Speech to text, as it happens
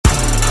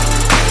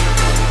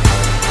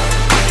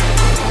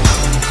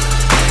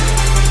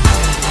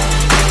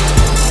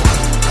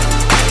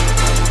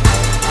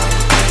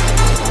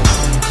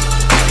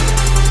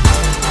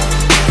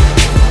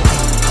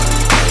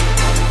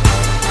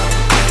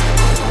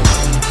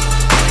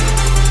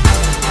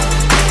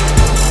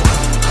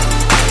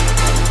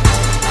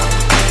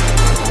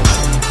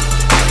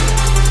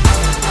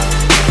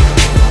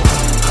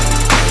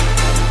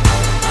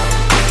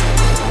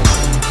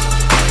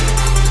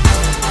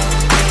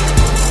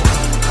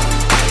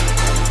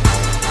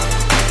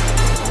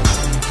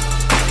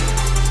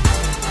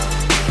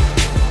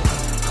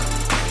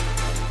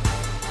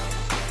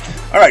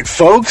right,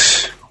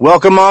 folks,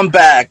 welcome on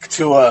back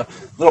to a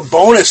little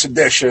bonus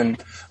edition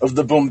of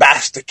the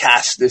Boombastic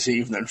Cast this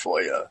evening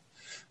for you.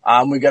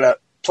 We got a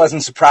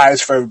pleasant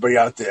surprise for everybody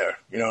out there.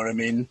 You know what I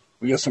mean?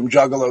 We got some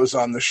Juggalos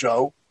on the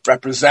show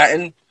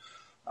representing.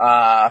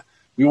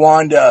 We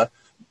wanted to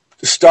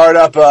start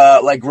up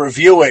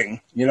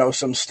reviewing,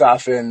 some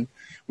stuff, and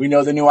we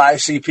know the new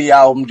ICP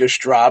album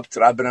just dropped.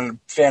 I've been a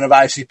fan of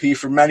ICP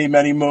for many,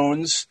 many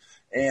moons.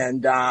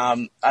 And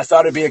I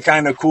thought it'd be a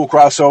kind of cool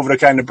crossover to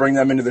kind of bring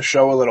them into the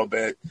show a little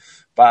bit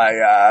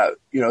by,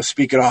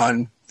 speaking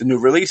on the new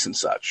release and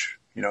such.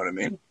 You know what I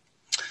mean?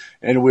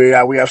 And we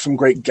have some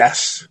great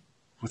guests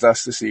with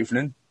us this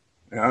evening.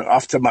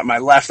 Off to my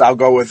left, I'll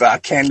go with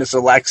Kandis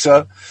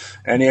Alexa.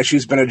 And yeah,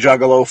 she's been a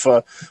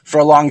Juggalo for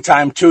a long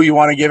time, too. You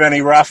want to give any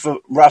you want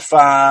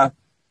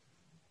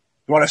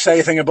to say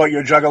anything about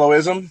your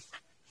Juggaloism?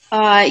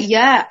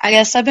 Yeah, I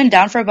guess I've been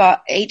down for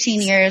about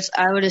 18 years,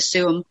 I would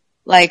assume.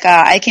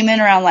 I came in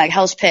around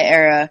Hell's Pit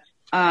era.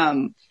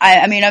 I'm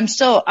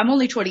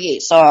only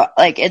 28, so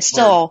it's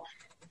still,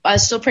 I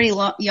was still pretty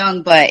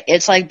young, but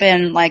it's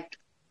been the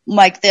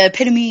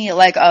epitome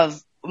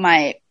of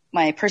my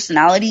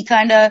personality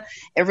kinda.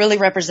 It really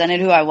represented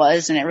who I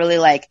was, and it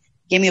really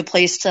gave me a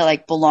place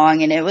to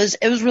belong, and it was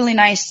really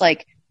nice,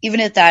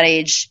 even at that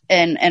age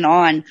and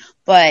on.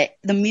 But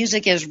the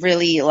music is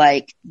really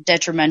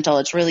detrimental.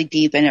 It's really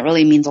deep, and it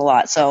really means a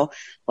lot. So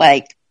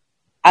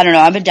I don't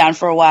know. I've been down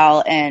for a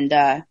while, and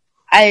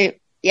I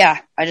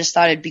just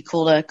thought it'd be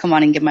cool to come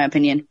on and give my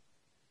opinion.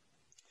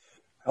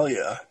 Hell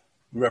yeah,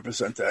 we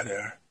represent that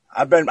here.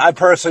 I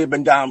personally have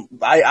been down.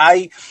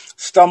 I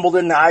stumbled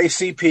into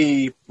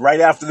ICP right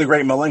after the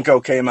Great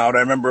Malenko came out. I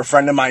remember a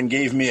friend of mine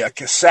gave me a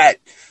cassette,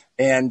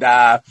 and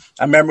I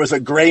remember it was a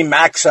gray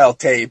Maxell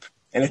tape,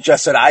 and it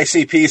just said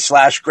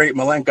ICP/Great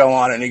Malenko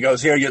on it. And he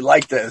goes, "Here, you'd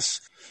like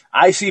this."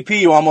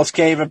 ICP, you almost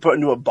can't even put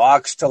into a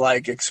box to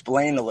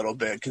explain a little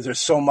bit, because there's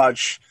so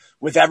much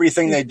with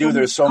everything they do.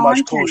 There's so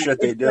much cool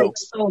shit they do.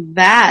 So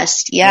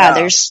vast, yeah.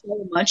 There's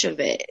so much of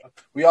it.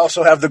 We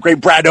also have the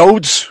great Brad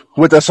Oates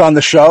with us on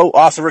the show,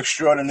 author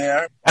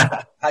extraordinaire.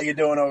 How you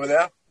doing over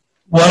there?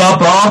 What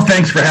up, all?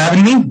 Thanks for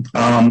having me.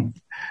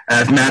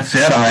 As Matt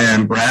said, I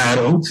am Brad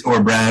Oates,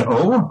 or Brad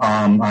O.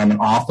 I'm an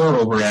author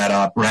over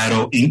at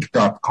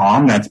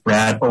bradoinc.com. That's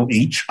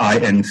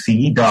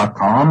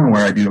bradohinc.com,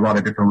 where I do a lot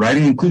of different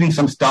writing, including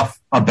some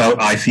stuff about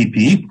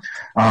ICP.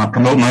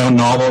 Promote my own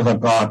novels. I've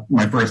got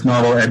my first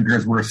novel,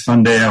 Edgar's Worst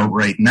Sunday, out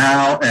right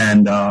now,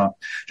 and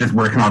just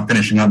working on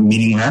finishing up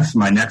Meaningless,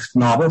 my next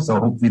novel,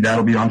 so hopefully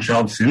that'll be on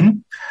shelves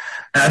soon.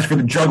 As for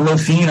the Juggalo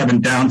scene, I've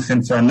been down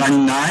since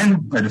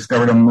 99. I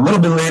discovered them a little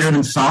bit later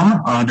than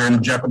some, during the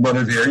Jekyll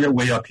Brothers area.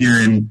 Way up here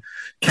in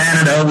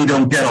Canada, we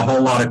don't get a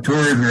whole lot of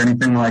tours or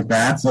anything like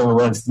that, so it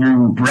was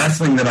through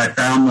wrestling that I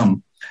found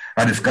them.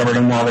 I discovered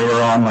them while they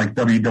were on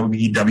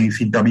WWE,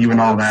 WCW,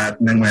 and all that,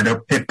 and then I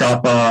picked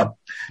up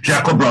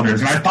Jekyll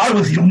Brothers, and I thought it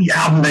was the only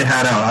album they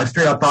had out. I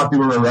straight up thought they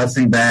were a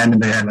wrestling band,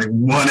 and they had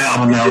one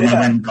album out, and I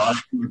went, God,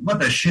 what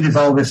the shit is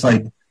all this,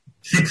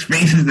 Six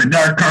Faces, the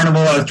Dark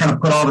Carnival? I was trying to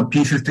put all the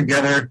pieces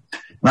together,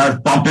 and I was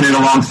bumping it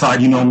alongside,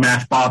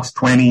 Matchbox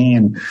 20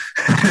 and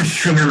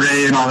Sugar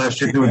Ray and all that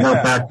shit that was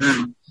out back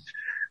then.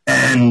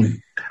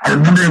 And I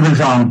remember it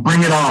was on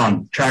Bring It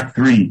On, track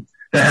 3,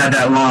 that had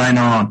that line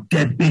on,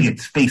 "Dead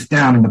bigots face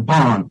down in the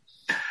pond."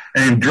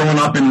 And growing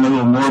up in a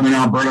little northern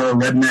Alberta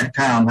redneck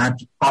town, that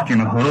fucking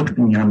hooked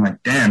me. I'm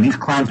like, damn, these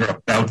clowns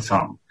are about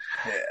something.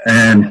 Yeah.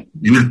 And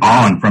it was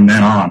on from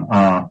then on.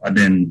 I've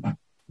been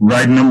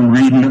writing them,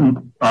 reading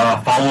them,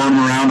 following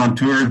them around on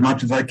tour as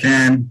much as I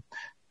can,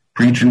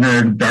 preaching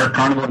the Dark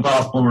Carnival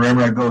gospel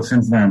wherever I go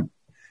since then.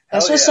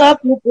 That's what's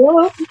up,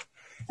 bro.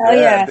 Hell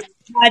yeah.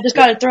 I just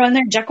got to throw in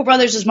there, Jekyll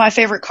Brothers is my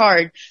favorite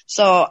card,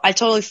 so I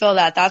totally feel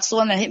that. That's the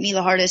one that hit me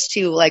the hardest,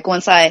 too.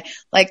 Once I,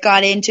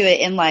 got into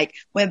it and,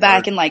 went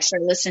back and,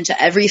 started listening to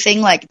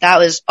everything, that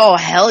was, oh,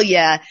 hell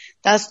yeah.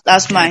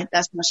 That's my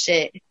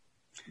shit.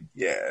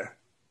 Yeah.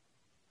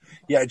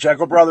 Yeah,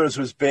 Jekyll Brothers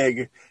was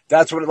big.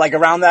 That's what,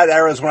 around that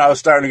era is when I was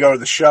starting to go to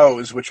the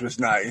shows, which was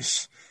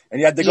nice.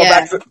 And you had to go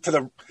back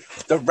to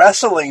the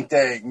wrestling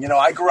thing.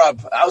 I grew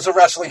up, I was a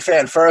wrestling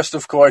fan first,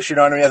 of course, you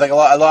know what I mean? A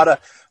lot of,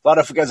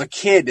 as a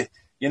kid,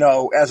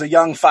 as a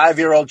young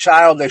 5-year-old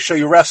child, they show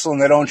you wrestling.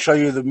 They don't show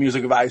you the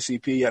music of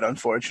ICP yet,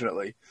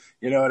 unfortunately.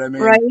 You know what I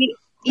mean? Right.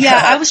 Yeah,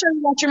 I was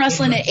starting watching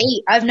wrestling at 8.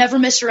 I've never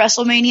missed a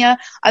WrestleMania.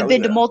 I've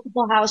been to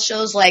multiple house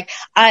shows. I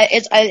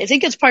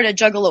think it's part of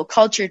Juggalo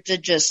culture to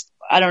just,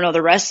 I don't know,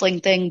 the wrestling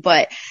thing,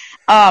 but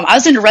I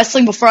was into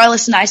wrestling before I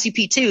listened to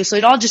ICP too, so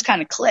it all just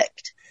kind of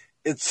clicked.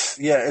 It's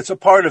a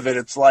part of it.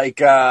 It's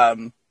it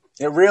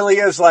really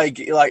is like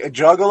a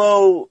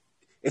Juggalo.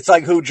 It's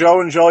like who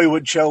Joe and Joey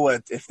would chill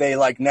with if they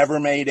never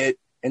made it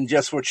and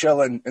just were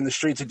chilling in the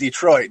streets of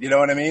Detroit. You know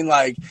what I mean?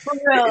 For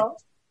real.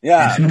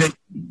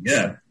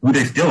 Who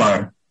they still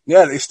are.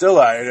 Yeah, they still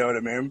are. You know what I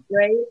mean?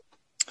 Right.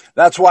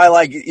 That's why,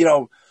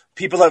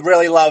 people that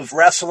really love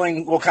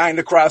wrestling will kind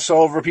of cross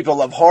over. People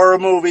love horror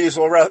movies,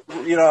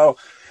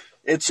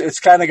 it's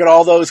kind of got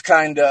all those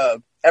kind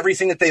of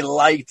everything that they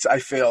liked. I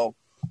feel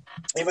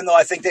Even though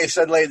I think they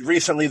said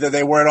recently that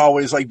they weren't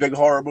always like big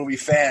horror movie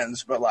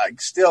fans, but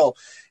like still,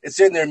 it's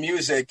in their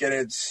music, and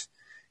it's,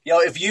 you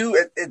know,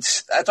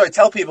 it's that's what I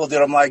tell people,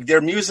 dude. I'm like,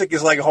 their music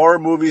is like horror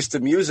movies to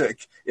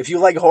music. If you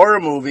like horror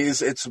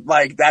movies, it's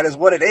like that is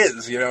what it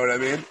is. You know what I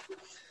mean?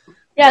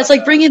 Yeah, it's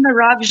like bringing the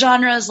rap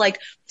genre's like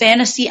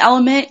fantasy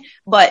element,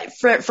 but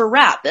for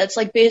rap, that's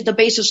like the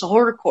basis of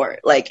horrorcore.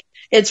 Like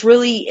it's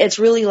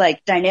really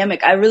like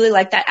dynamic. I really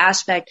like that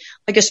aspect,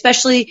 like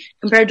especially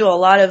compared to a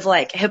lot of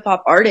like hip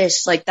hop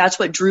artists. Like that's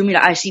what drew me to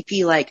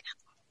ICP,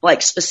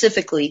 like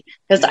specifically,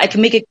 because I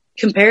can make it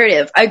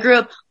comparative. I grew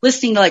up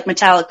listening to like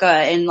Metallica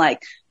and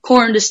like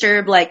Korn,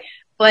 Disturbed, like,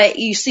 but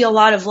you see a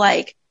lot of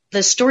like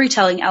the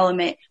storytelling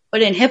element,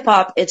 but in hip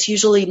hop, it's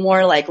usually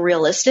more like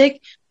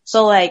realistic.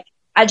 So like,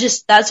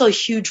 that's a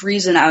huge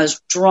reason I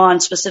was drawn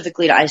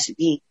specifically to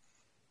ICP.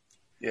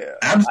 Yeah,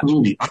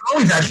 absolutely. I've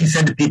always actually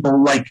said to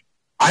people, like,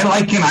 I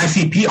liken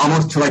ICP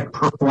almost to like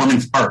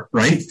performance art,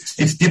 right?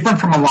 It's different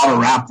from a lot of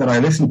rap that I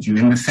listen to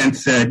in the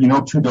sense that, you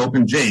know, Too Dope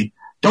and Jay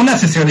don't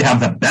necessarily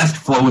have the best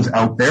flows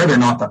out there. They're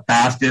not the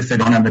fastest. They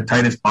don't have the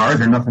tightest bars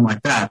or nothing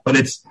like that. But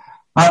it's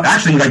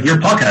actually like your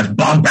podcast,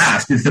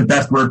 bombast is the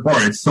best word for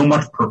it. It's so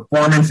much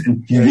performance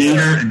and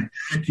theater and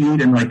attitude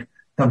and like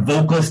the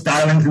vocal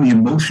stylings and the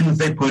emotions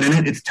they put in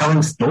it. It's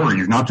telling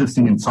stories, not just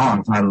singing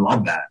songs. And I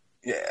love that.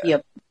 Yeah.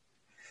 Yep.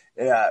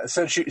 Yeah.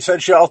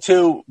 Since y'all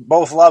two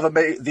both love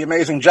the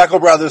Amazing Jekyll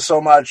Brothers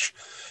so much,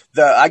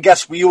 I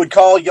guess you would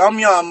call Yum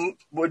Yum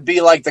would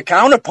be like the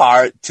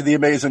counterpart to the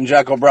Amazing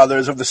Jekyll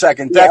Brothers of the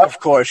second deck, of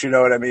course, you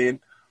know what I mean?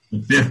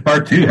 Fifth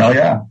part too, hell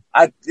yeah.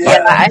 I had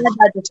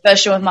that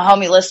discussion with my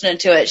homie listening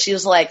to it. She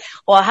was like,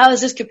 well, how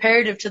is this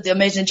comparative to the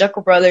Amazing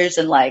Jekyll Brothers?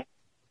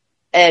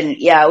 And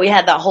yeah, we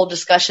had that whole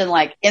discussion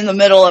like in the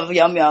middle of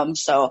Yum Yum.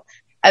 So,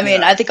 I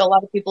mean, I think a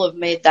lot of people have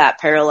made that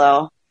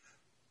parallel.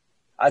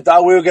 I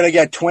thought we were going to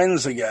get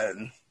twins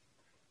again.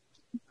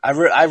 I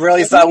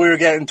really thought we were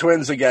getting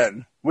twins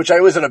again, which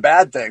wasn't a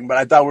bad thing, but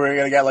I thought we were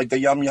going to get like the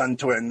Yum Yum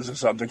twins or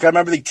something. 'Cause I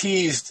remember they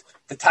teased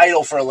the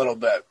title for a little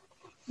bit.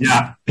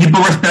 Yeah,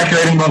 people were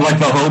speculating about like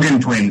the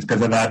Hogan twins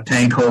because of that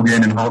Tank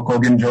Hogan and Hulk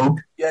Hogan joke.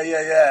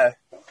 Yeah.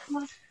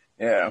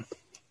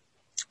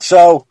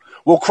 So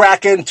we'll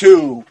crack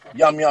into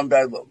Yum Yum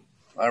Bedlam.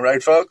 All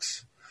right,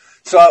 folks?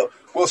 So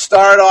we'll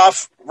start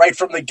off right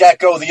from the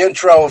get-go, the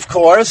intro, of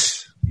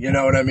course. You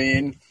know what I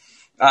mean?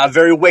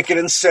 Very wicked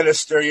and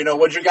sinister. You know,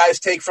 what'd you guys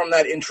take from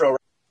that intro?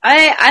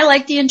 I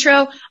like the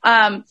intro.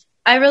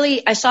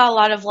 I saw a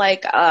lot of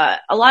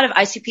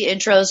ICP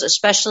intros,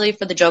 especially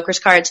for the Joker's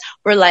cards,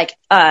 were like,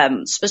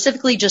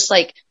 specifically just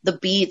like the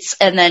beats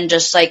and then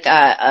just like,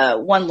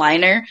 one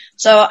liner.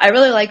 So I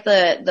really like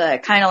the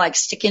kind of like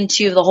sticking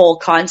to the whole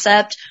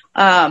concept,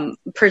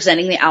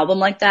 presenting the album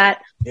like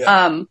that.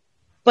 Yeah.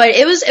 But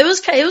it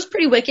was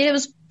pretty wicked. It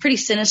was pretty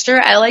sinister.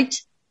 I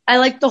liked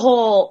the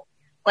whole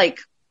like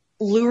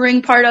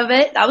luring part of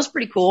it. That was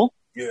pretty cool.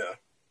 Yeah.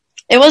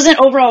 It wasn't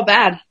overall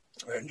bad.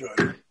 I enjoyed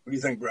it. What do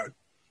you think, Brad?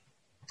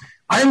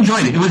 I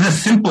enjoyed it. It was a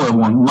simpler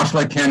one, much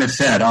like Kandis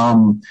said. A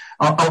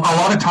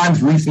lot of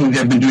times recently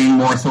they've been doing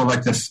more so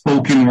like the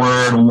spoken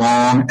word,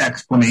 long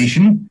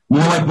explanation,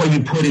 more like what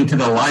you put into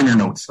the liner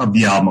notes of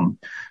the album.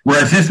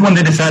 Whereas this one,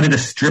 they decided to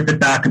strip it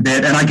back a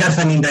bit. And I guess,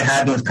 they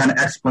had those kind of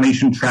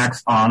explanation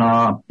tracks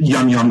on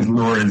Yum Yum's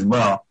Lure as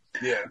well.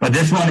 Yeah. But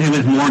this one, it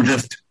was more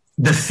just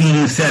the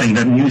scene setting,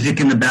 the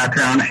music in the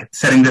background,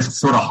 setting this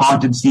sort of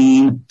haunted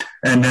scene.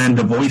 And then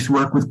the voice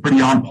work was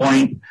pretty on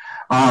point.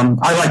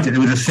 I liked it. It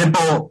was a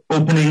simple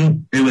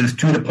opening. It was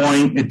to the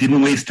point. It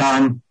didn't waste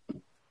time.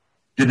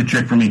 Did the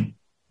trick for me.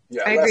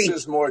 Yeah, less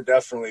is more,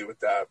 definitely, with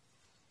that.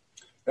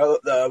 You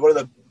know, one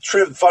of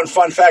the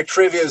fun fact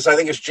trivia is I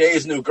think it's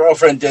Jay's new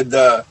girlfriend did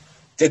the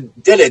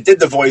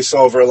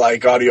voiceover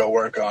like audio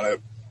work on it.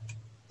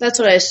 That's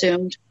what I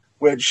assumed.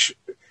 Which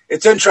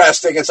it's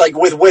interesting. It's like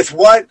with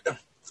what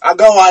I'll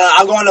go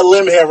on a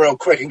limb here real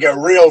quick and get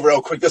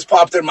real quick. This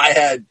popped in my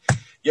head.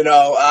 You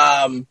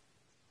know,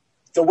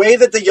 the way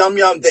that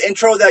the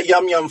intro of that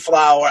Yum Yum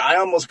flower, I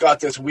almost got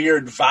this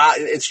weird vibe.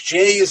 It's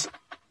Jay's,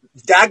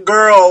 that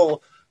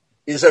girl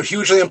is a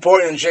hugely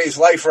important in Jay's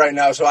life right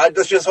now. So I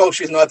just hope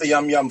she's not the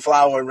Yum Yum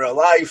flower in real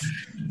life.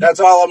 That's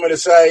all I'm going to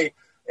say.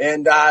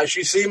 And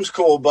she seems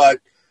cool,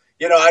 but,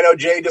 you know, I know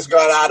Jay just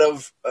got out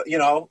of,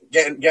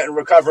 getting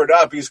recovered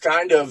up. He's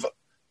kind of,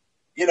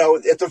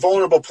 it's a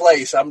vulnerable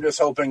place. I'm just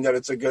hoping that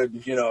it's a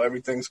good,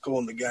 everything's cool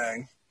in the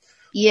gang.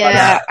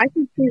 Yeah, I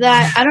can see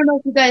that. I don't know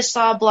if you guys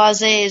saw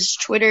Blase's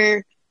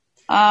Twitter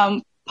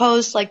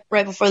post like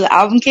right before the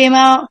album came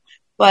out,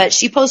 but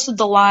she posted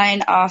the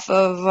line off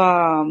of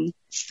I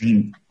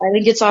think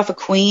it's off of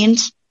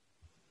Queens.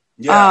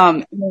 Yeah.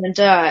 I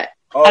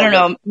don't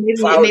know.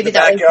 Maybe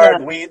that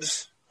was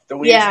weeds. The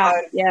weeds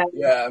line?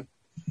 Yeah.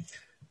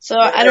 So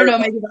I don't know.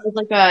 Maybe that was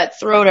like a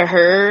throw to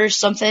her or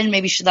something.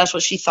 Maybe that's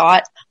what she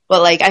thought.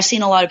 But like I've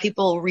seen a lot of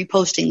people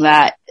reposting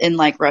that in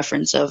like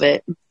reference of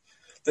it.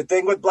 The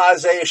thing with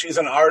Blase is she's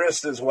an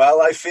artist as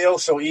well, I feel.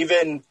 So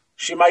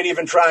she might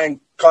even try and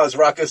cause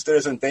ruckus that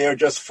isn't there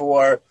just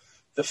for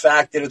the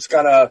fact that it's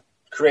going to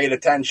create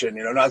attention.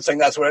 You know, not saying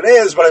that's what it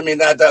is, but I mean,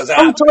 that does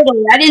happen. Oh,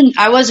 totally.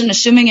 I wasn't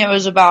assuming it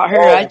was about her.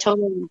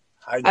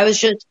 I was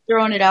just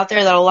throwing it out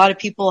there that a lot of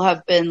people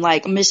have been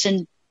like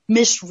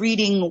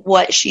misreading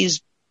what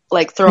she's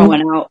like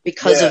throwing out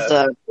because of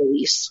the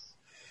release.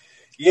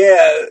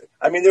 Yeah.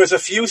 I mean, there's a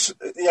few,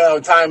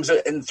 times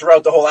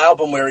throughout the whole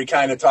album where he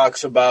kind of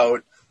talks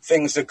about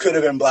things that could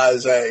have been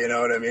blasé, you know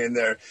what I mean?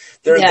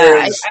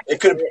 It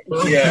could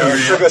or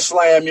Sugar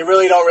Slam. You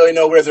really don't really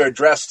know where they're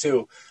addressed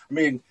to. I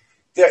mean,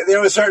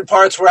 there were certain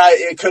parts where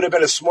it could have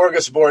been a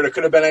smorgasbord. It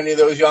could have been any of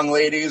those young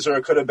ladies, or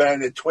it could have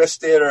been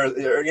Twisted, or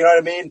you know what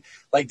I mean?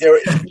 Like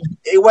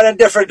it went in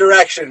different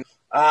direction.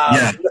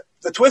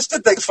 The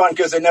Twisted thing's fun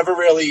because they never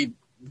really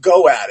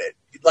go at it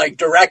like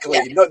directly.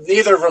 Yeah. No,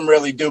 neither of them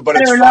really do, but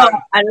it's fun.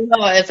 I don't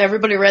know if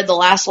everybody read the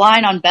last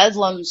line on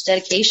Bedlam's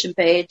dedication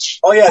page.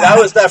 Oh yeah, that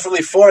was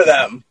definitely for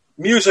them.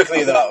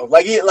 Musically though,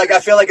 like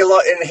I feel like a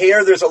lot in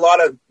here. There's a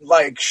lot of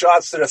like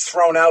shots that are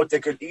thrown out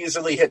that could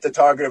easily hit the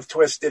target of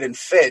Twisted and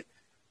fit,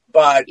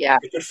 but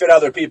it could fit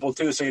other people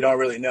too. So you don't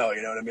really know.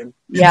 You know what I mean?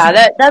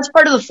 Yeah, that's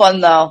part of the fun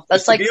though.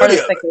 That's like part of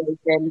the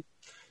speculation.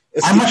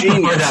 I much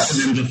prefer that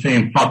than just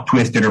saying fuck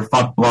Twisted or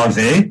fuck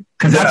blasé,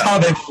 because that's how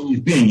they've always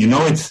been. You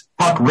know, it's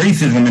fuck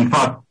racism and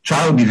fuck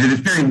child abuse.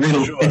 It's very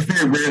little. Sure. It's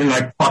very rarely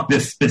like fuck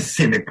this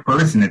specific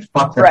person. It's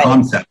fuck the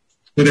concept.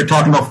 So they're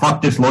talking about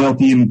fuck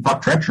disloyalty and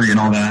fuck treachery and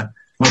all that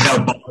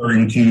without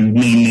bothering to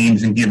name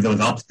names and give those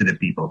ups to the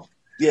people.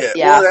 Yeah.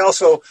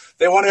 Well,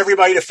 they want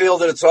everybody to feel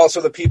that it's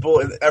also the people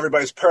in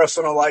everybody's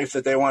personal life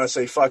that they want to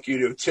say fuck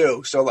you to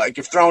too. So like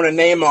if throwing a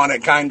name on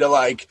it kind of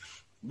like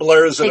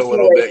blurs it a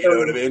little bit, you know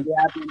what I mean?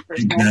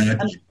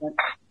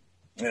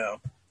 Yeah.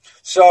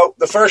 So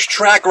the first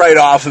track right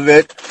off of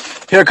it,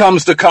 Here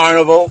Comes the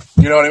Carnival.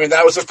 You know what I mean?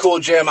 That was a cool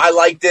jam. I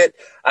liked it.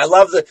 I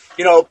love the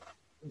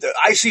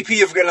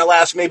ICP of going to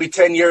last maybe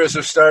 10 years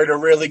have started to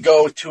really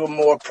go to a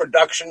more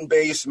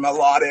production-based,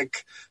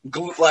 melodic,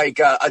 like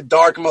a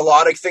dark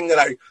melodic thing that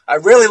I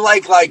really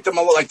like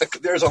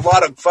there's a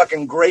lot of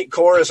fucking great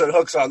chorus and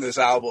hooks on this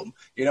album.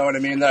 You know what I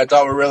mean? That I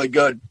thought were really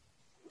good.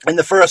 And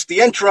the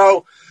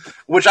intro,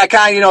 which I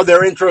kind of,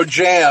 their intro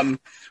jam,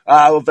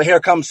 but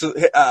Here Comes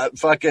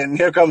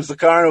the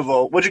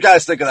Carnival. What'd you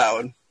guys think of that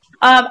one?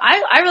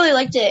 I really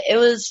liked it. It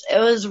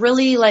was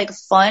really like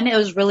fun. It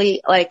was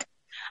really like,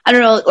 I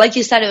don't know, like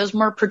you said, it was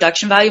more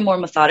production value, more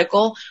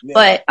methodical,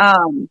 but,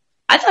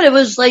 I thought it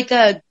was like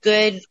a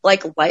good,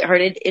 like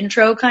lighthearted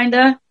intro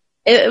kinda.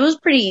 It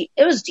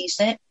was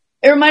decent.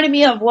 It reminded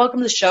me of Welcome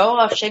to the Show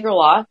off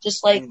Shangri-La,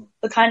 just like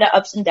the kind of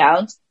ups and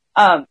downs.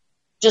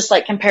 Just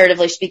like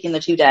comparatively speaking, the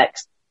two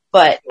decks,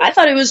 but I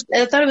thought it was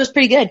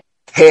pretty good.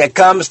 Here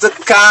comes the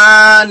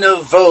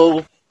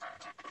carnival.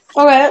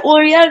 Okay,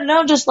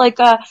 well, just like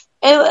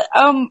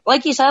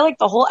like you said, like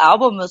the whole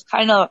album was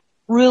kind of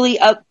really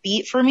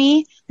upbeat for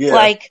me. Yeah.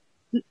 Like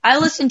I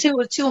listened to it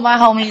with two of my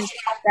homies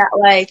that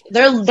like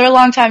they're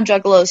longtime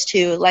juggalos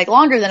too, like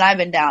longer than I've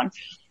been down.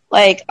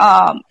 Like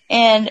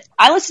and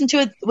I listened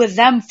to it with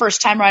them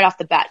first time right off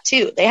the bat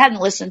too. They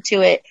hadn't listened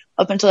to it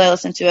up until they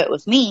listened to it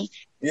with me.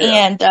 Yeah.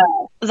 And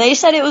they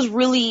said it was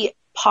really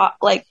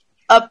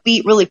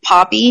upbeat, really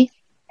poppy,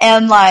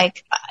 and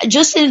like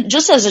just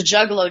as a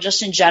juggalo,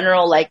 just in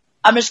general, like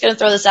I'm just gonna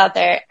throw this out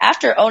there.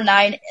 After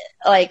 2009,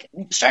 like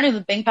starting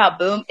with Bing Pow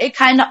Boom, it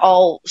kind of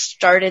all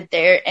started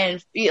there,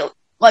 and feel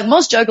like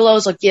most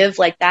juggalos will give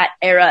like that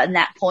era and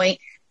that point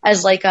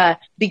as like a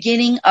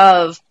beginning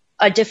of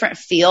a different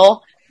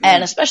feel,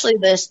 and especially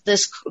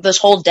this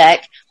whole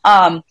deck.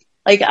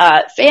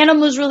 Phantom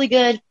was really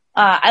good.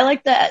 I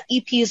like the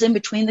EPs in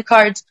between the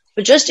cards,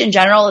 but just in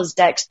general, his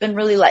deck's been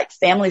really like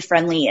family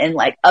friendly and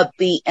like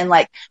upbeat, and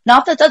like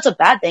not that that's a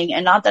bad thing,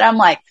 and not that I'm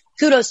like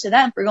kudos to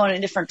them for going in a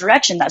different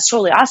direction. That's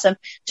totally awesome.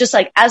 Just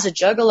like as a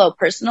juggalo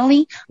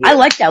personally, I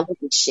like that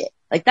wicked shit.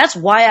 Like that's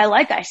why I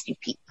like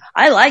ICP.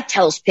 I liked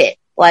Hell's Pit.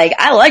 Like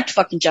I liked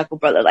fucking Juggle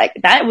Brother. Like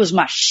that was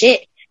my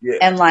shit. Yeah.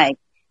 And like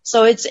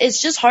so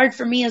it's just hard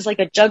for me as like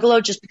a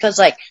juggalo just because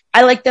like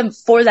I like them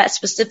for that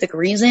specific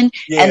reason,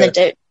 and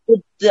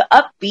the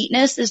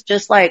upbeatness is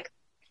just like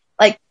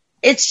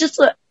it's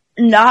just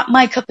not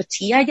my cup of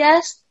tea, I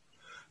guess.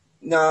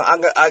 No,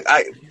 I'm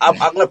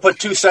gonna put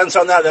 2 cents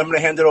on that. Then I'm gonna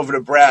hand it over to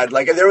Brad.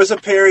 Like there was a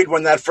period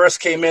when that first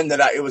came in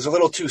that it was a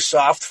little too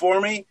soft for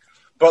me.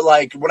 But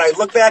like when I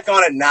look back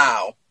on it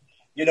now,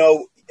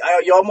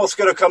 you almost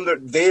gotta come to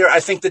there. I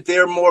think that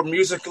they're more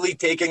musically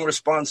taking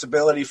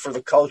responsibility for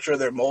the culture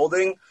they're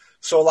molding.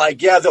 So like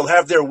they'll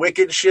have their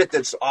wicked shit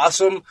that's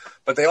awesome,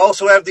 but they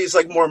also have these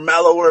like more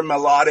mellower,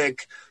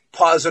 melodic,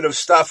 positive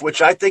stuff,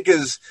 which I think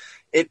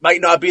it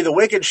might not be the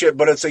wicked shit,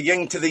 but it's a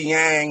yin to the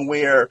yang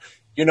where,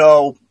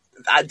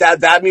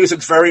 that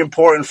music's very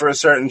important for a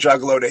certain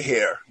juggalo to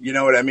hear. You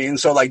know what I mean?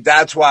 So like,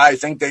 that's why I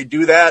think they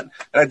do that.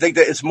 And I think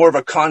that it's more of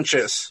a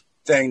conscious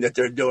thing that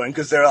they're doing.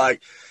 Cause they're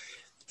like,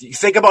 you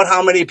think about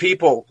how many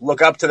people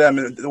look up to them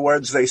and the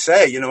words they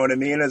say, you know what I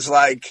mean? It's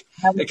like,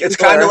 it's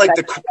kind of like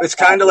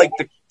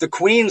the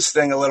Queen's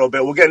thing a little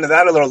bit. We'll get into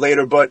that a little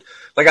later, but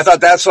like, I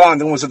thought that song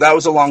that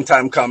was a long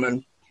time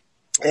coming.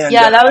 And,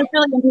 that was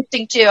really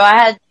interesting too. I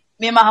had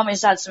me and my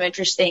homies had some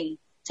interesting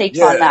takes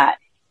Yeah. on that.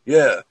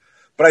 Yeah.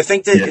 But I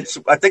think that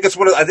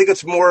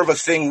it's more of a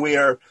thing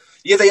where,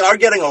 they are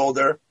getting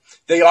older.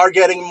 They are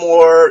getting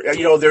more,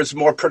 there's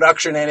more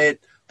production in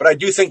it. But I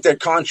do think they're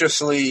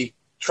consciously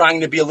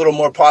trying to be a little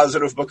more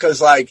positive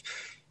because, like,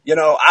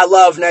 I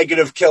love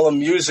Negative Killer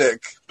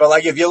music. But,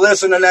 like, if you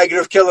listen to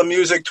Negative Killer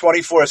music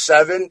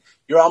 24/7,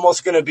 you're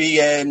almost going to be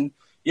in,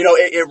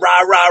 it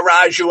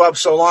rah-rah-rahs you up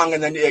so long,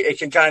 and then it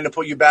can kind of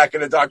put you back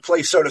in a dark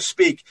place, so to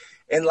speak.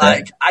 And,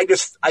 like, I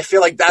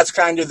feel like that's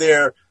kind of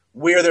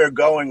where they're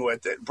going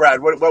with it. Brad,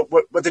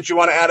 what did you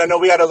want to add? I know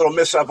we had a little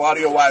mix-up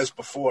audio-wise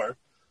before.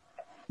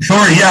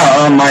 Sorry,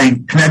 yeah,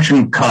 my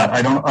connection cut.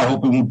 I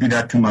hope it won't do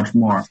that too much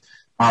more.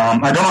 I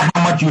don't know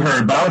how much you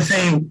heard, but I was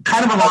saying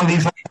kind of along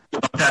these lines,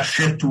 that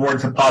shift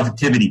towards the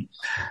positivity.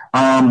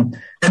 And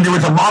there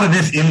was a lot of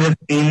this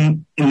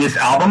in this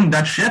album,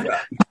 that shift. Yeah.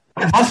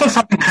 There's also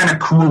something kind of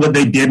cool that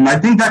they did, and I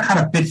think that kind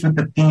of fits with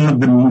the theme of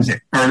the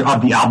music, or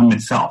of the album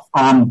itself.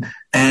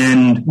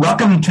 And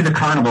Welcome to the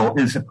Carnival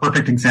is a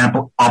perfect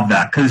example of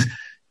that, because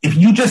if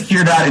you just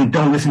hear that and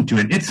don't listen to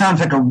it, it sounds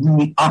like a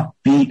really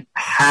upbeat,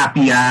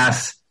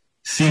 happy-ass,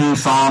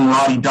 sing-song,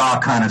 la-di-da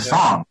kind of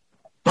song.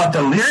 But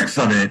the lyrics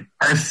of it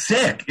are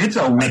sick. It's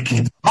a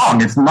wicked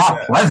song. It's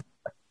not pleasant.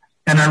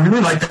 And I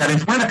really like that.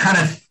 It's one of the kind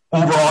of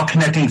overall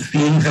connecting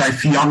themes that I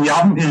see on the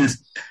album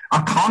is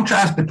a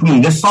contrast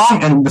between this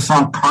song and the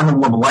song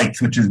Carnival of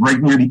Lights, which is right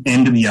near the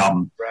end of the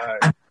album. Right.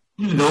 I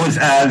view those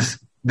as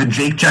the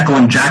Jake Jekyll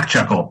and Jack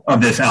Jekyll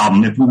of this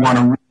album, if we want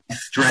to really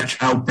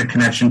stretch out the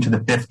connection to the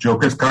fifth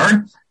Joker's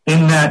card,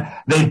 in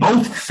that they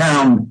both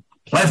sound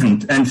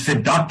pleasant and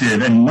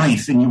seductive and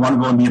nice, and you want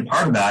to go and be a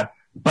part of that.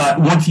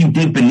 But once you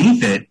dig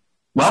beneath it,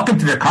 Welcome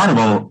to the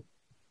Carnival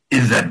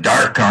is a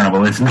dark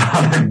carnival. It's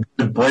not a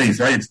good place,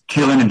 right? It's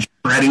killing and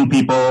shredding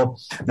people.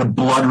 The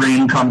blood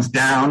rain comes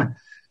down.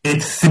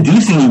 It's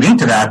seducing you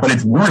into that, but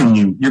it's warning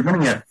you, you're going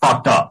to get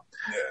fucked up.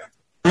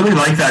 Yeah. Really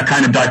like that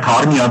kind of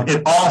dichotomy of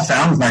it all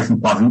sounds nice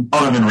and pleasant,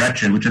 other than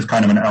Wretched, which is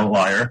kind of an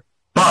outlier.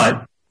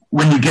 But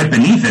when you get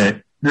beneath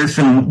it, there's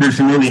some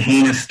really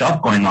heinous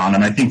stuff going on.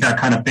 And I think that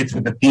kind of fits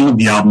with the theme of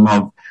the album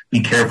of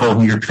be careful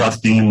who you're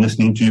trusting and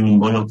listening to and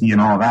loyalty and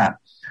all that.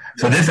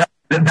 So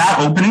that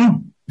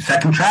opening,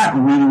 second track,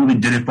 really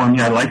did it for me.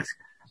 I liked.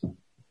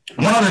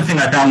 One other thing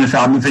I found in this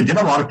album is they did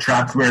a lot of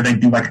tracks where they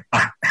do like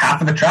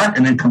half of the track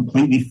and then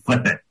completely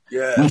flip it.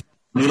 Yeah.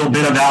 A little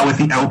bit of that with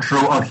the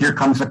outro of Here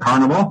Comes the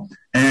Carnival,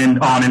 and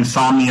on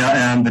Insomnia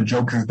and the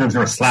Jokers, those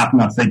are slap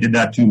nuts. They did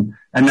that too.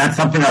 And that's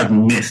something I've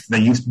missed. They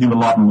used to do a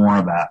lot more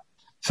of that.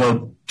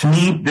 So to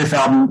me, this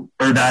album,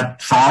 or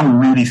that song,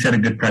 really set a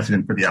good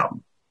precedent for the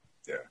album.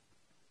 Yeah,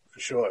 for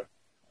sure.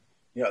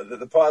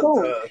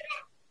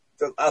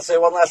 I'll say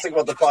one last thing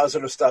about the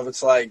positive stuff.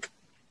 It's like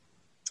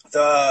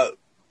the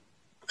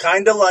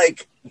kind of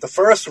like the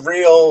first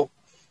real,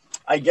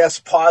 I guess,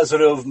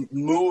 positive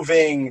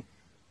moving.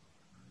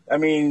 I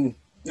mean,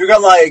 you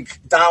got like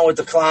Down with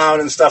the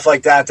Clown and stuff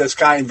like that. That's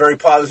kind of very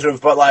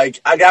positive, but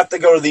like I'd have to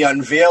go to the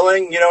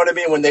Unveiling. You know what I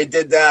mean? When they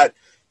did that,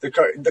 the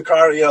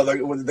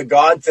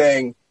God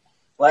thing,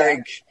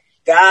 like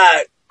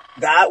that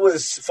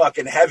was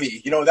fucking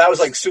heavy. That was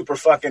like super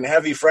fucking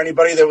heavy for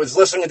anybody that was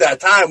listening at that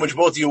time, which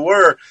both of you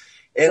were.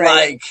 And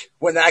like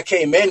when that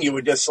came in, you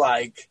were just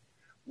like,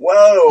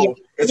 whoa. Yeah,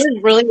 it was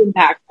really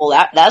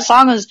impactful. That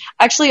song was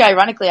actually,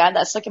 ironically, I had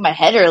that stuck in my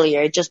head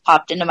earlier. It just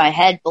popped into my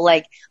head. But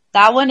like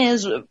that one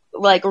is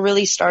like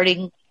really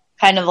starting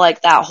kind of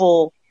like that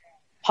whole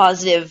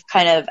positive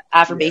kind of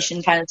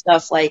affirmation kind of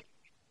stuff. Like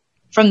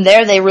from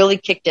there, they really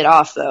kicked it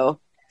off though.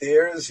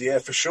 Yeah,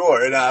 for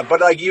sure. And, but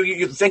like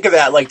you think of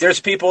that, like there's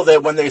people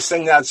that when they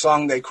sing that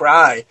song, they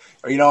cry,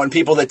 or, and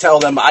people that tell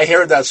them, I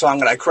heard that song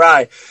and I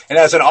cry. And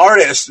as an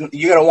artist,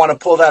 you're going to want to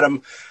pull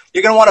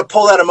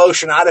that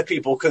emotion out of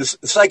people because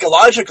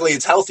psychologically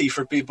it's healthy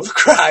for people to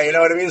cry. You know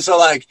what I mean? So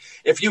like,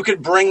 if you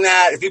could bring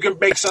that, if you could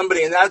make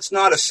somebody, and that's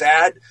not a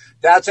sad,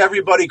 that's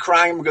everybody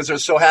crying because they're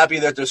so happy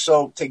that they're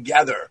so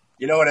together.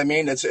 You know what I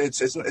mean? It's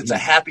a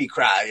happy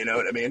cry. You know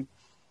what I mean?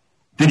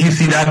 Did you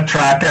see that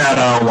track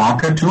at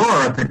Wonka Tour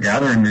or at the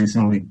Gathering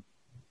recently?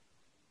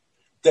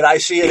 Did I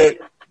see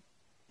it?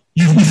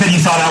 You said you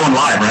saw that one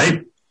live,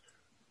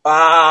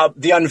 right?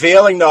 The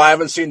Unveiling, no, I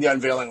haven't seen the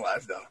Unveiling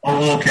live, though.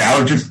 Oh, okay.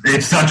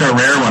 It's such a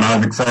rare one. I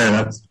was excited.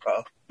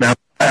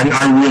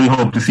 I really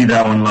hope to see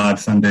that one live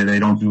Sunday. They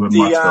don't do it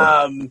much.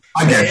 I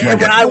get you.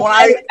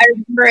 I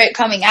remember it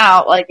coming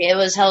out, like it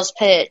was Hell's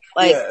Pit.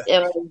 Like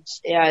it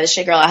was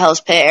Shit Girl at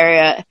Hell's Pit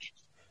area.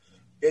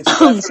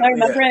 So I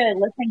remember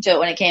listening to it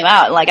when it came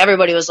out, and like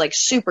everybody was like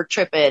super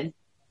tripping.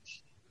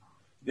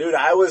 Dude,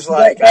 I was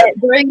like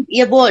during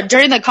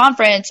the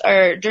conference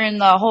or during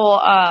the whole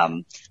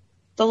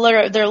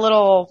their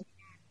little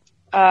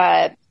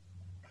what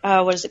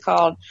is it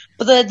called?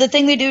 But the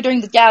thing they do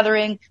during the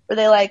Gathering where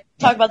they like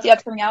talk about the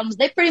upcoming albums,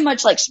 they pretty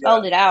much like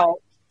spelled it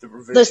out.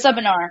 The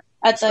seminar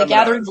at the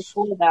Gathering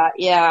before that,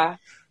 yeah.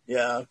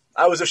 Yeah,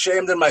 I was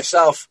ashamed of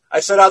myself. I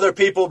said other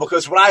people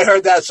because when I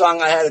heard that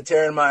song, I had a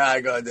tear in my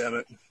eye. God damn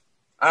it!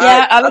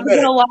 I was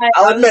gonna lie.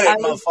 I'll admit it,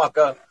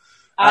 motherfucker.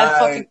 I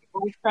fucking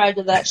cried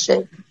to that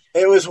shit.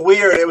 It was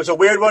weird. It was a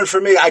weird one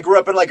for me. I grew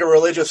up in like a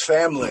religious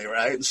family,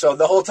 right? So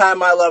the whole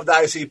time I loved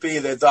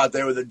ICP, they thought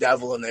they were the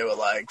devil, and they were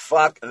like,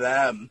 fuck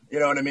them. You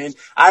know what I mean?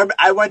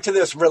 I went to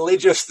this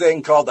religious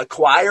thing called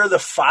Acquire the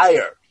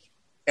Fire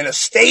in a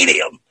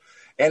stadium.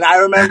 And I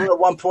remember at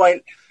one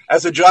point,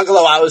 as a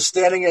Juggalo, I was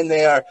standing in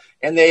there,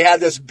 and they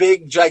had this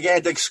big,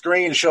 gigantic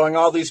screen showing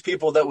all these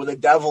people that were the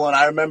devil, and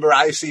I remember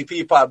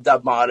ICP popped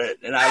up on it,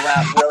 and I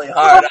laughed really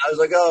hard. I was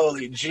like,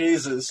 holy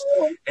Jesus.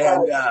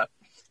 And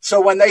so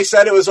when they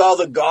said it was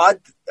all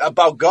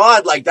about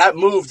God, like that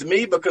moved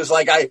me because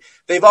like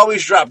they've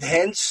always dropped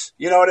hints,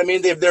 you know what I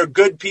mean? They're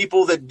good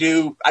people that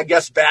do, I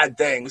guess, bad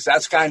things.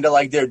 That's kind of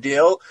like their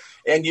deal.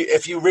 And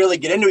if you really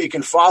get into it, you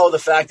can follow the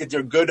fact that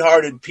they're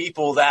good-hearted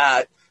people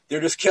that they're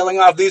just killing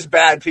off these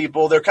bad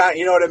people. They're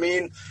you know what I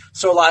mean?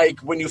 So like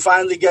when you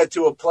finally get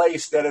to a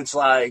place that it's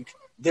like,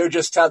 they're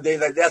just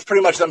that's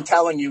pretty much them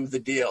telling you the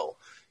deal.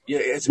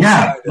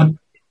 The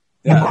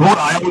quote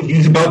I always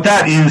use about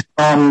that is,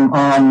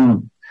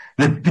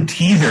 the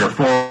teaser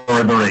for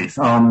the race.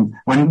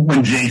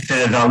 When Jay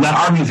says, "Let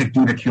our music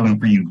do the killing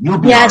for you." You'll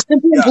be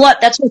Simple and Blunt.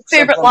 That's my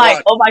favorite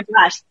line. Blood. Oh my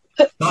gosh.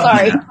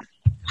 Sorry.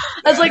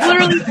 That's like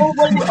literally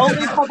one of the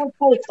only public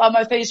posts on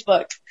my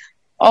Facebook.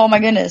 Oh my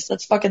goodness.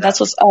 That's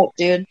what's up,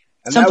 dude.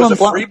 And Simple that was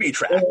a freebie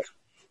track.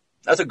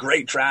 That's a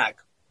great track.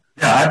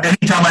 Yeah.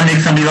 Anytime I make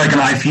somebody like an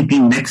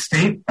ICP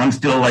mixtape, I'm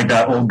still like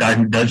that old guy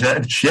who does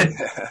that shit.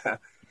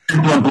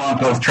 Simple and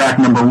Blunt was track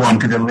number 1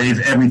 because it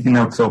lays everything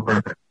out so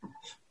perfect.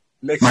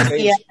 My first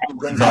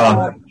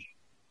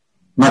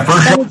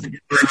show was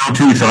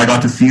too, so I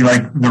got to see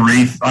like the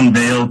race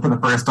unveiled for the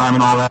first time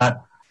and all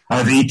that.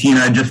 I was 18,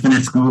 I had just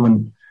finished school,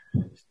 and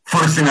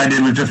first thing I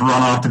did was just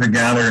run off to the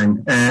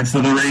gathering. And so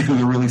the race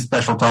was a really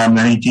special time.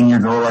 Then 18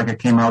 years old, like I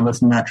came out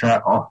listening to that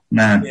track. Oh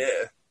man,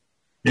 yeah.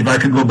 If I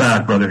could go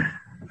back, brother.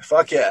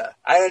 Fuck yeah!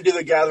 I didn't do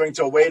the gathering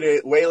till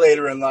way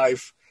later in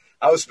life.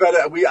 I was spending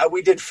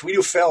we do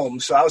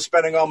films, so I was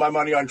spending all my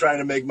money on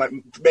trying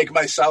to make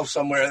myself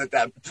somewhere at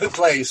that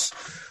place.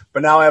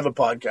 But now I have a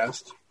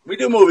podcast. We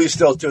do movies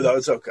still too, though.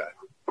 It's okay.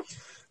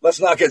 Let's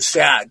not get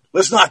sad.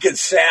 Let's not get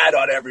sad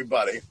on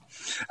everybody.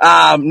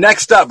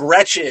 Next up,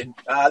 Wretched.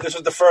 This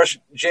was the first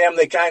jam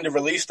they kind of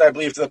released, I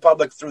believe, to the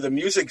public through the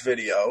music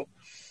video.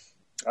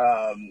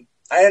 I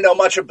didn't know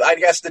much. I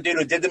guess the dude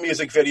who did the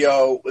music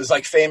video was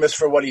like famous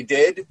for what he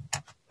did.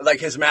 Like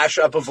his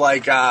mashup of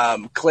like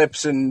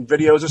clips and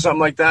videos or something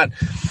like that.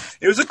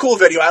 It was a cool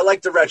video. I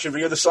liked the Wretched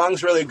video. The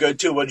song's really good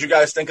too. What did you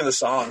guys think of the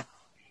song?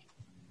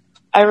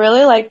 I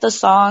really liked the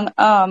song.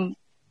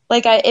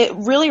 It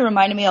really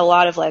reminded me a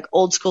lot of like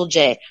old school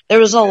Jay. There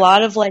was a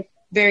lot of like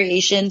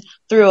variation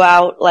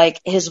throughout like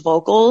his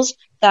vocals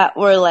that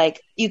were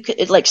like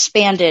it like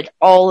spanned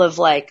all of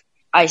like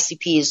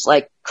ICP's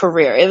like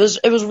career. It was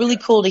really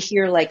cool to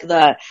hear like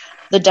the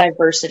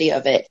diversity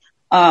of it.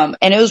 And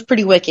it was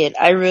pretty wicked.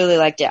 I really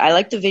liked it. I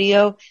liked the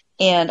video,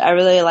 and I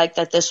really liked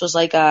that this was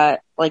like a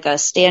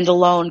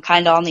standalone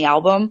kind of on the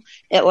album.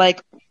 It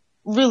like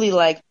really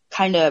like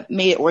kind of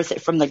made it worth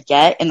it from the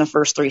get in the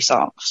first 3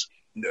 songs.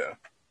 Yeah.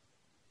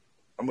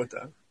 I'm with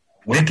that.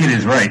 Wicked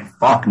is right.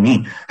 Fuck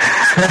me.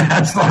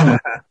 That's fun.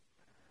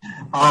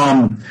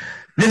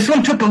 This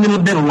one took a little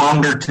bit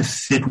longer to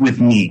sit with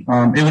me.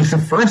 It was the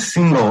first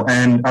single,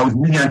 and I was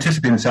really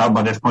anticipating this album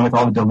by this point with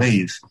all the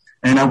delays.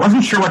 And I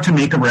wasn't sure what to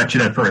make of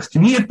Wretched at first. To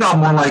me, it felt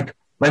more like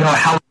a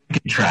How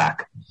Wicked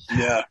track.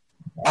 Yeah.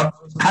 I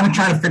was kind of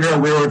trying to figure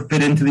out where it would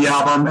fit into the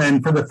album.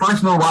 And for the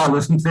first little while I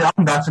listened to the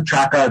album, that's the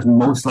track I was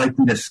most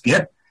likely to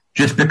skip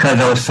just because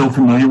I was so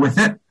familiar with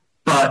it.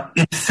 But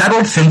it's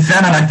settled since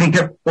then, and I think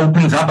it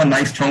opens up a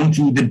nice tone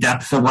to the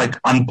depths of like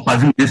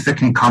unpleasantness that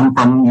can come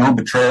from,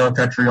 betrayal,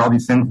 treachery, all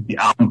these things the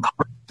album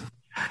covers.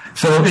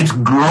 So it's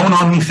grown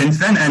on me since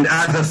then, and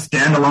as a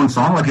standalone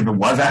song, like if it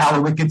was a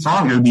How Wicked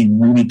song, it would be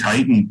really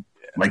tight and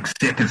like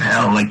sick as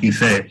hell, like you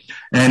say.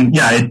 And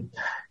yeah,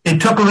 it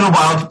took a little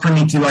while for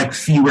me to like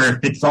see where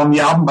it fits on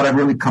the album, but I've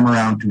really come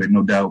around to it,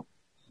 no doubt.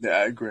 Yeah,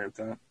 I agree with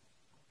that.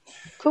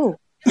 Cool.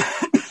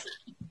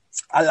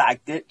 I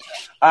liked it.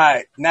 All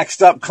right,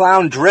 next up,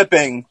 Clown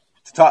Dripping,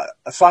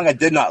 a song I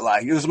did not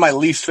like. It was my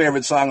least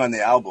favorite song on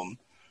the album.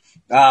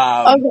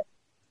 Okay.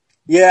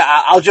 Yeah,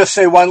 I'll just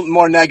say one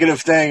more negative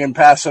thing and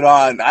pass it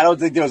on. I don't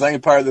think there was any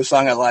part of the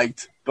song I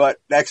liked. But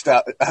next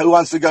up, who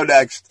wants to go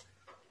next?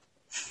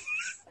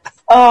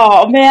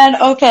 Oh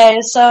man,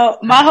 okay. So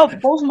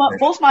both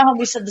my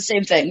homies said the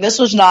same thing. This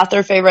was not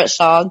their favorite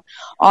song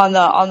on the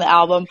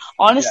album.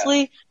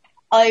 Honestly,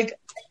 like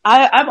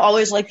I'm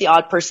always like the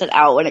odd person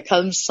out when it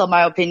comes to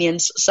my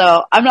opinions,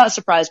 so I'm not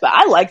surprised. But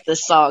I like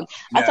this song.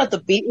 Yeah. I thought the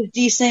beat was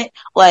decent.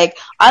 Like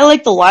I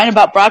like the line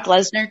about Brock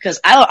Lesnar because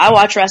I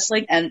watch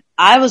wrestling and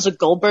I was a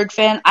Goldberg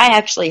fan. I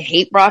actually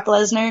hate Brock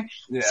Lesnar,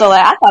 so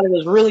like I thought it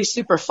was really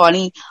super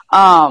funny.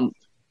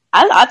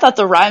 I thought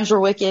the rhymes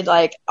were wicked.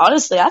 Like,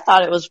 honestly, I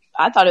thought it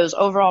was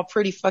overall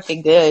pretty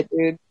fucking good,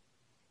 dude.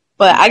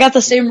 But I got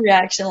the same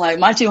reaction. Like,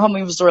 my 2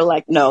 homies were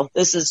like, no,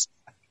 this is,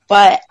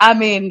 but I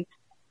mean,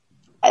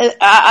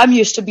 I'm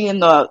used to being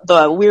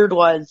the weird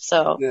one,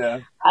 so Yeah.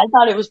 I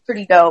thought it was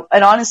pretty dope.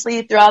 And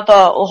honestly, throughout the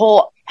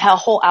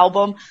whole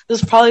album,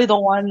 this is probably the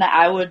one that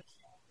I would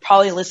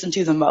probably listen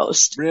to the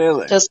most.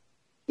 Really?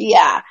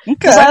 Yeah. Okay.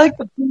 Because I like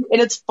the beat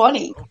and it's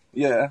funny.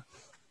 Yeah.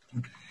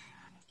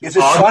 Is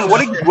it fun?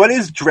 What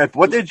is drip?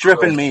 What did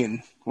dripping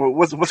mean?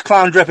 What's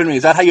clown dripping mean?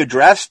 Is that how you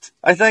dressed,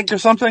 I think, or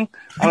something?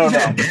 I don't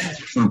know.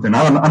 Something.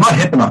 I'm not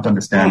hip enough to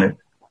understand it.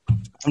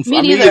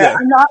 Me neither.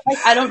 I'm not,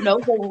 I don't know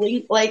the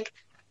link,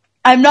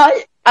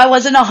 I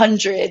wasn't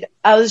 100.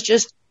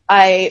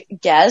 I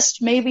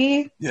guessed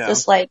maybe. Yeah.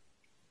 Just like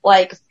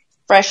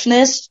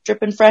freshness,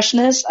 dripping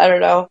freshness. I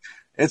don't know.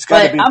 It's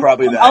got to be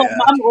probably that.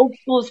 I'm old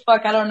school as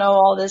fuck. I don't know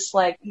all this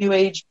new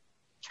age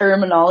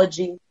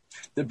terminology.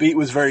 The beat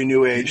was very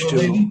new age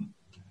too.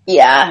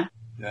 Yeah.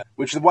 Yeah.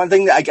 Which the one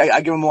thing that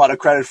I give them a lot of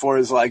credit for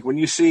is when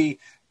you see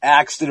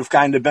acts that have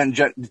kind of been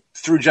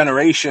through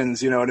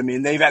generations, you know what I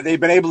mean? They've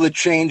been able to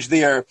change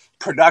their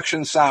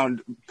production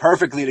sound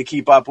perfectly to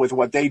keep up with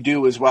what they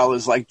do, as well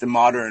as the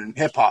modern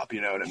hip hop.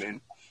 You know what I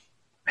mean?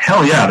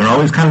 Hell yeah, they're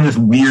always kind of this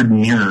weird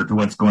mirror to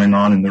what's going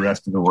on in the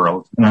rest of the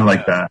world, and I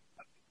like that.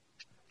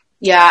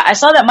 Yeah, I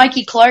saw that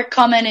Mikey Clark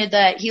commented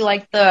that he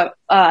liked the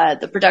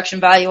production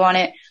value on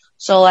it.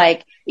 So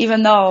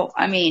even though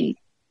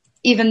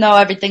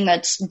everything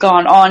that's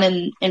gone on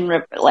in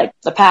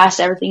the past,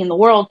 everything in the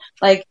world,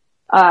 at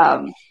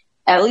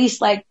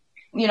least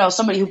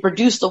somebody who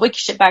produced the Wiki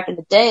shit back in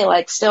the day,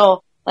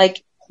 still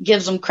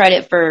gives them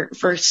credit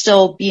for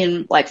still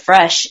being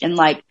fresh and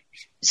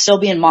still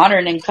being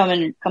modern and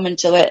coming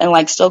to it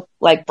and still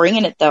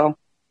bringing it though.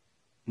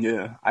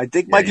 Yeah, I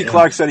think Mikey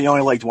Clark said he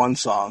only liked one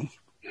song.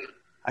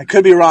 I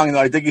could be wrong though.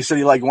 I think he said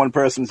he liked one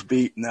person's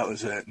beat and that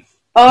was it.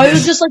 Oh, it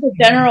was just a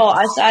general.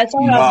 I saw it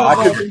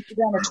on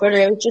Instagram or Twitter.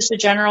 It was just a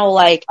general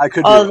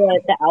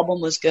the album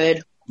was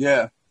good.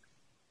 Yeah.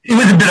 It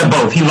was a bit of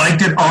both. He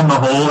liked it on the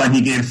whole, and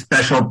he gave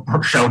special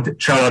shout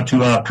out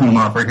to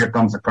Puma for Here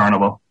Comes the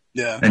Carnival.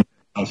 Yeah. And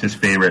that was his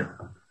favorite.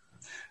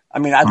 I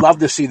mean, I'd love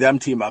to see them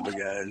team up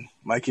again.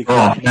 Mikey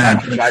Clark,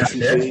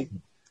 ICP.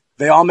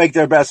 They all make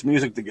their best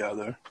music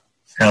together.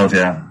 Hells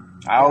yeah.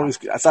 I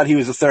thought he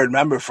was the third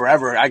member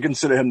forever. I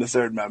consider him the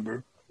third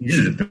member. He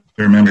is the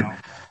third member.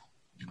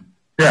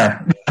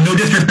 Yeah. No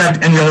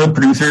disrespect to any old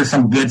producers.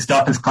 Some good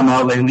stuff has come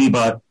out lately,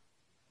 but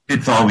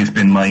it's always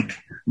been Mike.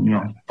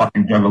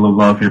 Fucking Juggalo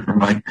love here for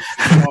Mike.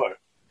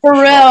 For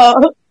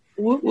real.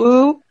 Woo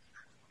woo.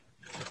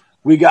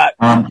 We got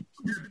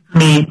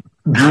me.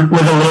 Droop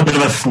was a little bit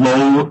of a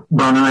slow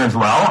burner as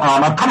well.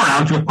 I've come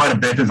around to it quite a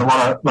bit. There's a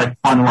lot of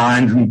fun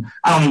lines, and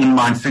I don't even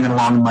mind singing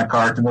along in my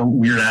car to the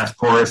weird ass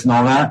chorus and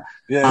all that.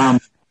 Yeah.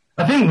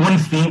 I think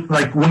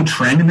one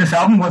trend in this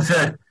album was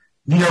that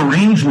the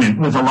arrangement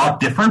was a lot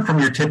different from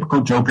your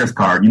typical Joker's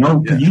card.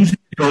 Usually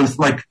it goes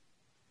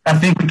I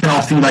think we can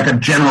all see a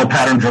general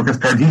pattern Joker's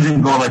card. Usually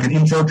go an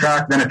intro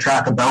track, then a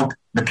track about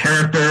the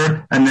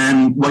character, and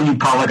then what you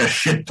call a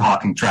shit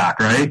talking track,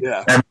 right?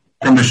 Yeah.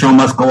 From The Show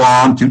Must Go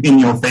On to In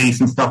Your Face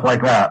and stuff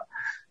like that.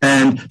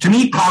 And to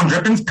me, Clown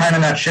Drippin's kind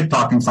of that shit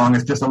talking song.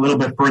 It's just a little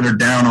bit further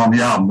down on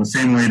the album, the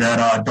same way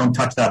that Don't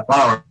Touch That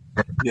Flower.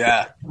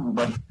 Yeah.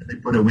 But they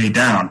put it way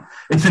down.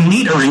 It's a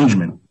neat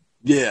arrangement.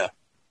 Yeah.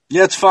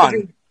 Yeah, it's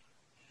fun.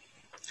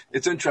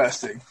 It's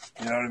interesting.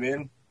 You know what I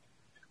mean?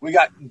 We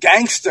got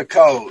Gangsta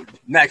Code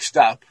next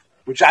up,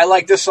 which I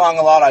like this song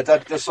a lot. I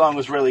thought this song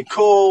was really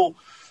cool.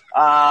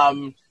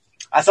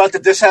 I thought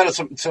that this had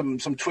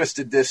some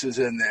twisted disses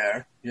in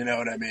there. You know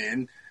what I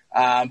mean?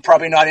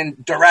 Probably not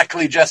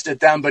directly just at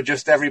them, but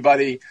just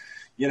everybody,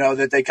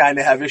 that they kind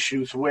of have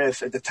issues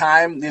with. At the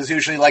time, there's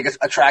usually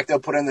a track they'll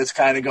put in that's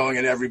kind of going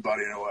at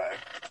everybody in a way.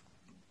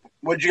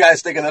 What did you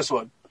guys think of this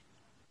one?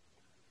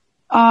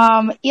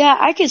 Yeah,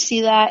 I could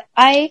see that.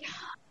 I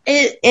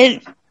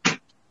don't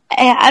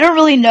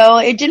really know.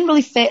 It didn't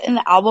really fit in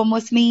the album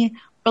with me,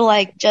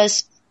 but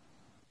just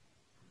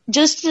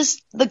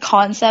the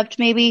concept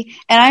maybe.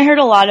 And I heard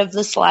a lot of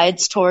the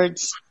slides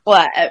towards,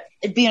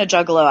 being a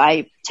Juggalo,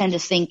 I tend to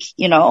think,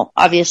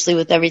 obviously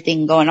with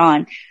everything going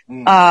on,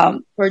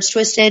 towards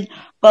Twisted.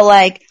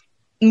 But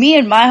me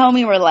and my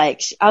homie were I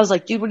was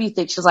like, dude, what do you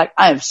think? She's like,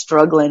 I'm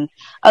struggling.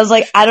 I was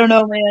like, I don't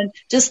know, man.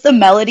 Just the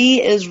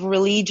melody is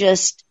really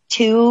just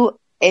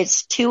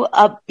it's too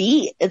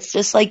upbeat. It's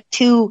just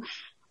too,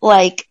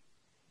 I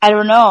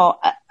don't know.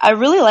 I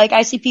really like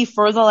ICP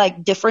for the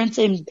difference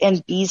in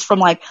beats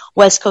from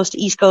West Coast to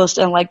East Coast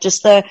and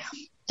just the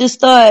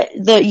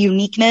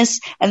uniqueness.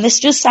 And this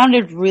just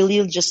sounded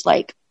really just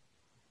I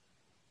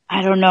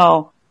don't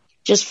know,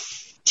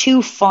 just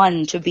too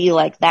fun to be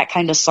that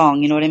kind of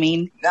song. You know what I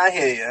mean? I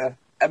hear you.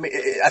 I mean,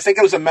 I think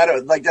it was a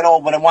meta, that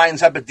all, when it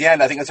winds up at the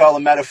end, I think it's all a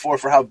metaphor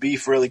for how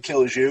beef really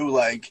kills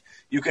you.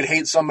 You could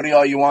hate somebody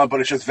all you want, but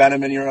it's just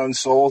venom in your own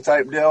soul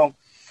type deal.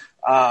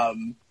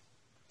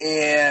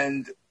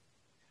 And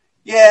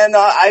yeah, no,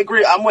 I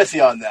agree. I'm with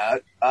you on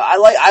that.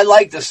 I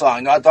like the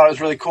song. I thought it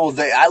was really cool.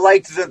 I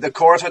liked the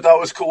chorus. I thought it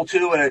was cool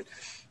too. And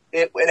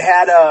it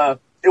had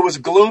it was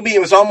gloomy.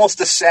 It was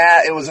almost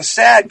it was a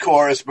sad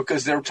chorus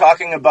because they were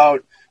talking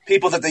about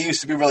people that they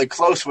used to be really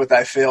close with,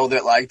 I feel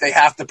that like they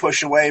have to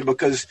push away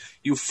because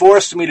you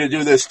forced me to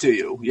do this to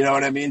you. You know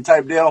what I mean?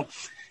 Type deal.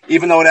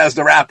 Even though it has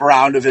the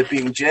wraparound of it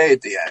being Jay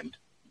at the end.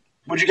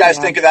 What'd you guys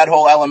think of that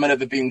whole element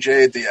of it being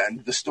Jay at the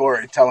end? The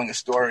story, telling a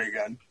story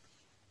again.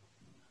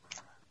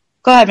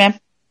 Go ahead, man.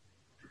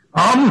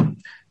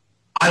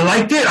 I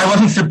liked it. I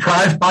wasn't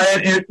surprised by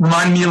it. It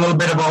reminded me a little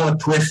bit of all the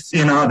twists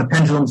in The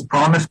Pendulum's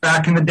Promise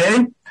back in the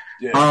day.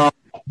 Yeah.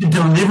 The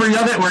delivery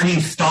of it, where he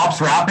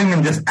stops rapping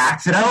and just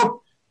acts it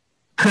out,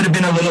 could have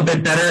been a little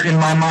bit better in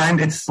my mind.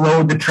 It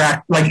slowed the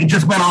track. Like, it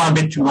just went on a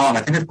bit too long.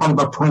 I think it's probably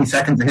about 20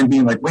 seconds of him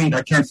being like, wait,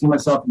 I can't see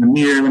myself in the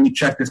mirror. Let me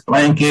check this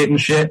blanket and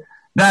shit.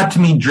 That, to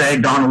me,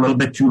 dragged on a little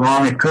bit too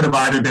long. It could have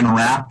either been a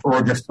rap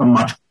or just a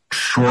much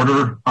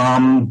shorter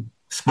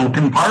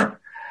spoken part.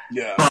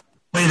 Yeah. But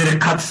the way that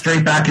it cuts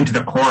straight back into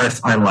the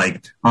chorus, I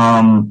liked.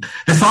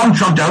 The song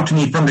jumped out to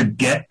me from the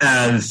get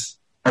as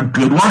a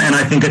good one, and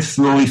I think it's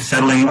slowly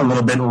settling a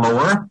little bit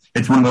lower.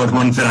 It's one of those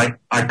ones that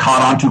I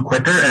caught on to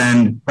quicker,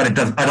 but it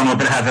does. I don't know if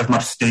it has as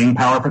much staying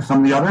power for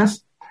some of the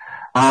others.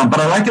 But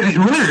I liked it. It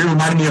really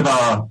reminded me of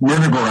a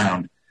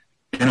Merry-Go-Round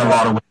in a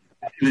lot of ways.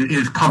 It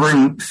is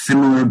covering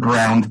similar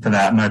ground to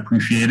that, and I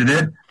appreciated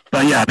it.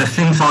 But yeah, the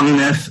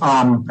sing-songiness,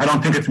 I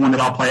don't think it's one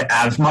that I'll play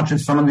as much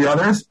as some of the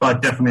others,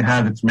 but definitely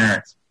has its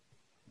merits.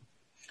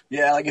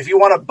 Yeah, like if you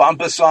want to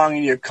bump a song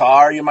in your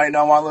car, you might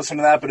not want to listen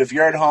to that. But if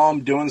you're at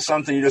home doing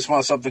something, you just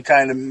want something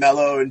kind of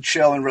mellow and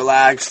chill and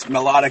relaxed,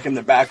 melodic in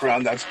the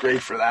background, that's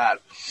great for that.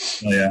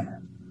 Oh, yeah.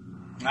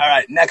 All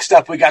right, next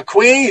up we got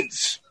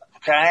Queens.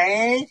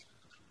 Okay.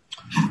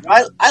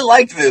 I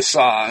liked this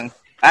song.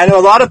 I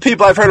know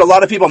I've heard a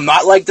lot of people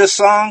not like this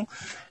song.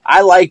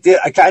 I liked it.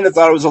 I kind of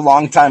thought it was a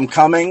long time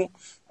coming.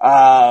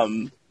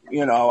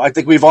 I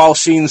think we've all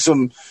seen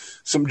some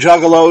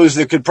juggalos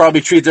that could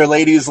probably treat their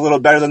ladies a little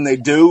better than they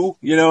do.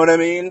 You know what I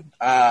mean?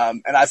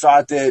 And I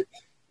thought that,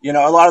 a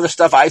lot of the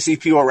stuff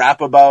ICP will rap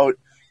about,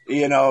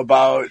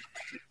 about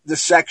the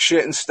sex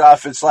shit and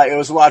stuff. It's like, it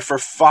was a lot for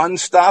fun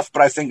stuff,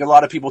 but I think a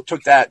lot of people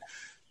took that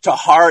to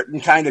heart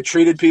and kind of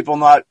treated people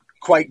not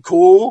quite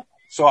cool.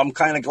 So I'm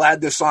kind of glad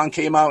this song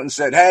came out and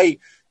said, hey,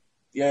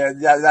 yeah,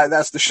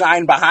 that's the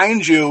shine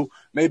behind you.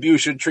 Maybe you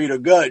should treat her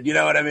good. You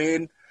know what I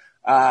mean?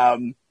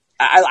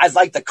 I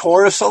liked the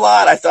chorus a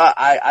lot. I thought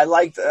I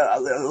liked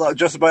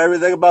just about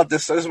everything about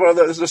this. This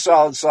is a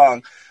solid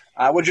song.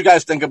 What'd you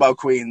guys think about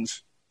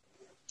Queens?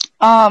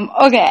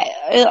 Okay.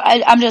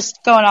 I'm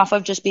just going off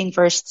of just being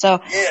first.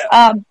 So,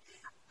 yeah.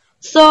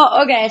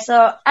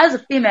 So as a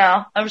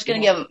female, I'm just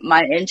going to give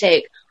my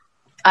intake.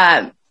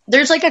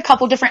 There's like a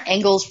couple different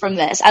angles from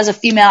this as a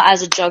female,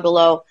 as a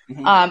juggalo.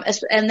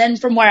 And then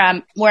from where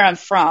I'm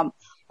from,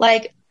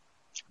 like,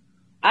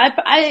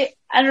 I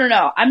don't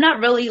know. I'm not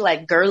really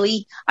like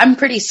girly. I'm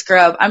pretty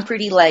scrub. I'm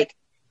pretty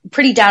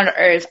down to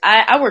earth.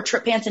 I wear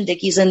trip pants and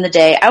dickies in the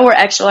day. I wear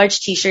extra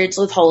large t-shirts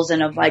with holes in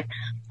them. Like,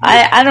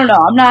 I don't know.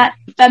 I'm not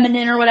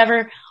feminine or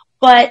whatever,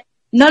 but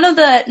none of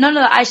the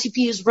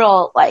ICP's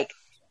real like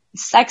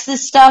sexist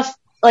stuff.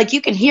 Like,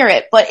 you can hear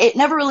it, but it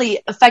never really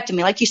affected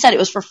me. Like you said, it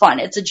was for fun.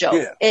 It's a joke.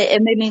 Yeah.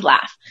 It made me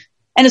laugh.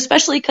 And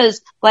especially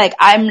because, like,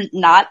 I'm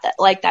not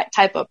that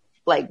type of,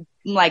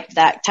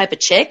 that type of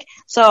chick.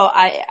 So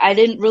I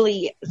didn't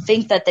really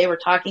think that they were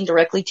talking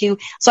directly to.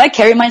 So I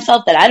carry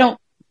myself that I don't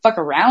fuck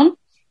around.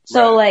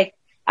 So, like,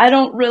 I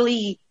don't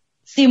really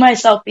see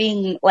myself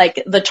being,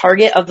 like, the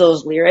target of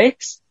those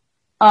lyrics.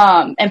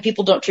 And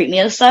people don't treat me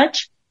as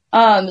such.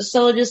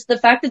 So just the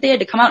fact that they had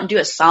to come out and do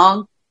a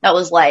song that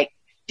was like,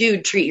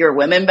 dude, treat your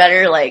women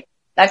better. Like,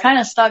 that kind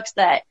of sucks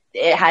that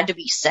it had to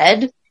be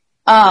said.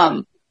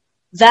 I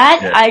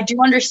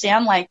do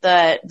understand, like,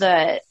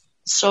 the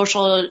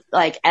social,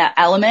 like,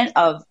 element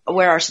of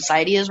where our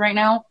society is right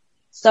now.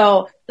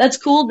 So that's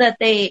cool that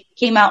they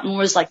came out and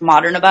was, like,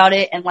 modern about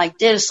it and, like,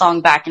 did a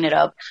song backing it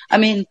up. I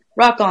mean,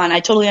 rock on. I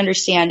totally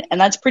understand. And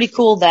that's pretty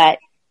cool that,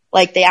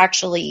 like, they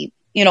actually,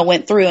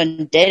 went through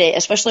and did it,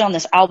 especially on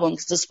this album,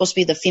 because it's supposed to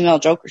be the female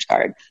Joker's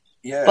card.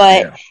 Yeah,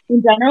 but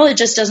in general, it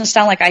just doesn't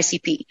sound like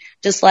ICP.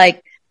 Just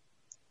like,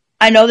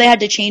 I know they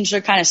had to change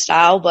their kind of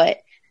style, but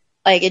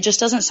like, it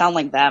just doesn't sound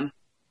like them.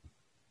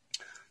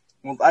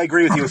 Well, I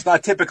agree with you. It's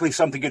not typically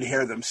something you'd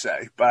hear them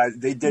say, but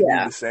they did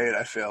need to say it,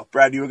 I feel.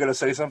 Brad, you were going to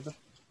say something?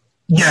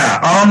 Yeah.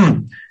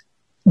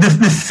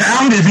 The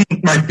sound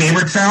isn't my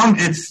favorite sound.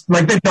 It's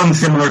like they've done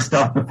similar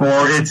stuff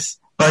before.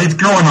 But it's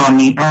growing on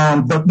me.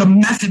 The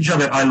message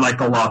of it I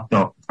like a lot,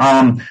 though.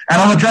 And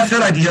I'll address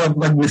that idea of,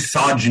 like,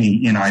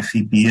 misogyny in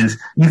ICP. Is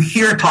you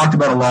hear it talked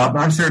about a lot,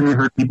 but I've certainly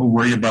heard people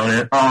worry about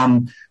it.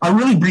 A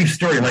really brief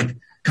story, like,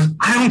 because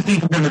I don't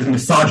think of them as a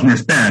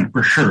misogynist band,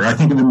 for sure. I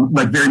think of them,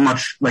 like, very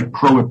much, like,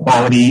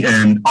 pro-equality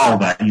and all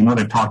that.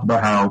 They've talked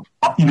about how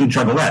even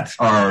juggalettes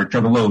are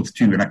juggalos,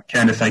 too. And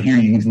Kandis, I hear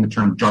you using the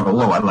term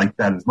juggalo. I like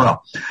that as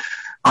well.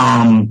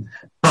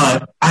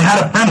 But I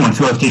had a friend once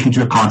who I was taking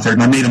to a concert,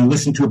 and I made him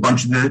listen to a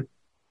bunch of the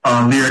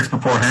lyrics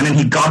beforehand, and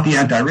he got the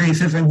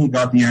anti-racism, he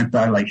got the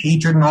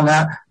anti-hatred and all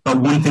that.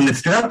 But one thing that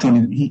stood out to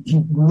him,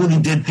 he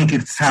really did think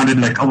it sounded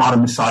like a lot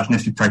of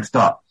misogynistic type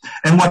stuff.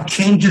 And what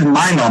changed his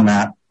mind on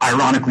that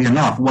ironically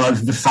enough,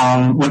 was the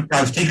song when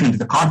I was taken to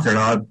the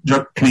concert,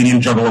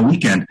 Canadian Juggalo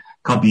Weekend a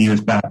couple of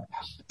years back.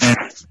 And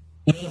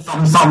he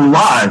saw something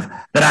live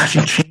that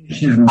actually changed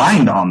his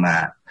mind on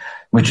that,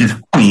 which is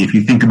funny if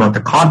you think about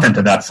the content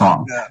of that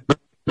song. Yeah. But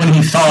when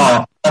he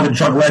saw all the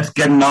juggalettes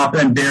getting up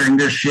and bearing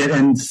their shit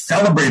and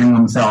celebrating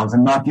themselves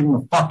and not giving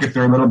a fuck if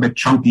they're a little bit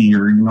chunky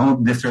or,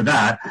 this or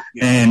that.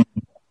 Yeah. And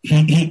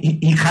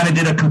he kind of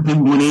did a complete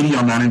 180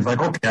 on that, and he's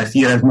like, okay, I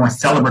see it as more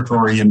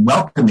celebratory and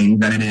welcoming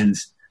than it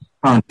is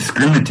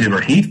discriminative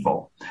or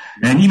hateful.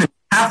 And even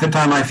half the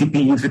time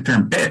ICP use the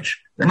term bitch,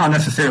 they're not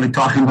necessarily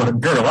talking about a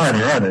girl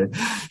either, are they?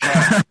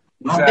 Exactly.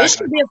 Bitch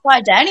could be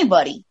applied to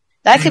anybody.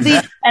 That could be,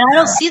 and I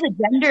don't see the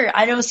gender,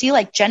 I don't see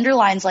like gender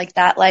lines like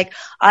that. Like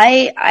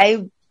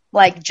I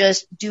like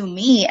just do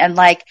me, and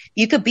like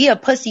you could be a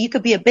pussy, you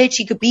could be a bitch,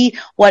 you could be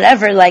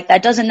whatever. Like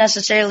that doesn't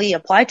necessarily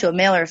apply to a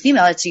male or a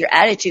female. It's your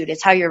attitude.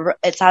 It's how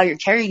you're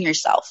carrying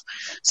yourself.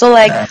 So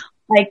like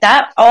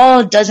that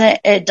all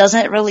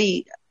doesn't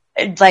really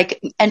like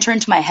enter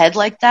into my head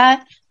like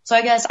that. So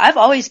I guess I've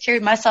always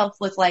carried myself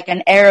with like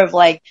an air of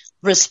like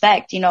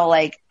respect,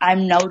 like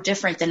I'm no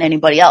different than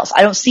anybody else.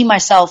 I don't see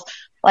myself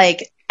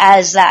like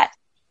as that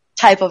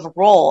type of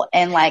role,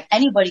 and like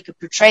anybody could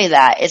portray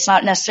that. It's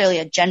not necessarily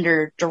a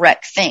gender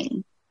direct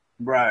thing.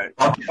 Right.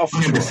 Oh,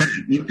 for sure.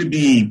 You could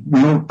be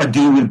a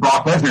dude with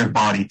Brock Lesnar's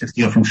body to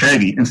steal from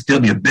Shaggy and still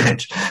be a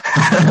bitch.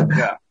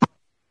 Yeah.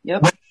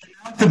 Yep.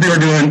 When they were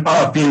doing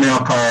a female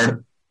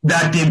card,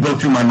 that did go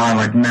through my mind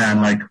like,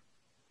 man, like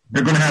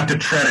they're going to have to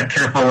tread a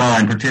careful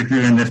line,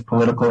 particularly in this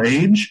political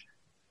age,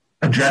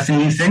 addressing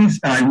these things.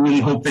 And I really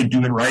hope they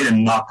do it right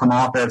and not come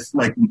off as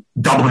like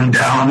doubling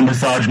down on the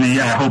misogyny.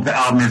 And I hope the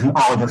album isn't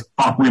all of us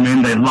fuck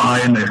women, they lie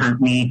and they hurt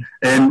me.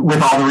 And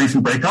with all the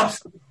recent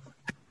breakups,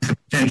 there's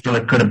potential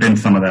it could have been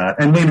some of that.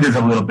 And maybe there's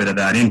a little bit of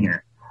that in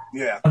here.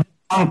 Yeah.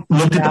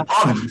 Looked at the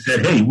positive and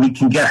said, hey, we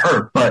can get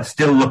hurt, but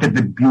still look at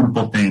the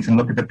beautiful things and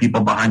look at the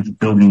people behind you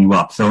building you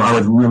up. So I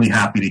was really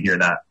happy to hear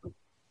that.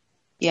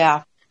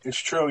 Yeah. It's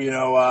true.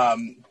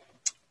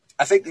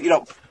 I think,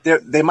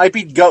 they might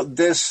be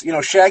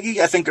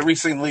Shaggy, I think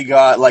recently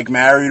got like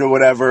married or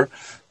whatever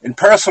in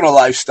personal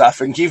life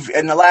stuff. And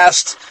in the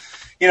last,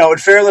 in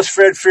Fearless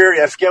Fred Fury,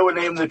 I forget what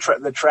name the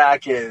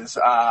track is.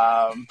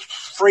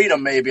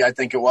 Freedom, maybe, I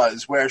think it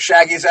was, where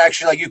Shaggy's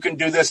actually like, you can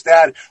do this,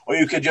 that, or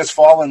you could just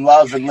fall in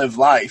love and live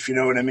life. You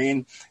know what I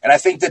mean? And I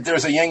think that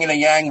there's a yin and a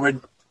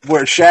yang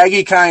where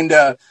Shaggy kind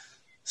of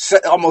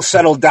almost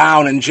settled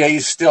down and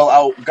Jay's still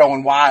out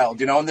going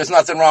wild, and there's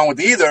nothing wrong with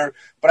either,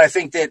 but I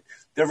think that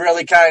they're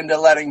really kind of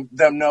letting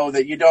them know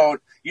that you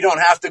don't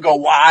have to go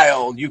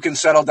wild. You can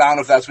settle down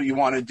if that's what you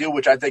want to do,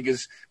 which I think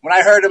is, when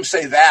I heard him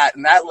say that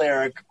in that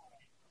lyric,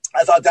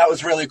 I thought that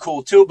was really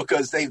cool too,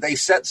 because they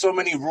set so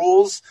many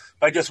rules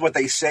by just what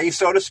they say,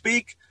 so to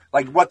speak.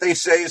 Like what they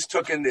say is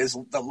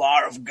the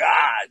law of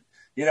God.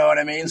 You know what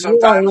I mean?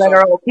 Sometimes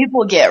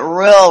people get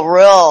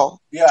real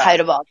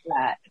tight about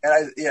that.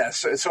 And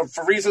so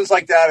for reasons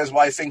like that is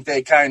why I think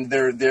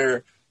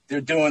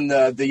they're doing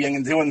the yin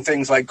and doing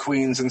things like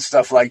Queens and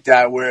stuff like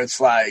that, where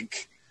it's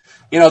like,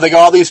 they got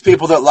all these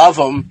people that love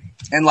them,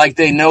 and like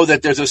they know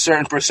that there's a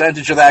certain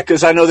percentage of that,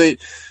 because I know that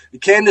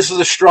Kandis is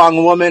a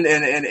strong woman,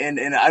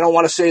 and I don't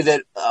want to say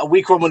that a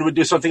weak woman would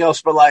do something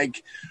else, but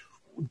like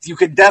you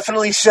could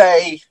definitely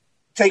say.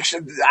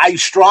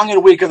 Strong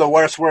and weak are the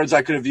worst words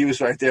I could have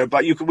used right there,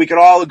 but we could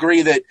all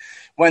agree that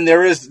when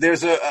there's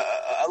a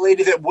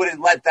lady that wouldn't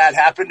let that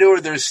happen to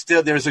her,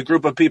 there's a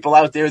group of people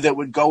out there that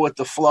would go with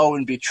the flow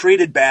and be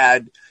treated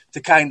bad to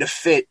kind of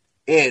fit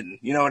in.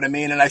 You know what I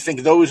mean? And I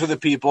think those are the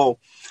people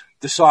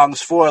the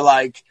song's for.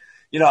 Like,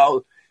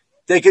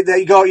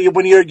 they go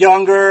when you're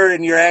younger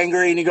and you're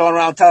angry and you're going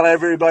around telling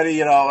everybody,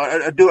 you're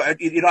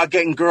not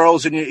getting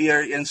girls, and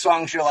you're in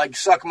songs you're like,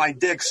 suck my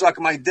dick, suck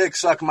my dick,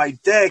 suck my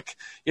dick.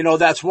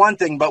 That's one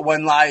thing. But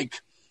when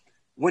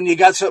you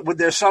got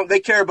they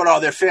care about all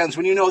their fans.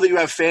 When you know that you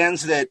have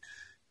fans that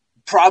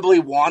probably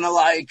want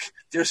to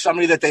there's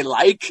somebody that they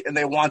like and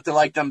they want to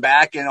like them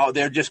back, and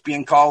they're just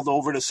being called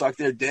over to suck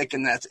their dick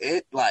and that's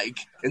it,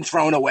 and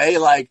thrown away,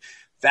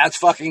 that's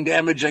fucking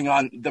damaging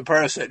on the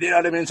person. You know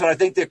what I mean? So I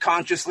think they're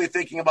consciously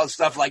thinking about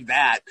stuff like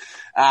that.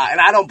 And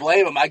I don't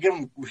blame them. I give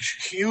them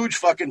huge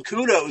fucking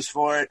kudos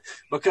for it,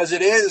 because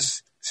it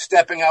is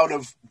stepping out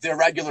of their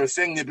regular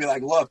thing to be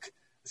like, look,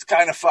 it's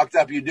kind of fucked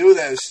up you do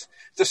this.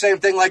 It's the same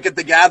thing like at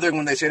the gathering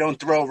when they say don't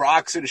throw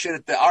rocks and shit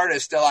at the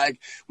artist. They're like,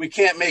 we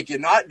can't make you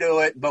not do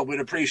it, but we'd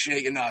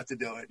appreciate you not to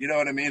do it. You know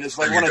what I mean? It's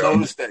like one of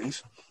those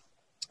things.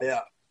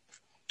 Yeah.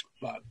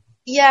 But.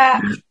 Yeah.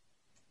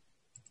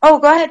 Oh,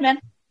 go ahead, man.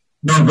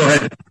 No, go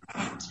ahead.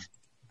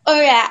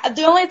 Oh, yeah.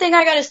 The only thing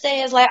I gotta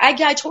say is, I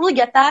totally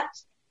get that.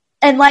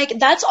 And,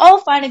 that's all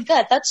fine and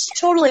good. That's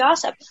totally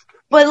awesome.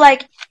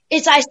 But,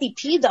 it's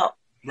ICP, though.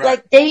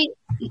 Right. They,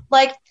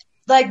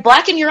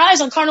 Black in Your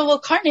Eyes on Carnival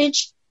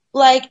Carnage,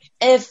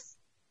 if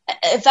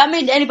that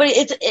made anybody,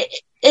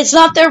 it's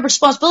not their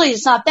responsibility.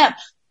 It's not them.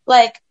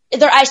 They're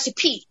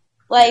ICP.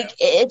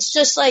 It's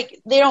just,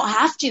 they don't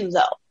have to,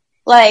 though.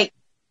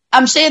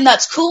 I'm saying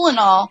that's cool and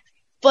all,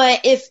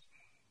 but if,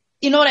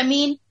 you know what I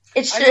mean?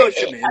 It's I know what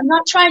you mean. I'm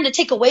not trying to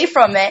take away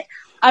from it.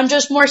 I'm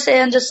just more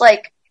saying just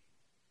like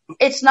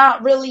it's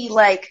not really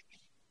like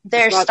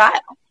their style.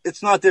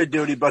 It's not their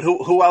duty, but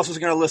who else is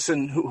going to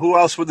listen? Who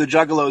else would the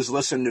Juggalos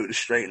listen to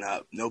straighten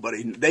up?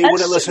 Nobody. They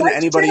wouldn't listen to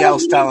anybody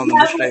else telling them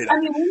to straighten up. I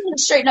mean, we need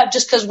to straighten up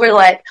just because we're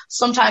like,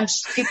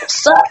 sometimes people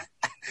suck.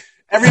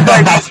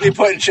 Everybody needs to be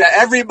put in check.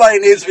 Everybody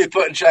needs to be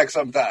put in check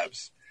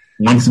sometimes.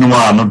 Once in a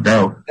while, no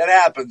doubt. That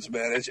happens,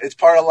 man. It's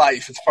part of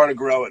life. It's part of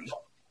growing,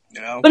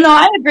 you know? But no,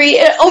 I agree.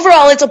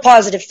 Overall, it's a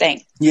positive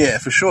thing. Yeah,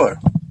 for sure.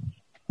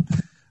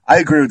 I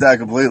agree with that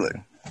completely.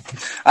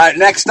 All right,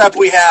 next up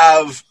we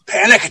have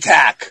Panic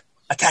Attack.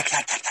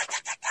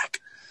 Attack.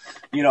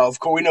 You know, of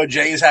course, we know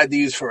Jay's had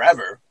these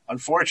forever,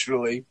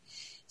 unfortunately.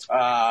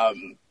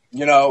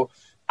 You know,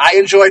 I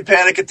enjoyed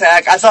Panic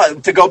Attack. I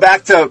thought, to go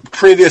back to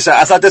previous,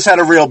 I thought this had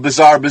a real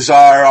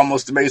bizarre,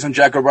 almost Amazing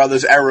Jekyll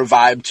Brothers era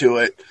vibe to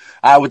it,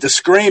 with the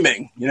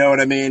screaming, you know what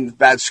I mean?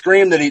 That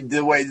scream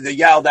the way they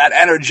yell, that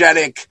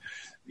energetic,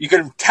 you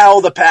could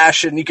tell the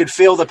passion, you could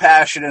feel the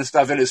passion and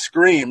stuff in his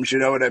screams, you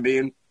know what I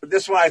mean? But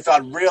this one I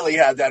thought really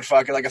had that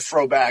fucking, like a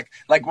throwback.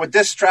 Like with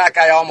this track,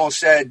 I almost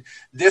said,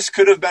 this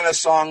could have been a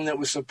song that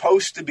was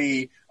supposed to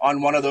be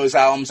on one of those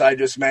albums I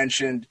just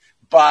mentioned,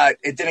 but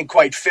it didn't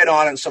quite fit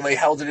on it, so they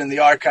held it in the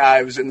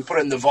archives and put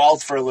it in the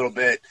vault for a little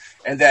bit,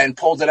 and then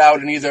pulled it out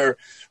and either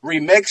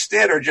remixed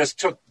it or just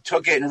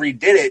took it and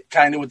redid it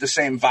kind of with the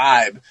same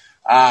vibe.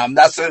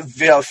 That's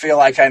the feel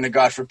I kind of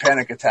got for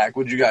Panic Attack.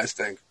 What did you guys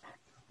think?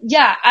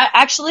 Yeah,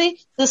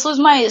 this was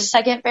my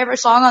second favorite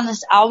song on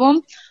this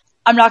album.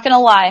 I'm not gonna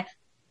lie.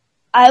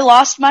 I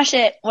lost my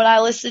shit when I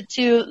listened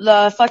to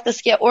the Fuck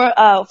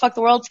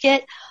the World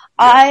skit.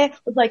 I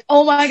was like,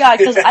 oh my God,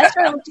 because I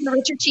started listening to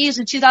Richard Cheese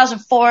in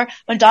 2004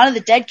 when Dawn of the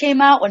Dead came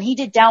out, when he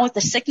did Down with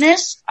the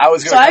Sickness. I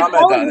was going to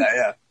comment on that,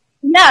 yeah.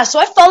 Yeah, so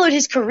I followed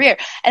his career,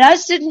 and I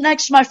was sitting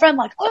next to my friend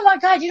like, oh my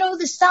God, you know what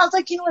this sounds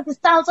like? You know what this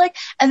sounds like?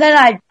 And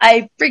then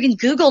I freaking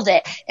Googled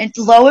it, and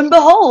lo and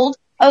behold,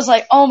 I was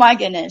like, oh my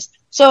goodness.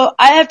 So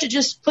I have to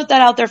just put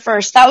that out there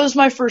first. That was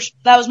my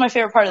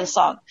favorite part of the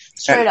song.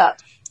 Straight up.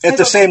 It's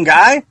the same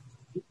guy?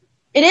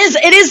 It is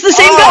the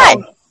same guy.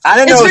 I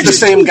didn't know it was the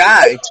same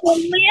guy. It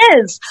totally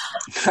is.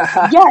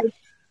 Yes.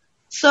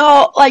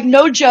 So, like,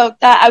 no joke,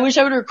 that I wish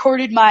I would have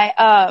recorded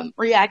my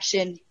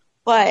reaction.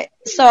 But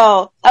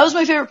so that was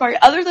my favorite part.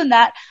 Other than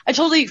that, I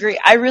totally agree.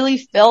 I really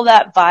feel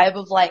that vibe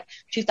of like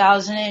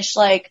 2000-ish,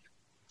 like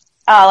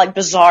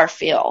bizarre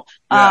feel.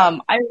 Yeah.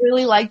 I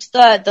really liked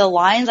the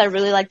lines. I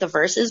really liked the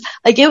verses.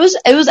 Like it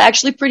was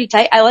actually pretty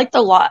tight. I like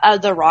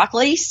the rock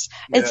lace.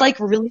 It's like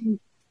really,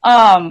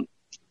 I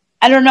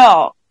don't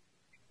know.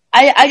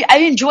 I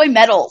enjoy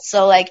metal,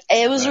 so like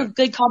it was a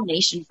good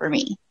combination for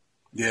me.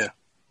 Yeah.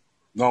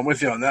 No, I'm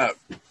with you on that.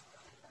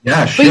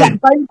 Yeah, shit. But yeah,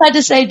 I just had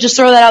to say, just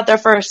throw that out there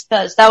first,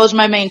 because that was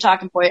my main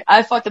talking point.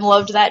 I fucking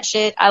loved that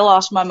shit. I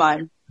lost my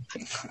mind.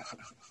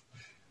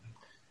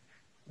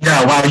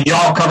 Yeah, well,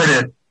 y'all covered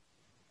it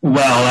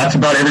well. That's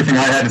about everything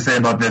I had to say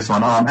about this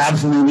one.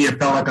 Absolutely, it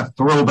felt like a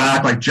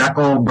throwback, like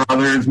Jekyll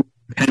Brothers,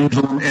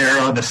 Pendulum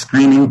era, the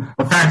screaming.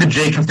 The fact that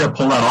Jay can still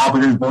pull that off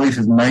with his voice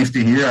is nice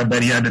to hear. I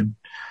bet he had to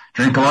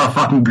drink a lot of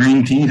fucking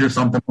green teas or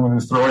something when he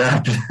was throwing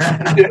after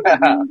that.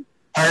 Yeah.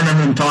 I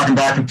remember them talking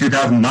back in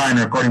 2009,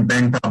 recording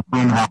Bang Bang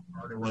Boom, how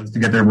hard it was to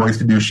get their voice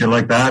to do shit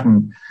like that.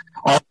 And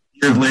all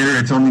years later,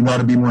 it's only got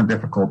to be more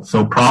difficult.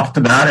 So props to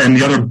that. And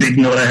the other big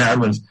note I had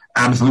was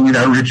absolutely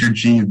that Richard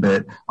Cheese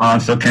bit.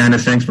 So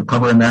Kandis, thanks for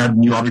covering that.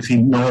 And you obviously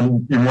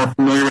know you're more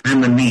familiar with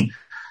him than me.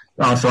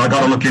 So I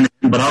got to look into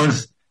him. But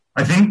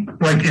I think,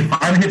 like, if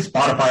I hit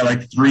Spotify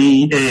like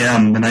 3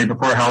 a.m. the night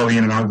before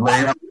Halloween and I was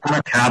laying up in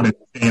a cabin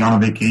staying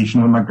on a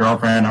vacation with my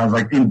girlfriend, I was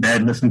like in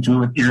bed listening to it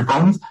with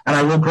earphones, and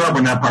I woke her up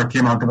when that part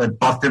came out because I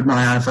busted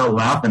my ass out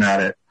laughing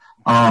at it.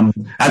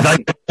 As I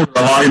go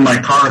a lot in my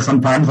car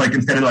sometimes, like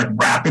instead of like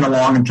rapping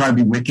along and trying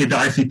to be wicked to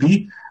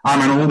ICP,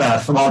 I'm an old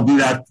ass, so I'll do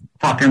that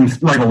fucking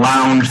like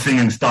lounge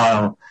singing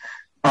style.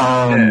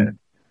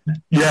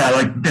 Yeah,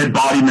 like Dead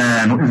Body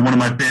Man is one of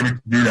my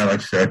favorites to do that.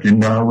 Like,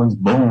 second I was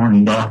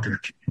born,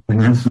 Dr. Like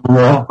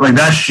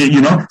that shit,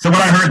 you know? So when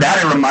I heard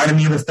that, it reminded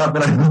me of the stuff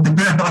that I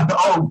like,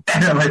 oh,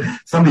 damn, like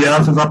somebody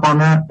else is up on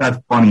that. That's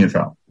funny as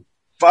hell.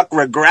 Fuck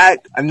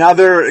Regret,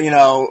 another,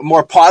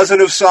 more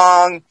positive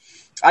song.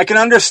 I can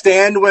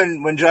understand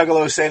when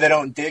Juggalos say they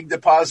don't dig the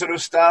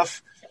positive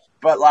stuff,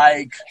 but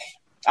like,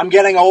 I'm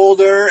getting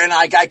older and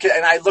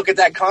I look at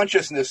that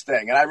consciousness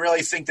thing and I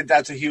really think that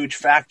that's a huge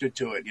factor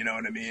to it, you know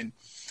what I mean?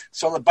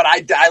 So, but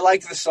I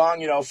like the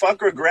song,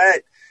 Fuck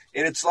Regret,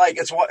 and it's like,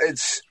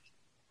 it's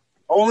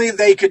only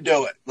they could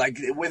do it. Like,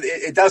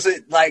 it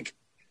doesn't, like,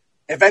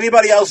 if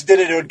anybody else did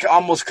it, it would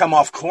almost come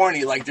off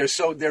corny. Like, they're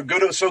so good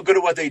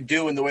at what they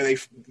do and the way they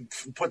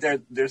put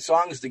their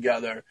songs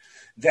together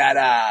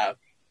that,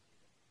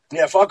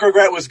 Fuck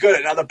Regret was good.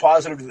 Another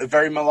positive,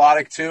 very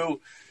melodic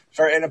too,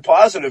 and a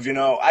positive,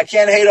 I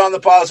can't hate on the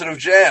positive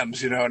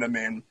jams, you know what I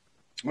mean?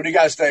 What do you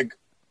guys think?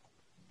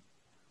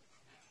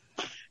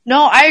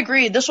 No, I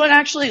agree. This one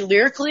actually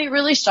lyrically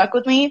really stuck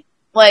with me.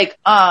 Like,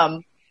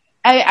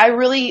 I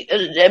really,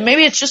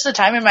 maybe it's just the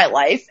time in my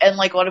life and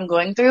like what I'm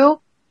going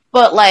through,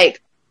 but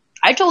like,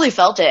 I totally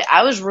felt it.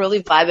 I was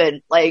really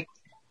vibing, like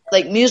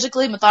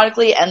musically,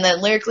 methodically, and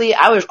then lyrically,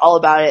 I was all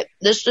about it.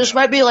 This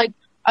might be like,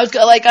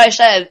 like I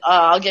said,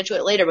 I'll get to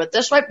it later, but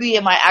this might be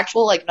my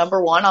actual like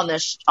number one on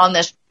this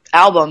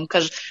album,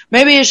 because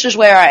maybe it's just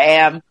where I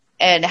am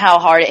and how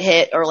hard it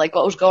hit, or like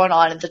what was going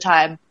on at the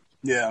time.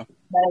 Yeah.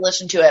 That I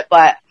listened to it,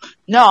 but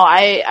no,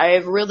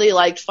 I really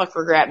liked Fuck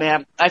Regret,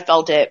 man. I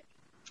felt it.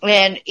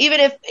 And even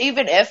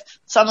if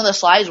some of the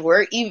slides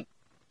were, even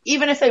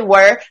if they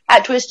were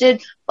at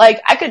Twisted,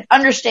 like, I could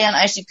understand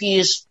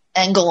ICP's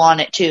angle on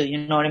it too, you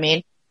know what I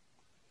mean?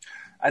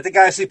 I think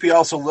ICP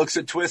also looks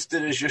at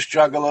Twisted as just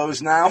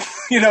Juggalos now.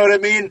 You know what I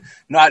mean?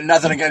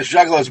 Nothing against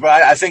Juggalos, but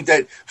I think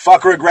that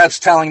Fuck Regret's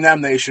telling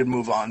them they should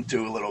move on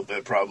too a little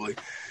bit, probably.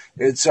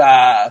 It's,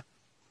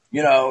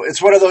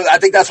 it's one of those, I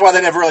think that's why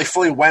they never really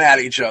fully went at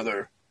each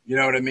other. You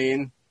know what I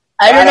mean?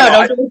 I don't know.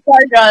 Don't get me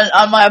started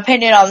on my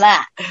opinion on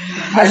that.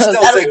 I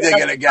still think they're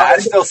gonna get. I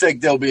still think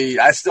there'll be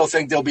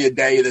a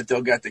day that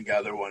they'll get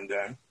together one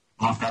day.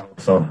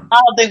 So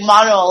I don't think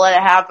Mono will let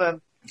it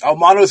happen. Oh,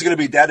 Mono's gonna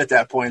be dead at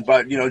that point,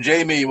 but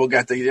Jamie will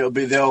get it'll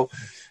be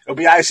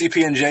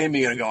ICP and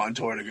Jamie gonna go on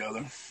tour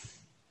together.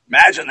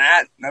 Imagine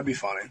that. That'd be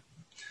funny.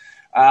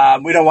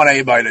 We don't want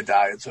anybody to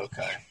die. It's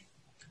okay.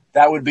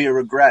 That would be a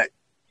regret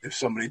if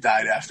somebody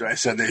died after I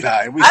said they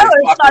died. I always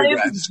thought it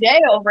was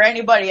Jay over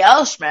anybody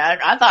else, man.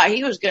 I thought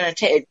he was going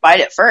to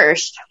bite it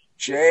first.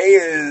 Jay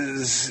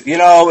is,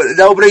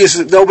 nobody's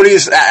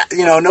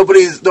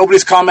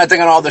commenting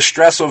on all the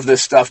stress of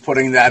this stuff,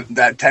 putting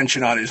that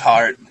tension on his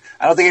heart.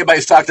 I don't think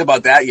anybody's talked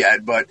about that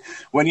yet, but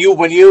when you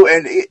whether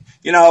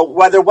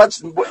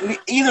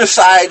either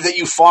side that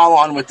you fall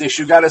on with this,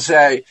 you got to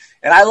say,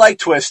 and I like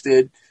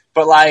Twisted,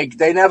 but like,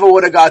 they never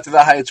would have got to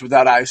the heights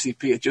without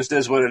ICP. It just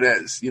is what it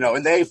is,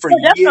 and they for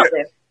years.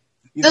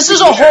 This is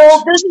a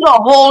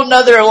whole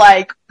nother,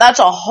 like, that's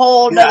a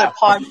whole nother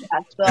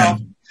podcast, though.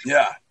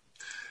 Yeah.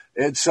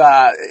 It's,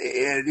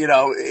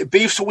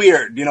 beef's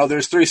weird.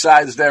 There's three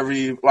sides to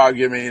every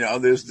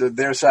argument, there's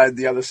their side,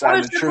 the other side,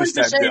 and the truth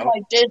side.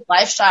 Like, Jay's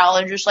lifestyle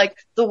and just, like,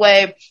 the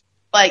way,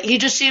 like, he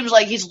just seems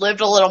like he's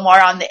lived a little more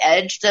on the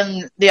edge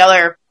than the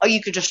other,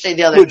 you could just say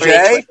the other three.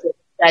 Jay?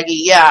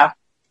 Shaggy, yeah.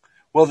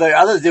 Well, the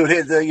other dude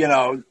hit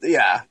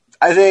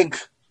I think,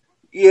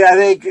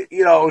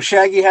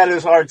 Shaggy had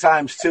his hard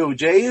times too.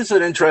 Jay is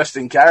an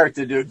interesting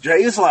character, dude.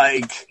 Jay is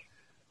like,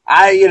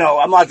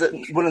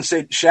 wouldn't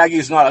say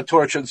Shaggy's not a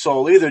tortured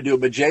soul either,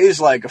 dude, but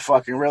Jay's like a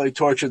fucking really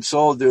tortured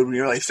soul, dude, when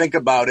you really think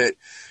about it.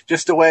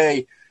 Just the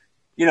way,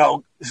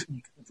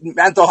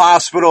 mental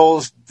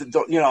hospitals,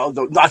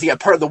 not to get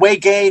the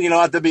weight gain,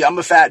 not to be, I'm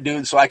a fat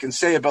dude, so I can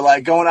say it, but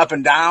like going up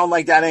and down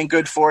like that ain't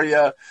good for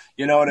you.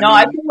 You know what I mean? No,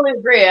 I totally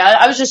agree.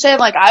 I was just saying,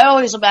 like, I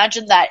always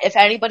imagined that if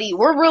anybody,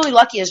 we're really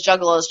lucky as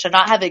Juggalos to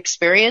not have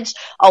experienced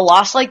a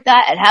loss like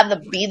that and have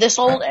them be this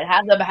old and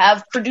have them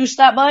have produced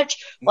that much,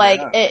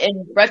 like,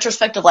 in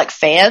retrospect of, like,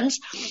 fans.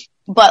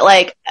 But,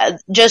 like,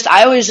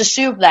 I always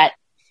assumed that,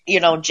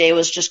 Jay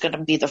was just going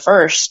to be the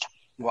first.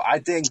 Well, I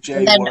think Jay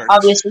and then works.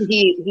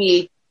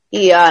 Obviously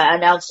he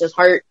announced his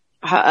heart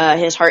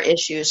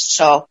issues,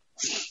 so.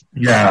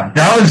 Yeah,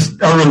 that was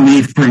a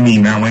relief for me,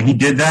 man, when he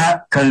did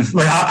that, because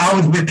like I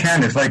was with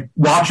Kandis, like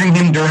watching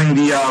him during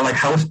the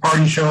house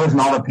party shows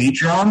and all the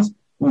Patreons.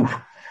 Oof,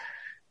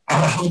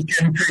 I was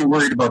getting pretty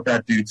worried about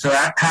that dude. So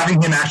having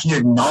him actually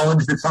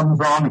acknowledge that something's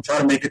wrong and try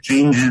to make a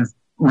change is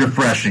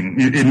refreshing.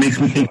 It makes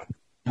me think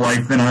of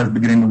life than I was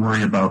beginning to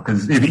worry about,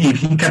 because if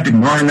he kept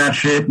ignoring that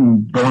shit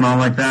and going on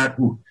like that,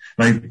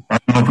 I don't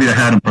know if we'd have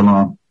had him for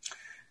long.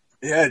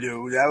 Yeah,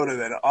 dude, that would have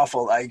been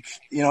awful. Like,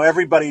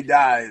 everybody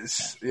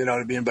dies, you know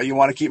what I mean? But you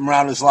want to keep them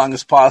around as long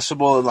as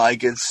possible. And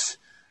like, it's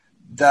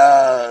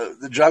the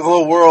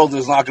Juggalo world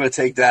is not going to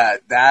take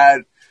that.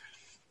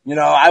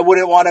 I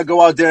wouldn't want to go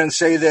out there and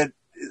say that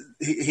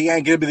he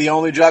ain't going to be the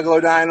only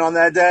Juggalo dying on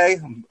that day,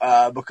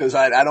 because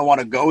I don't want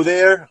to go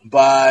there.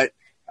 But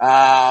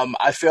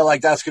I feel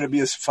like that's going to be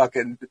his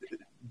fucking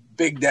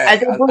big day. I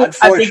think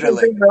we've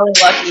been really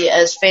lucky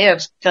as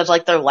fans, because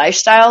like their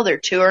lifestyle, their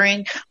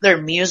touring,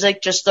 their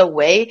music, just the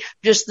way,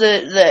 just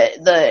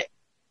the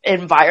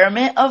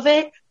environment of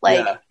it,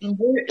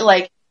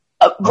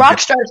 rock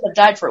stars have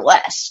died for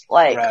less.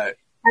 Like, right.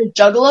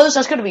 Juggalos,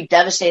 that's going to be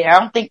devastating. I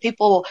don't think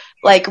people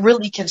like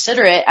really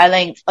consider it. I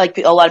think like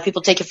a lot of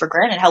people take it for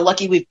granted how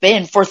lucky we've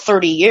been for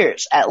 30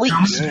 years at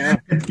least. Yeah.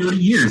 30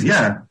 years,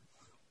 yeah,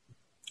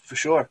 for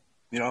sure.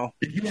 If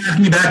you asked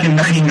me back in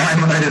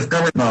 '99 when I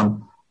discovered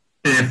them,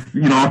 if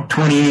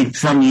 20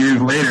 some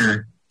years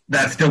later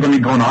that's still going to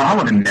be going on, I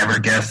would have never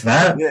guessed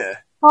that. Yeah.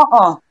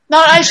 Not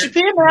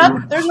ICP,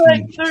 man. There's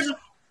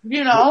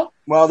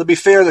Well, to be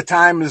fair, the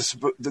time is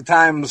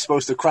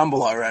supposed to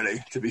crumble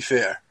already. To be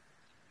fair,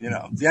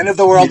 the end of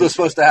the world is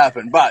supposed to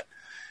happen, but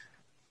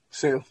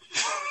so.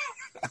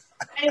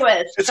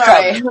 Anyways,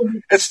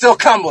 it's still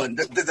crumbling.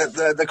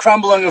 The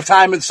crumbling of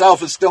time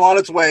itself is still on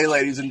its way,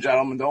 ladies and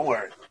gentlemen. Don't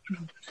worry.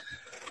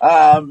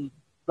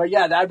 But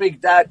yeah, that'd be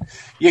that.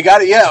 You got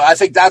to, yeah. I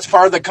think that's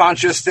part of the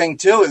conscious thing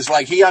too. Is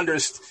like he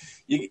understands.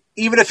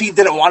 Even if he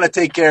didn't want to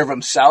take care of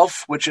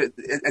himself, which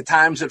at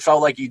times it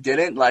felt like he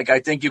didn't. Like I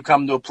think you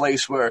come to a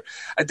place where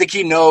I think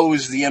he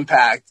knows the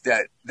impact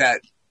that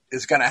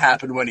is going to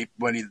happen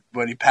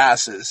when he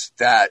passes.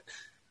 That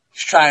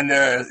he's trying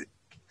to,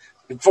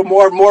 for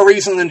more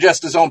reason than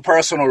just his own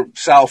personal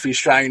self, he's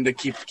trying to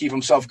keep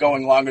himself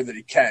going longer than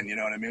he can. You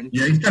know what I mean?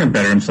 Yeah, he's trying to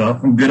better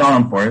himself. I'm good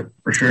on him for it,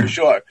 for sure. For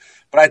sure.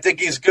 But I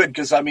think he's good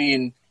because, I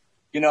mean,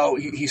 you know,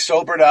 he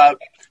sobered up.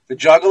 The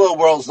Juggalo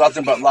world's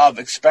nothing but love,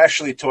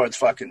 especially towards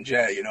fucking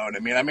Jay. You know what I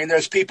mean? I mean,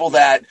 there's people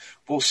that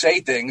will say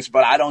things,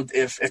 but I don't.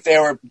 If they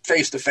were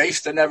face to face,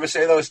 they'd never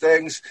say those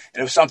things.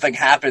 And if something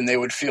happened, they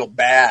would feel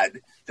bad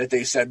that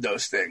they said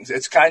those things.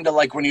 It's kind of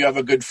like when you have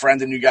a good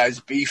friend and you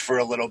guys beef for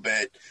a little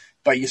bit,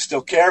 but you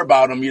still care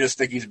about him. You just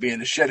think he's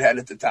being a shithead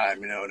at the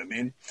time. You know what I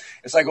mean?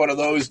 It's like one of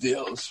those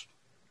deals.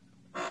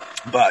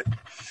 But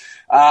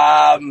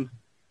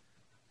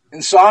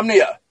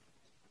Insomnia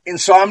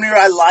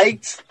I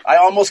liked. I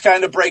almost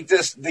kind of break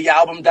the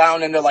album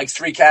down into like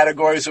 3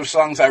 categories of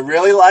songs I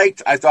really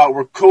liked, I thought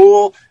were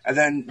cool, and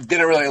then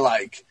didn't really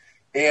like.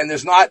 And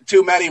there's not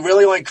too many,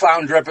 really only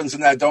Clown Drippins in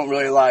that I don't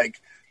really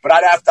like. But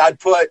I'd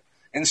put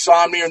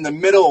Insomnia in the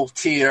middle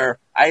tier.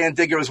 I didn't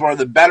think it was one of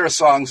the better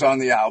songs on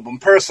the album,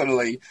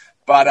 personally,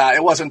 but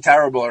it wasn't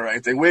terrible or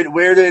anything.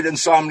 Where did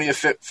Insomnia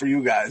fit for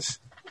you guys?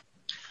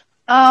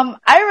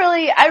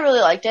 I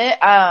really liked it.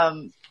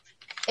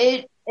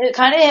 It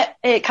kind of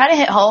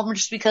hit home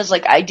just because,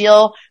 like, I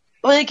deal,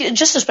 like,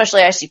 just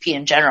especially ICP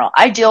in general,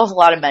 I deal with a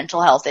lot of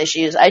mental health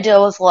issues. I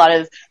deal with a lot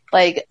of,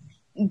 like,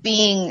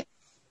 being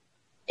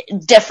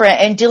different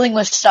and dealing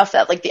with stuff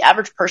that, like, the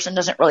average person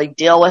doesn't really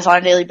deal with on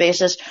a daily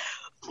basis.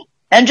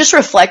 And just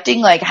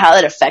reflecting, like, how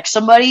that affects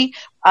somebody,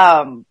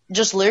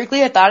 just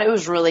lyrically, I thought it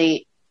was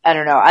really, I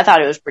don't know, I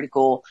thought it was pretty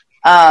cool.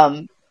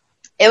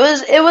 It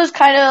was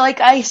kind of, like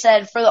I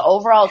said, for the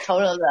overall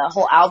tone of the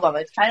whole album,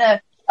 it's kind of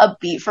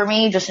upbeat for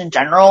me just in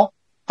general,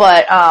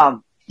 but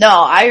no,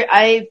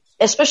 I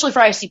especially for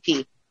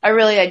ICP, I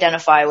really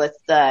identify with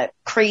the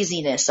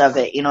craziness of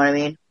it. You know what I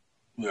mean?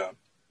 Yeah,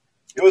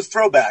 it was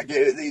throwback.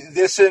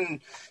 This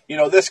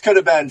could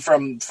have been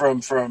from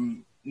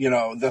you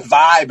know, the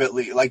vibe at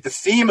least. Like the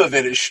theme of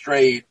it is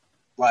straight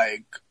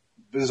like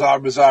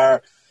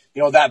bizarre.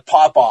 You know, that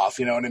pop off.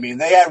 You know what I mean?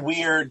 They had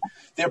weird.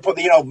 They put,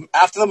 you know,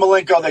 after the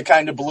Malenko, they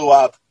kind of blew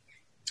up,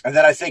 and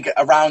then I think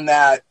around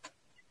that,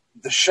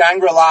 the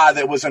Shangri-La,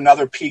 that was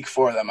another peak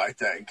for them, I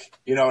think.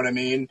 You know what I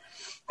mean?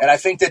 And I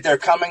think that there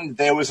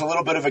was a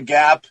little bit of a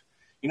gap,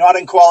 not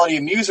in quality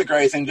of music or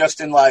anything,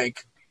 just in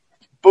like,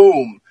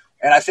 boom.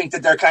 And I think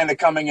that they're kind of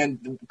coming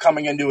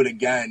into it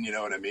again. You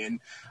know what I mean?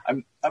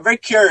 I'm very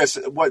curious.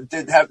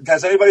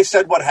 Has anybody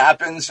said what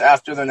happens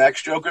after the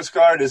next Joker's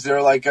card? Is there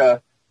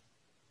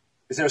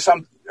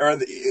some, or,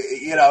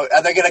 you know,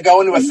 are they going to go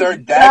into a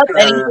third deck?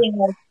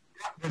 No,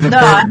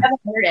 I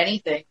haven't heard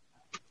anything.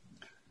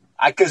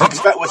 Because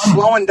with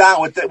slowing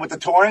down, with the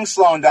touring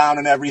slowing down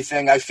and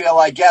everything, I feel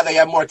like, yeah, they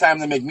have more time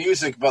to make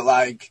music, but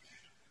like,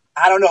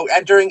 I don't know,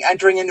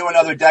 entering into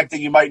another deck that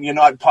you're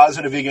not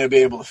positive you're going to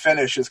be able to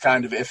finish is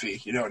kind of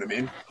iffy. You know what I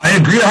mean? I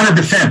agree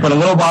 100%, but a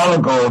little while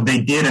ago,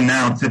 they did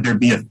announce that there'd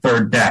be a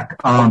third deck.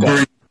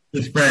 During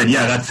the spread,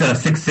 yeah, that's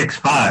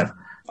 665.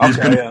 There's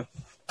going to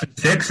be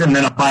 6 and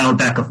then a final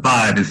deck of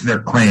 5 is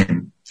their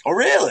claim. Oh,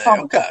 really?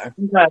 Okay.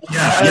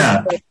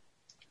 Yeah.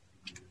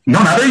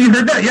 No, now that you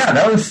heard that, yeah,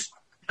 that was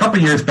couple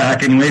years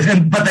back anyways,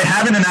 but they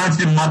haven't announced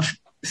it much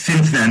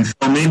since then, so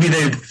maybe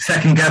they've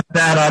second-guessed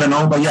that, I don't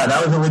know, but yeah,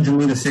 that was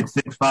originally the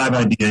 665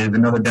 idea, is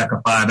another deck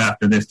of 5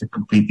 after this to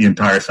complete the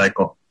entire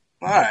cycle.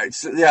 Alright,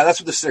 so yeah, that's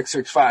what the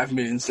 665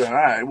 means then.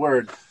 Alright,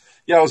 word.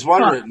 Yeah, I was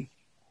wondering.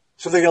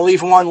 So they're going to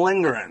leave one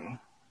lingering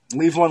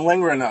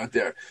out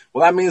there.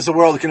 Well, that means the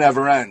world can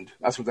never end.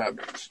 That's what that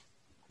means.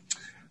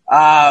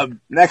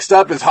 Next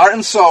up is Heart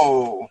and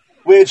Soul,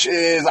 which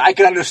is, I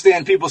can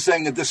understand people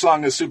saying that this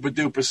song is super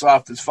duper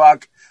soft as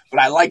fuck, but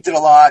I liked it a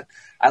lot.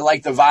 I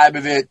liked the vibe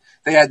of it.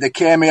 They had the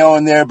cameo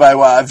in there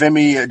by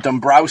Vimy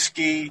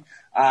Dombrowski.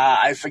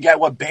 I forget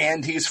what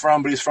band he's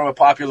from, but he's from a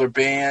popular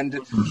band.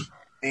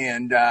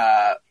 And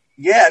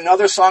yeah,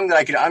 another song that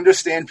I can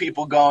understand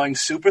people going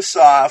super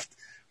soft,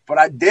 but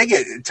I dig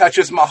it. It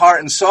touches my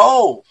heart and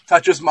soul.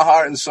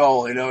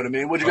 You know what I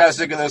mean? What do you guys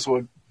think of this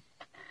one?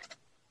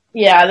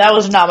 Yeah, that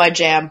was not my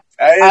jam.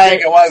 I didn't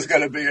think it was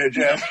going to be a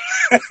jam.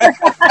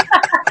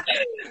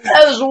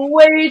 That was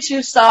way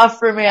too soft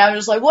for me. I'm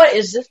just like, what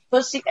is this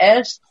pussy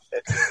ass?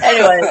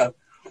 Anyway,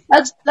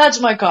 that's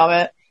my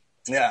comment.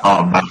 Yeah.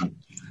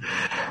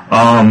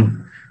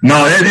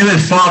 No, it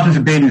was soft as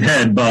a baby's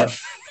head, but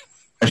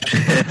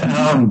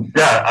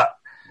yeah.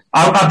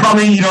 I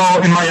probably,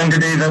 in my younger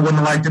days, I wouldn't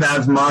have liked it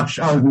as much.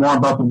 I was more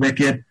about the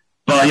Wicked.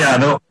 But yeah,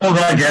 the older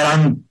I get, I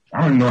don't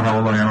even know how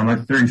old I am. I'm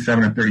like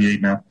 37 or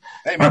 38 now.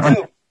 Hey, me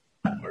too.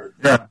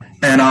 Yeah.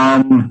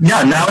 And,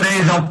 yeah,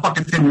 nowadays I'll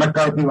fucking sit in my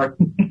car and be like,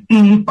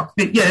 fuck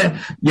it,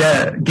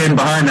 yeah, getting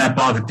behind that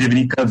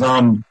positivity because,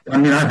 I've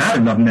had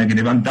enough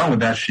negative. I'm done with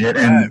that shit.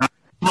 And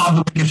love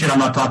the wicked shit. I'm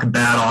not talking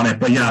bad on it,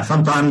 but yeah,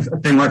 sometimes a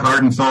thing like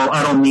Heart and Soul,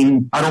 I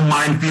don't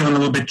mind feeling a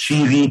little bit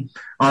cheesy.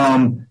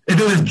 If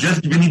it was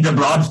just Vinny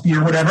Dabrowski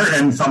or whatever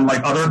and some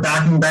like other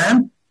backing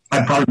band,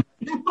 I'd probably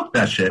fuck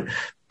that shit.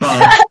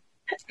 But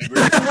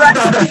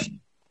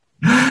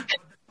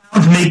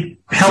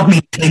help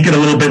me take it a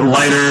little bit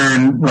lighter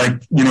and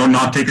like, you know,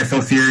 not take it so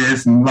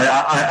serious. And like,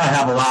 I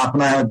have a laugh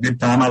and I have a good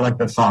time. I like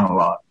that song a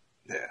lot.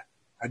 Yeah,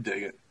 I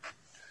dig it.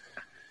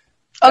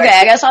 Okay,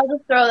 I guess I'll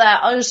just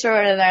throw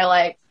it in there.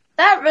 Like,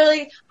 that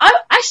really,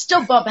 I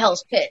still bump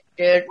Hell's Pit,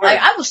 dude. Like,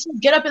 I will still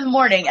get up in the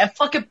morning and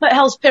fucking put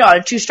Hell's Pit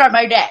on to start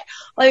my day.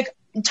 Like,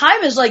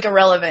 time is like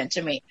irrelevant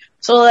to me.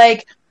 So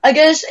like, I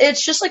guess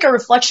it's just like a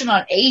reflection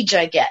on age,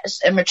 I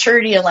guess, and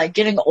maturity and like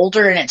getting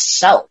older in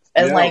itself.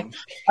 And like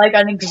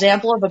an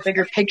example of a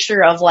bigger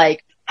picture of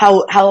like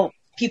how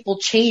people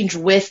change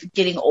with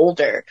getting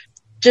older.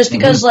 Just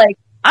because like,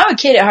 I'm a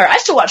kid at heart. I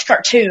still watch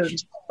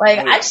cartoons. Like,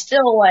 I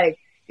still like,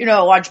 you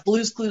know, watch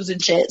Blue's Clues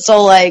and shit.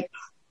 So like,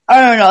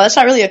 I don't know, that's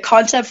not really a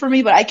concept for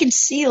me, but I can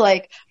see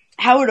like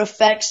how it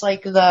affects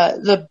like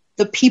the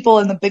people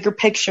in the bigger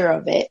picture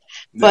of it.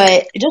 Yeah.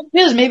 But just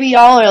because maybe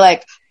y'all are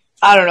like,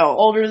 I don't know,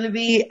 older than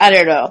me, I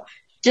don't know.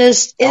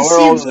 Just, it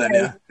seems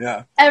like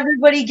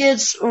everybody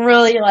gets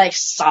really like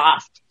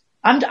soft.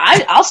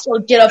 I'll still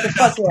get up and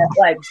fucking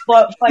like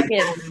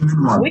fucking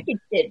wicked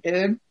shit,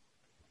 dude.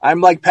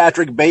 I'm like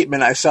Patrick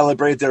Bateman. I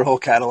celebrate their whole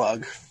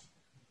catalog.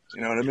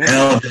 You know what I mean?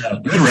 Hell yeah.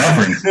 Good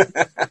reference.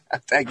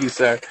 Thank you,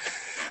 sir.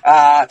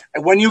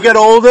 When you get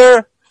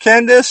older,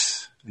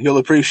 Kandis, you'll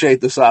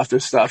appreciate the softer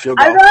stuff. You'll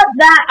go.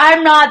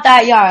 I'm not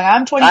that young.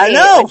 I'm 28. I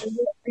know.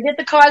 I get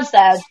the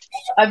concept.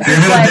 I'm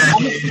just like,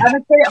 I'm a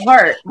kid at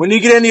heart. When you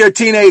get into your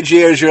teenage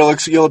years,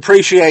 you'll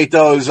appreciate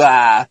those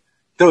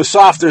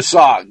softer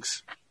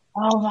songs.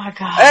 Oh my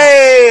god.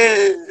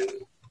 Hey.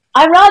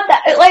 I'm not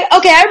that, like,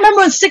 okay, I remember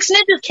when 6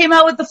 Ninjas came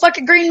out with the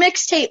fucking green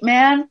mixtape,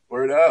 man.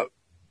 Word up.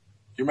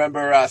 You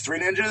remember 3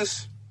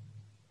 Ninjas?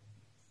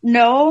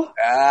 No.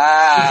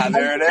 Ah,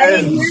 there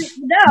it is.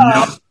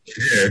 No.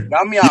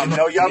 Yum Yum.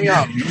 No Yum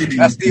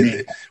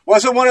Yum.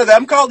 Wasn't one of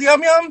them called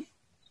Yum Yum?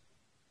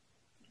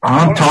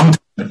 Tom Tom,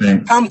 I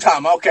think. Tom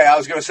Tom. Okay, I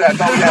was going to say, I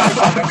thought we had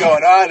something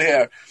going on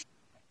here.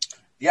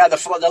 Yeah, the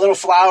little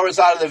flowers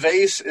out of the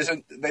vase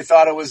they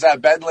thought it was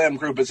that Bedlam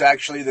group. It's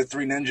actually the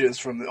 3 Ninjas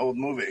from the old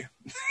movie.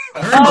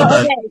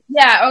 Oh, okay.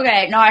 Yeah,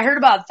 okay. No, I heard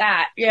about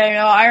that. Yeah, you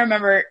know, I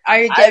remember.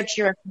 I get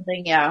you or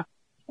something, yeah.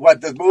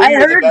 What, the movie? I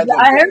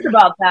heard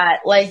about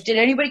that. Like, did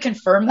anybody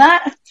confirm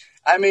that?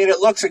 I mean, it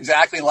looks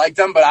exactly like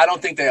them, but I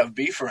don't think they have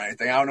beef or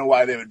anything. I don't know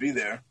why they would be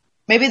there.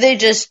 Maybe they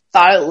just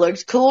thought it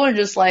looked cool and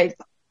just like,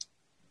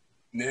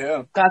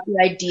 got the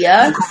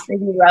idea,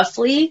 maybe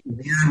roughly.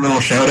 Weird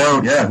little shout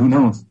out, yeah. Who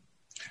knows?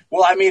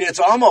 Well, I mean, it's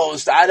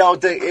almost. I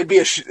don't think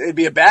it'd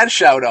be a bad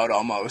shout out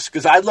almost,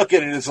 because I'd look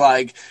at it as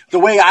like the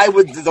way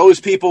those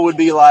people would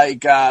be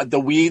like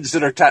the weeds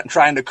that are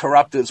trying to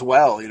corrupt as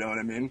well. You know what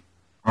I mean?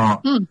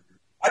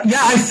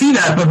 Yeah, I see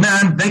that, but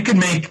man, they could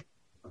make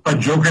a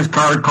Joker's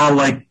card called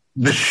like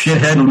the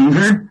shithead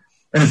loser,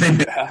 and say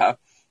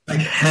like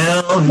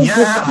hell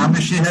yeah, I'm the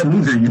shithead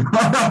loser. You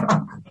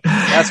know?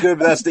 That's good,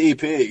 but that's the EP.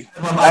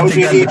 That would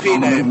be an EP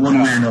name.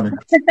 One way or another.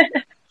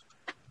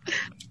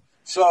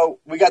 So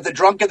we got The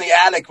Drunk in the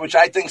Attic, which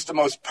I think is the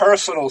most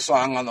personal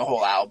song on the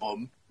whole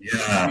album.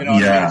 Yeah, you know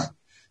what I mean?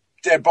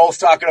 They're both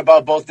talking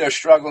about both their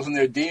struggles and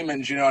their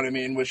demons, you know what I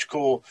mean? Which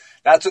cool.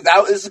 That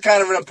is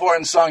kind of an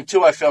important song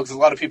too, I feel, because a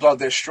lot of people out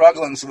there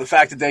struggling. So the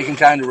fact that they can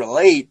kind of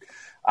relate,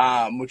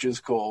 which is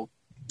cool.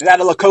 It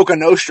had a La Coca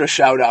Nostra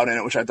shout out in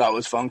it, which I thought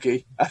was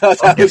funky. I thought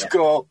that was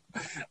cool.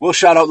 We'll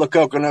shout out La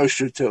Coca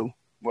Nostra too.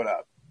 What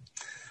up?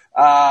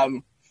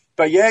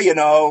 But yeah, you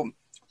know,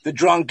 the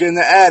drunk in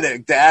the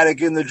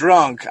attic in the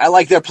drunk. I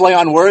like their play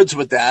on words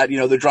with that. You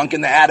know, the drunk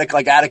in the attic,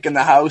 like attic in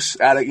the house,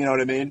 attic, you know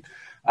what I mean?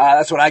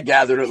 That's what I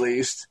gathered at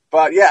least.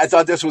 But yeah, I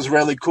thought this was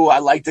really cool. I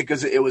liked it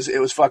because it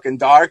was fucking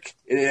dark.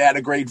 It had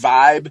a great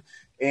vibe,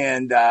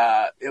 and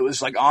it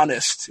was like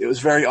honest. It was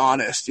very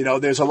honest. You know,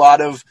 there's a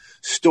lot of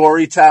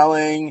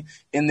storytelling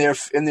in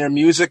their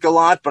music a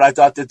lot, but I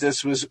thought that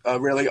this was a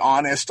really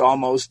honest,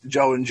 almost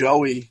Joe and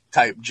Joey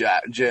type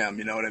jam.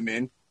 You know what I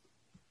mean?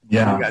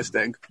 Yeah. What do you guys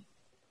think?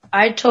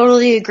 I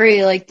totally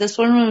agree. Like, this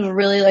one was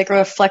really like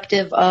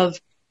reflective of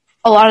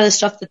a lot of the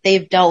stuff that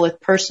they've dealt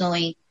with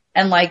personally,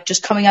 and like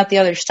just coming out the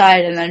other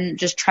side and then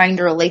just trying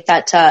to relate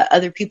that to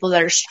other people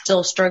that are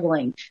still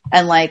struggling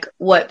and like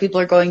what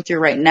people are going through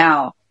right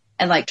now,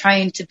 and like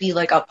trying to be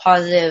like a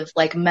positive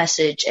like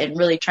message and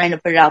really trying to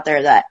put it out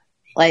there that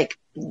like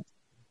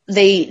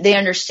they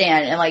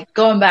understand, and like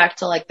going back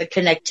to like the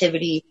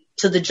connectivity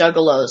to the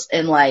Juggalos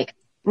and like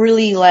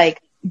really like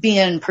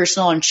being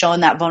personal and showing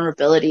that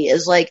vulnerability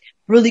is like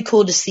really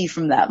cool to see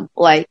from them.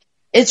 Like,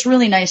 it's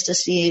really nice to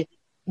see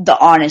the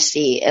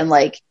honesty and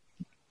like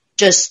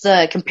just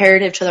the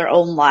comparative to their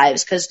own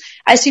lives, because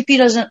ICP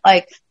doesn't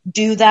like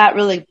do that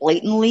really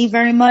blatantly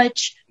very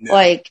much. Yeah.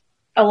 Like,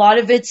 a lot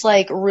of it's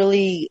like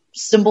really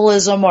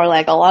symbolism, or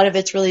like a lot of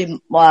it's really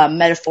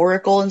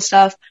metaphorical and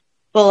stuff.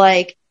 But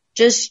like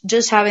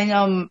just having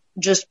them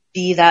just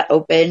be that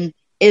open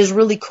is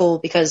really cool,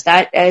 because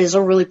that is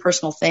a really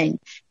personal thing.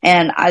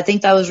 And I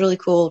think that was really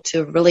cool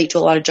to relate to a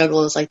lot of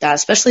juggalos like that,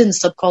 especially in the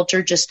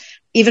subculture, just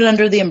even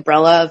under the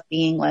umbrella of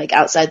being like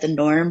outside the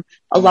norm.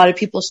 A lot of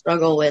people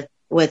struggle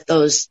with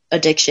those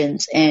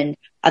addictions. And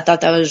I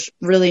thought that was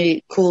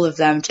really cool of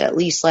them to at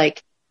least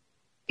like,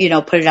 you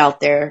know, put it out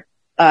there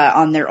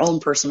on their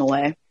own personal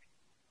way.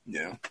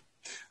 Yeah.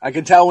 I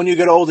can tell when you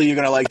get older, you're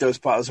going to like those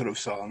positive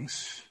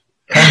songs.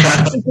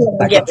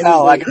 I can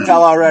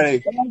tell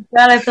already. Oh my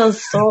God, I feel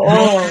so old.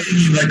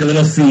 Like a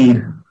little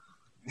seed.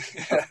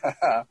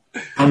 That's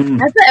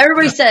what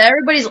everybody said.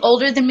 Everybody's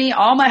older than me.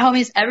 All my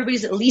homies,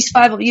 everybody's at least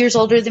 5 years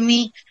older than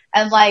me.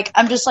 And like,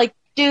 I'm just like,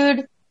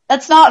 dude,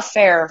 that's not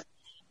fair.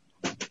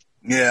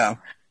 Yeah.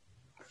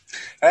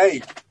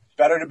 Hey,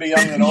 better to be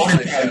young than old.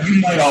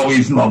 You might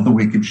always love the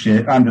wicked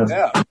shit.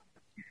 Yeah,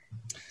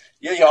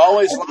 you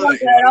always love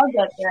it. I'll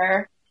get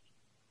there.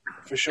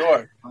 For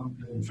sure.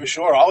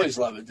 Always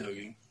love it,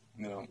 Doogie.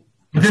 You know.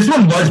 But this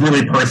one was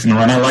really personal,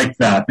 and I like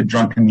that, the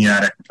drunk in the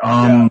attic.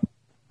 And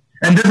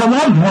there's a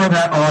lot more of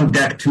that on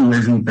deck 2,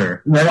 isn't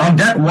there? Like on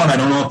deck 1, I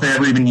don't know if they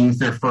ever even use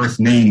their first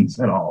names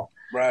at all.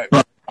 Right.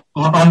 But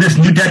on this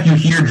new deck, you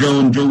hear Joe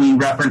and Joey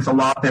reference a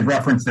lot. They've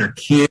referenced their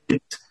kids,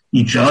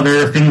 each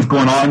other, things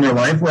going on in their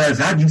life, whereas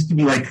that used to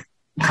be like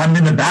kind of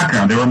in the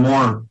background. They were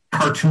more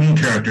cartoon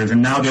characters,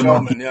 and now they're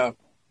more... Yeah.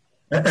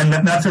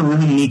 And that's a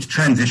really neat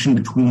transition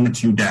between the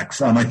two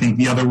decks. I think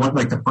the other one,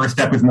 like the first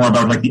deck was more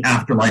about like the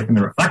afterlife and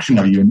the reflection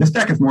of you. And this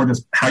deck is more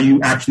just how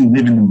you actually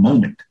live in the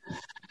moment.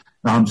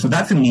 So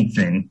that's a neat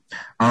thing.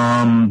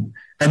 And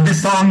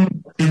this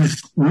song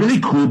is really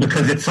cool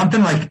because it's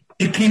something like,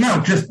 it came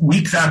out just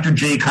weeks after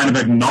Jay kind of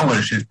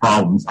acknowledged his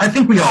problems. I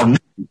think we all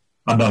knew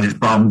about his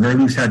problems, or at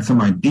least had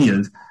some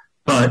ideas,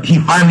 but he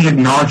finally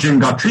acknowledged it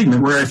and got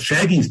treatment, whereas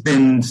Shaggy's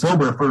been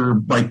sober for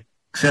like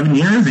 7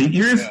 years, 8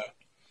 years.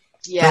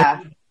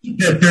 Yeah. So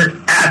that they're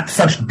at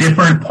such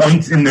different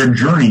points in their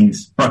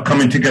journeys, but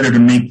coming together to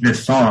make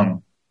this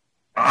song.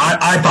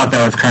 I thought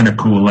that was kind of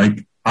cool.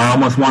 Like, I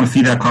almost want to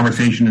see that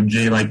conversation of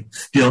Jay, like,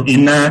 still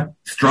in that,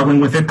 struggling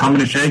with it, coming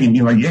to Shaggy and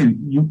be like, yeah,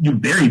 you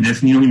buried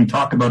this and you don't even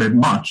talk about it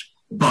much.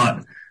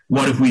 But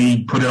what if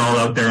we put it all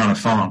out there on a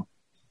song?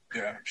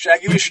 Yeah.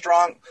 Shaggy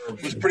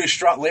was pretty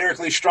strong,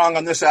 lyrically strong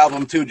on this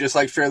album too, just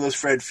like Fearless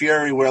Fred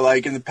Fury, where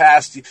like in the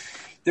past,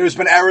 there's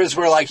been eras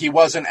where like he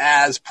wasn't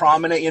as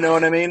prominent, you know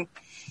what I mean?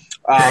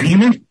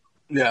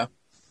 Yeah.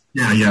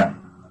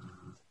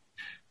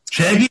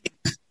 Shaggy,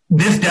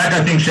 this deck,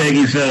 I think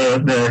Shaggy's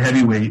the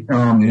heavyweight.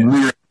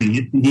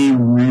 He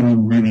really,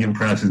 really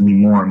impresses me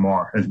more and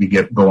more as we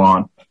go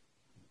on.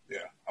 Yeah,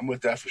 I'm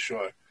with that for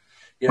sure.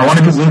 Yeah, I want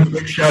to give a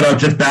quick shout out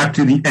just back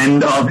to the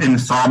end of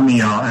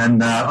Insomnia and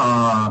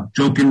that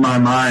Joke in My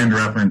Mind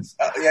reference.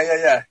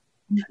 Yeah,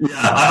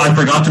 I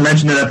forgot to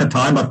mention it at the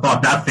time, but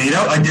thought that fade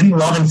out. I didn't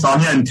love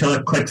Insomnia until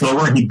it clicks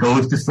over and he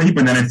goes to sleep,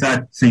 and then it's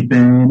that sleeping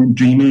and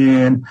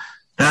dreaming.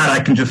 That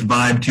I can just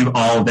vibe to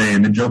all day.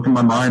 And the Joke in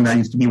My Mind, that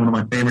used to be one of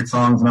my favorite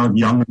songs when I was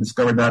young and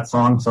discovered that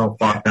song. So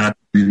fuck that,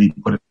 really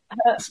put a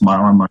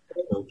smile on my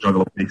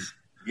Juggalo face.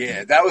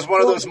 Yeah, that was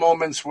one of those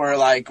moments where,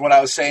 like, what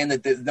I was saying,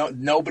 that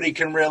nobody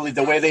can really,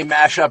 the way they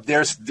mash up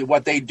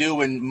what they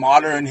do in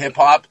modern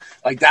hip-hop,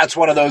 like, that's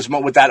one of those,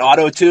 with that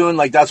auto-tune,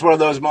 like, that's one of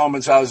those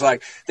moments I was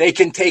like, they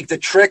can take the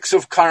tricks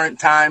of current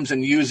times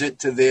and use it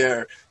put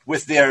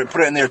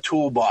it in their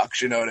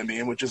toolbox, you know what I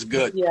mean, which is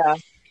good. Yeah.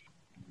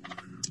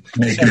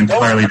 Make it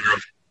entirely true.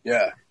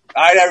 Yeah.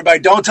 All right, everybody,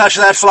 Don't Touch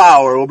That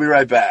Flower. We'll be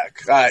right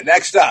back. All right,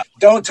 next up,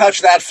 Don't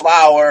Touch That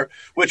Flower,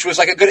 which was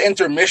like a good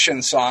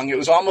intermission song. It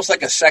was almost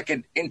like a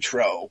second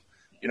intro.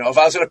 You know, if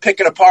I was going to pick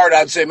it apart,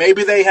 I'd say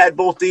maybe they had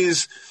both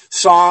these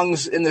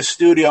songs in the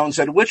studio and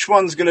said, which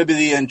one's going to be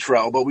the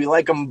intro? But we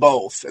like them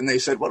both. And they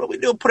said, what do we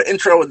do? Put an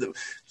intro with the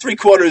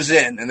 3/4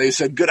 in. And they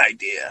said, good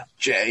idea,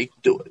 Jay,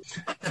 do it.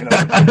 You know?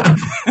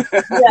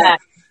 Yeah.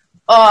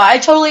 Oh, I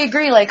totally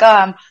agree. Like,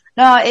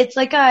 no, it's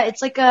like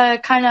a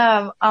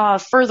kind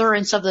of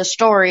furtherance of the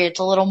story. It's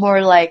a little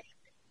more like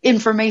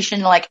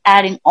information, like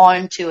adding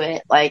on to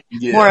it, like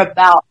more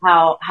about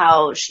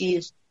how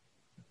she's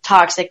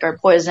toxic or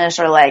poisonous,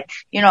 or like,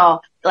 you know,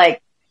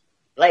 like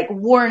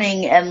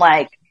warning, and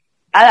like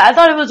I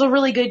thought it was a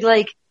really good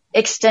like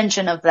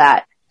extension of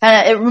that.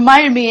 Kind of, it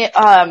reminded me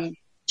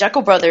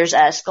Jekyll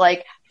Brothers-esque,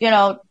 like, you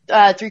know,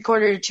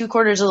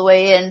 2/4 of the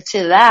way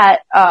into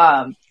that,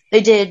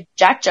 they did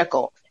Jack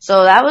Jekyll.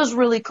 So that was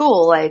really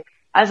cool. Like,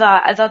 I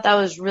thought that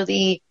was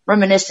really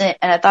reminiscent,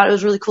 and I thought it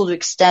was really cool to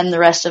extend the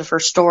rest of her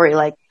story.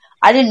 Like,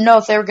 I didn't know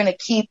if they were going to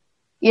keep,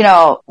 you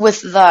know,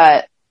 with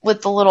the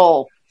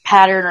little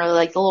pattern or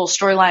like the little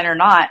storyline or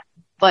not,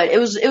 but it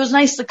was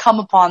nice to come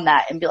upon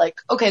that and be like,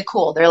 okay,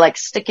 cool. They're like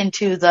sticking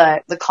to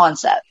the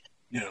concept.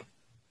 Yeah.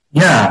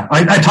 Yeah.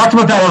 I talked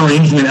about that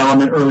arrangement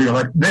element earlier.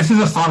 Like, this is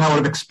a song I would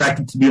have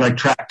expected to be like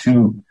track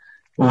 2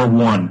 or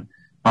 1.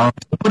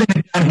 Putting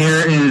it down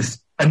here is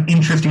an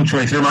interesting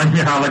choice. It reminds me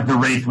of how like The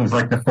Wraith was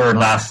like the third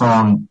last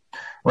song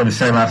or the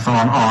second last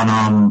song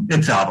on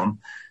its album.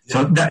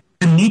 So that's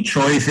a neat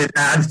choice. It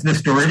adds to the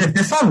story. If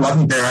this song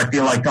wasn't there, I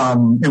feel like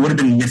it would have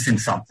been missing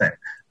something.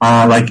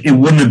 Like it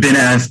wouldn't have been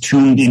as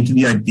tuned into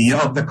the idea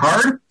of the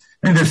card.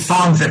 And there's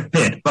songs that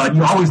fit, but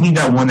you always need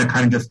that one that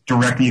kind of just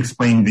directly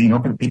explains,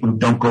 for the people who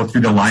don't go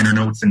through the liner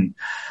notes and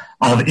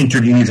all the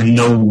interviews and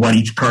know what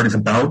each card is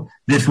about.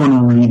 This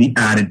one really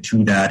added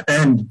to that,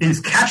 and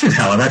it's catchy as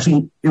hell.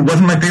 It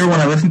wasn't my favorite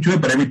when I listened to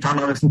it, but every time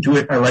I listen to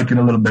it, I like it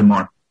a little bit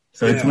more.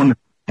 So it's one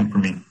for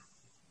me.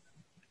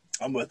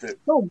 I'm with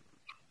it. Oh.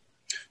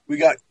 We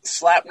got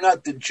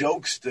Slapnut the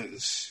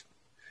Jokesters.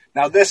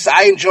 Now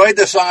I enjoyed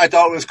this song. I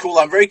thought it was cool.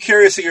 I'm very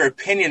curious of your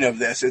opinion of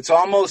this. It's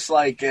almost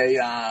like a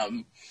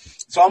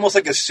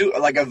superstar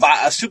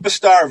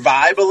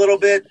vibe a little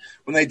bit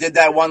when they did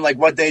that one, like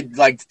what they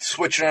like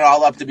switching it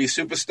all up to be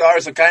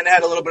superstars. It kind of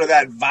had a little bit of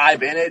that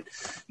vibe in it,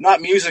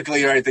 not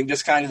musically or anything,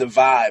 just kind of the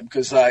vibe.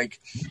 Because like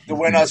the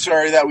 "We're Not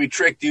Sorry That We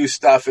Tricked You"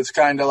 stuff, it's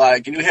kind of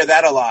like, and you hear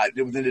that a lot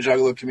within the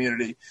Juggalo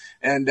community.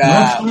 And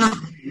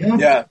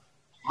The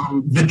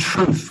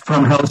Truth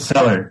from Hell's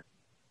Cellar.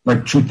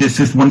 Like, truth,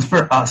 this one's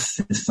for us.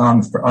 This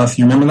song's for us.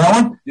 You remember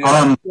that one?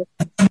 Yeah.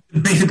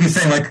 Basically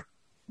saying, like,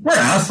 we're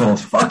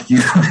assholes. Fuck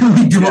you.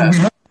 We do what we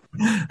want.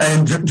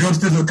 And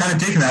Jokesters was kind of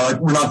taking that.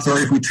 Like, we're not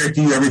sorry if we tricked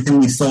you. Everything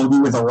we sold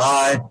you was a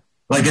lie.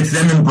 Like, it's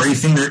them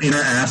embracing their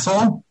inner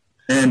asshole.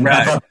 And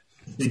I thought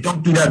they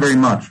don't do that very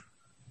much.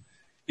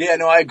 Yeah,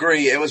 no, I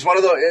agree. It was one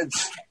of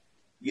those...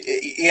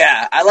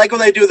 I like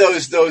when they do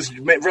those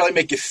really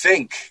make you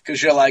think.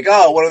 Because you're like,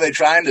 oh, what are they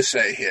trying to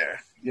say here?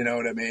 You know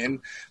what I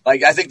mean?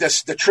 Like, I think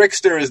the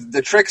trickster is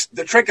the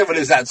trick of it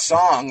is that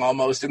song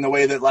almost, in the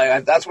way that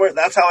like that's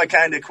how I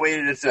kind of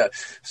equated it to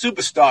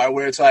Superstar,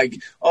 where it's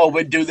like, oh,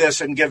 we'd do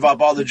this and give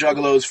up all the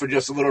Juggalos for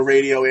just a little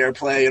radio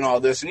airplay and all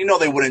this, and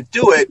they wouldn't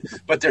do it,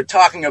 but they're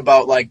talking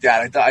about like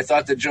that. I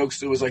thought the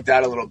Jokester was like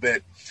that a little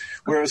bit,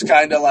 where it was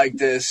kind of like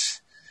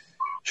this.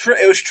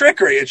 It was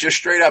trickery. It's just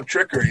straight up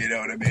trickery. You know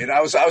what I mean?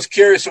 I was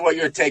curious of what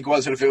your take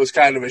was, and if it was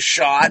kind of a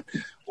shot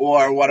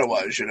or what it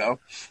was.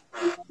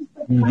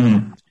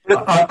 Mm-hmm.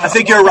 I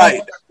think you're right.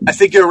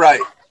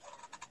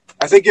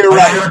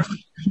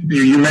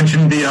 You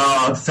mentioned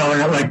the selling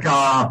it like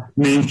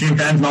mainstream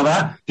fans and all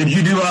that. Did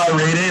you do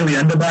Ray Day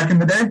Leenda back in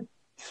the day?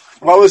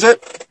 What was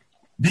it?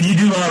 Did you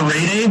do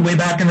Ray Day way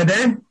back in the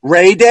day?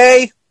 Ray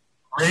Day?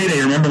 Ray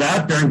Day, remember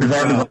that during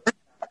Bizarre?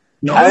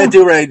 No, I didn't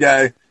do Ray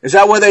Day. Is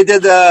that where they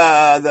did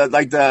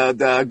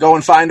the go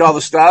and find all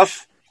the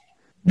stuff?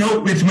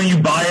 No, it's when you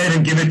buy it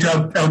and give it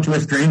out to a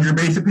stranger.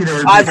 Basically,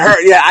 I've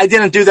heard. Yeah, I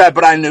didn't do that,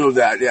 but I knew of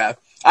that. Yeah,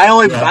 I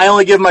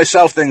only give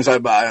myself things I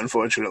buy.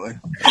 Unfortunately,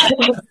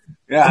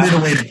 yeah.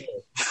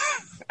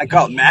 I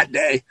call it Matt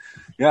Day.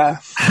 Yeah,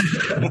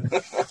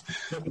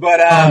 but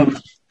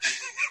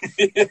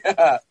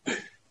yeah.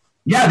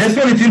 Yeah, this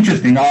one is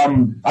interesting. I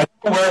don't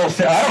know where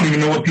I don't even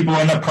know what people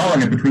end up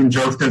calling it between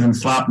Jokesters and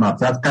Slapnuts.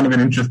 That's kind of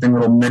an interesting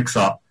little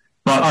mix-up.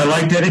 But I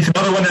liked it. It's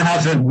another one that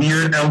has a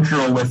weird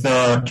outro with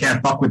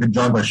 "Can't Fuck with the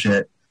Juggler"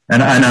 shit,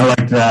 and I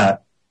liked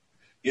that.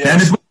 Yeah, and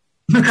it's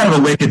kind of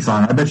a wicked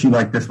song. I bet you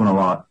like this one a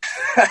lot.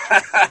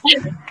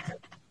 It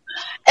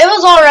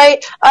was all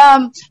right.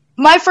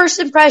 My first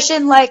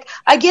impression, like,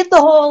 I get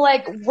the whole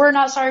like, we're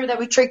not sorry that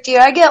we tricked you.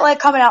 I get like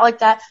coming out like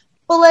that,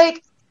 but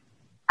like,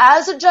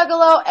 as a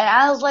Juggalo and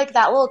as like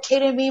that little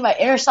kid in me, my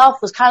inner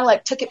self was kind of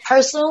like took it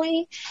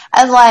personally,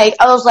 and like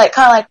I was like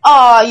kind of like,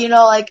 oh,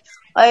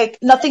 like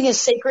nothing is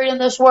sacred in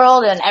this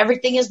world and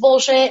everything is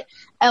bullshit.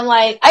 And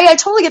like, I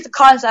totally get the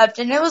concept,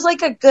 and it was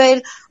like a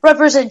good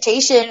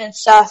representation and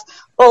stuff.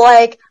 But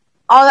like,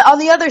 on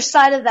the other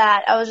side of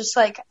that, I was just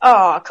like,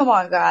 oh, come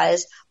on,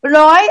 guys. But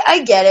no,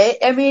 I get it.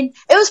 I mean,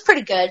 it was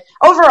pretty good.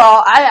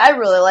 Overall, I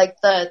really like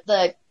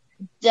the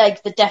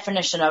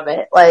definition of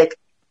it. Like,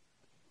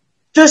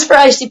 just for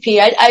ICP,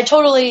 I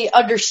totally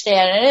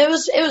understand, and it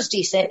was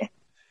decent.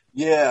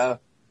 Yeah.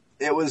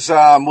 It was,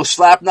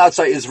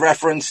 Slapnuts is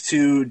reference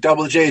to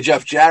Double J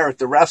Jeff Jarrett,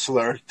 the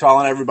wrestler,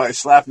 calling everybody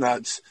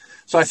Slapnuts.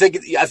 So I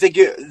think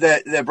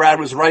that Brad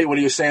was right when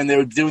he was saying they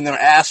were doing their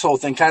asshole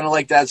thing, kind of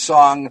like that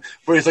song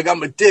where he's like,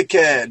 I'm a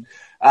dickhead.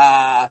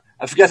 I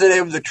forget the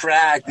name of the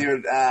track,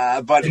 dude,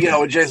 but,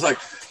 Jay's like,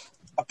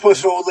 I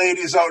push old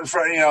ladies out in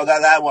front,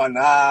 that one.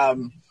 I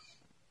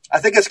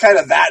think it's kind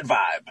of that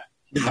vibe.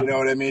 You know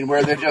what I mean?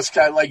 Where they're just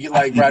kind of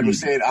like Brad was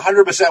saying,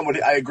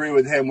 100% I agree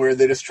with him, where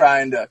they're just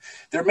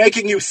they're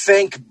making you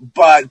think,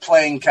 but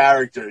playing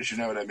characters. You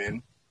know what I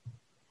mean?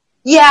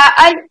 Yeah,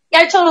 I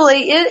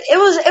totally,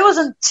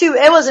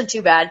 it wasn't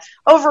too bad.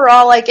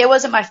 Overall, like, it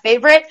wasn't my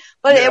favorite,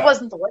 but it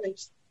wasn't the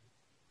worst.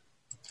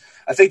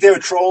 I think they were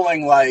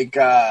trolling, like,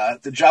 the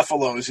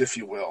Juffalos, if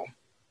you will.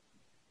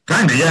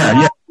 Kinda,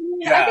 yeah.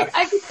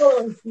 I could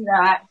totally see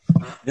that.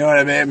 You know what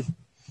I mean?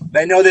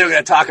 They know they were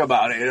going to talk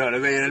about it, you know what I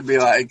mean? It'd be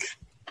like,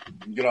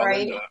 get all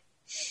into it.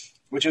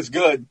 Which is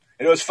good.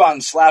 And it was fun.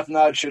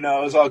 Slapnuts, it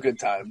was all good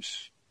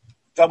times.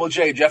 Double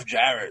J, Jeff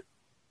Jarrett.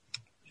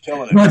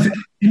 Killing it. No,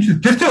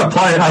 just to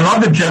apply it, I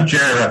love the Jeff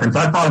Jarrett reference.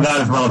 I thought of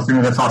that as well as soon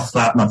as I saw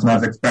Slapnuts, and I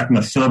was expecting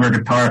a silver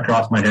guitar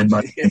across my head.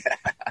 But,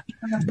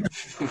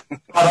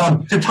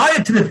 to tie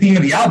it to the theme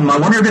of the album, I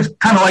wonder if it's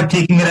kind of like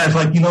taking it as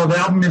like, the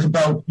album is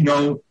about,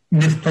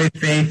 misplaced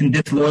faith and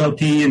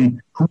disloyalty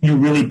and who you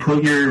really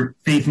put your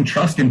faith and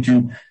trust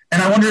into.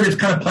 And I wonder if it's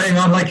kind of playing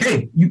on like,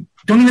 hey, you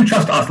don't even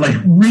trust us. Like,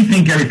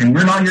 rethink everything.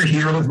 We're not your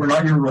heroes. We're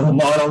not your role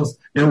models.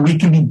 We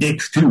can be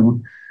dicks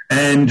too.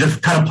 And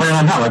just kind of playing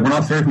on that. Like, we're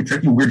not sorry if we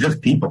trick you. We're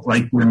just people.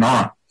 Like, we're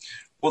not.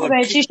 Well,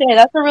 touche.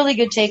 That's a really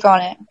good take on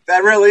it.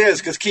 That really is,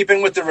 because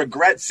keeping with the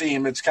regret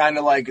theme, it's kind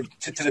of like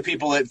to the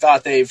people that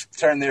thought they've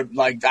turned their,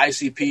 like,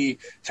 ICP,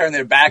 turned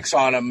their backs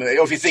on them.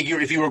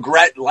 If you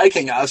regret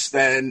liking us,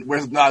 then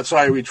we're not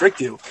sorry we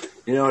tricked you.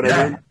 You know what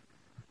I mean?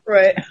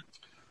 Right.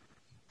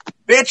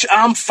 Bitch,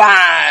 I'm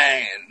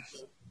fine.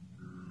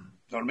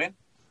 You know what I mean?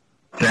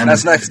 Damn.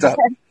 That's next up.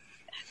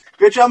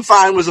 Bitch, I'm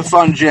Fine was a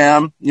fun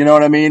jam. You know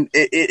what I mean?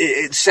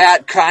 It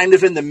sat kind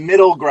of in the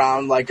middle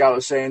ground, like I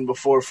was saying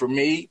before, for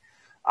me.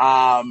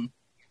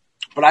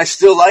 But I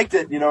still liked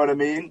it. You know what I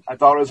mean? I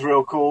thought it was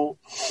real cool.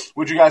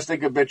 What'd you guys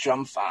think of Bitch,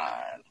 I'm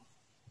Fine?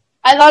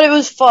 I thought it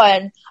was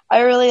fun. I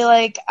really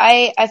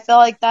I felt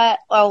like that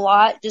a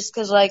lot just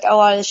because, like, a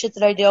lot of the shit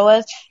that I deal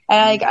with.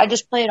 And, I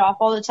just play it off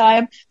all the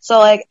time. So,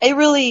 like, I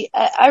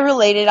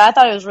related. I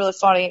thought it was really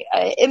funny.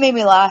 It made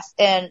me laugh.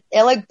 And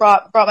it, like,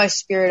 brought my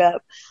spirit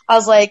up. I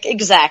was like,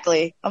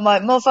 exactly. I'm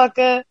like,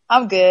 motherfucker,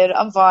 I'm good.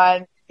 I'm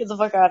fine. Get the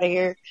fuck out of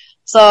here.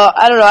 So,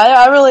 I don't know.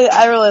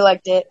 I really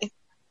liked it.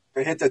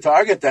 They hit the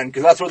target then,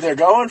 because that's what they're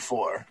going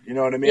for. You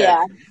know what I mean?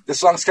 Yeah. The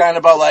song's kind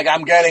of about, like,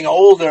 I'm getting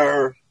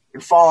older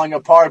and falling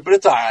apart, but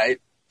it's all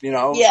right.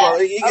 Yeah. So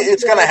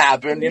it's going to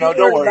happen. Don't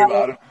worry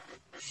about it.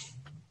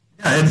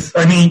 Yeah,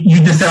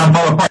 you just said I'm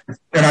falling apart.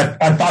 And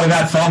I thought of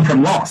that song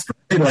from Lost.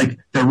 Right? Like,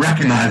 to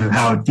recognize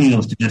how it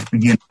feels to just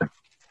begin to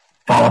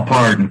fall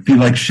apart and feel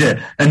like shit.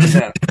 And this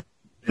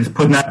is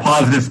putting that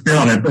positive spin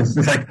on it. It's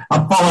just like,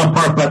 I'm falling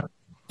apart, but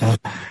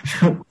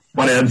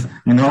whatevs.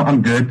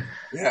 I'm good.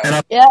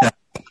 Yeah.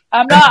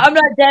 And I'm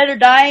not dead or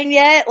dying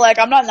yet. Like,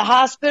 I'm not in the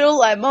hospital.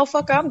 Like,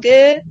 motherfucker, I'm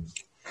good.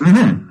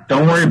 Mm-hmm.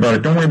 Don't worry about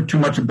it. Don't worry too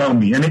much about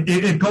me. And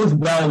it goes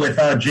well with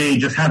Jay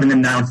just having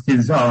announced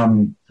his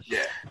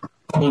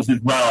troubles as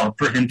well,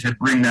 for him to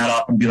bring that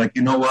up and be like,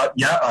 you know what?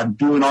 Yeah, I'm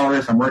doing all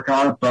this. I'm working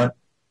on it, but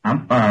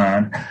I'm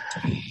fine. I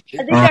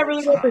think that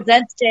really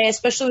represents Jay,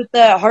 especially with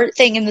the heart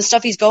thing and the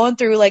stuff he's going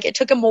through. Like, it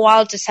took him a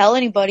while to tell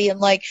anybody and,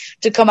 like,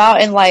 to come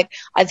out. And, like,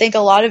 I think a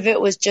lot of it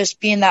was just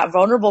being that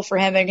vulnerable for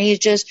him. And I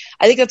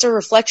think that's a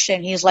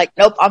reflection. He's like,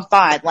 nope, I'm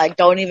fine. Like,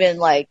 don't even,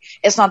 like,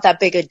 it's not that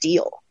big a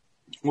deal.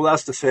 Well,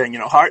 that's the thing,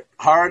 heart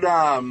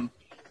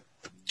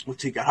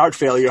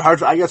failure.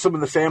 I got some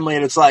in the family,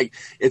 and it's like,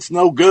 it's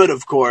no good,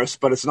 of course,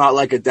 but it's not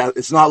like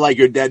it's not like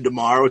you're dead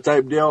tomorrow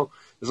type deal.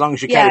 As long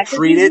as you kind of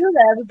treat it. Knew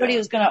that everybody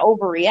was going to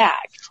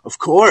overreact. Of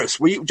course.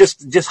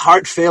 Just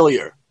heart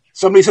failure.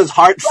 Somebody says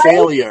heart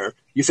failure,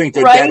 you think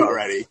they're dead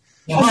already.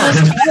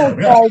 Juggalo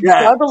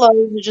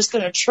is just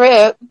going to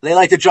trip. They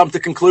like to jump to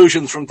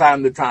conclusions from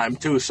time to time,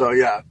 too, so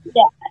yeah.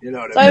 You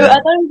know what I mean? I thought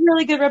it was a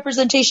really good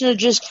representation of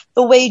just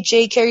the way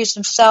Jay carries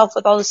himself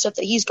with all the stuff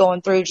that he's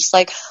going through. Just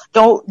like,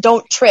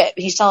 don't trip.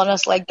 He's telling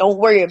us, like, don't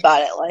worry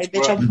about it. Like,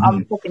 bitch,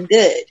 I'm fucking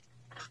good.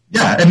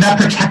 Yeah, and that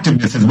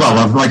protectiveness as well.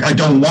 Of like, I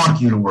don't want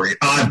you to worry.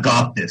 I've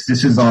got this.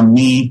 This is on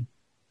me.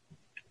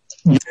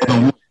 I'm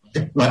kind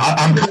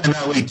of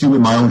that way too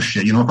with my own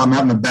shit. If I'm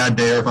having a bad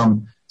day or if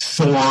I'm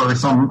sore or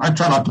something, I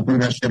try not to bring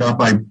that shit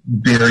up. I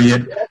bury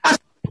it. That's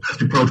the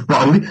best approach,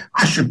 probably.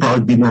 I should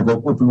probably be more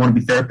vocal if we want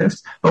to be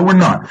therapists, but we're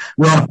not.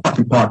 We're on a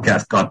fucking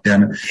podcast,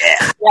 goddammit.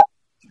 Yeah.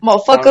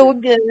 Motherfucker, we're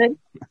good.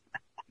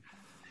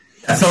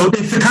 Yeah, so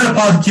it's the kind of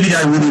positivity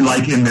I really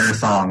like in their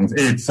songs.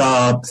 It's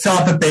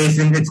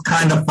self-effacing, it's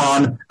kind of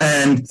fun,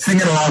 and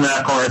singing along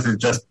that chorus is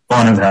just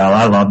fun as hell.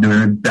 I love doing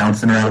it,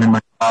 bouncing around in my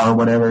car or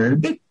whatever.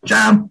 Big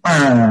jump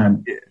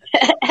on. Yeah.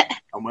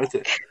 I'm with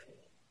it.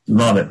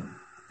 Love it.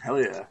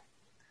 Hell yeah.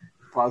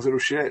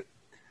 Positive shit.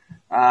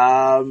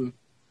 Carnival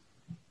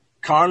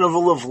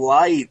of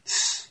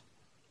Lights.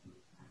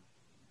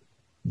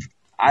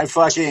 I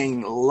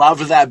fucking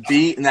love that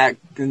beat, and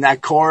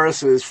that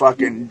chorus is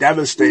fucking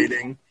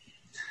devastating.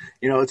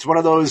 It's one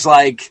of those,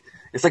 like,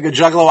 it's like a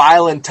Juggalo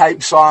Island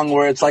type song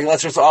where it's like,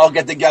 let's just all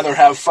get together,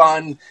 have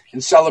fun,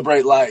 and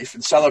celebrate life,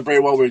 and celebrate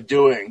what we're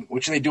doing,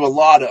 which they do a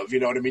lot of,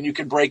 you know what I mean? You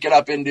could break it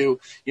up into,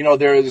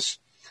 I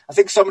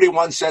think somebody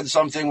once said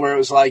something where it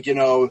was like,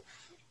 the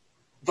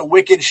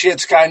wicked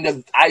shit's kind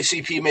of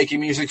ICP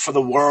making music for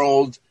the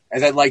world,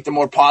 and then, like, the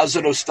more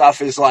positive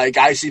stuff is, like,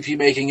 ICP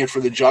making it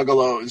for the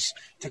Juggalos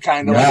to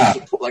kind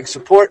of,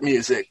 support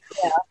music.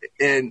 Yeah.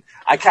 And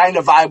I kind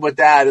of vibe with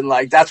that, and,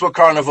 like, that's what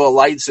Carnival of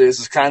Lights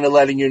is kind of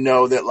letting you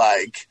know that,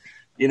 like,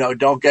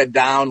 don't get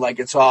down, like,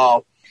 it's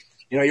all,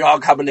 you're all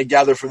coming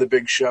together for the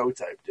big show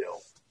type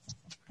deal.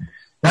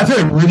 That's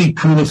a really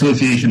cool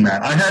association,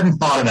 Matt. I hadn't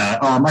thought of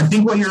that. I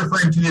think what you're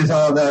referring to is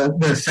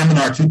the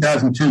seminar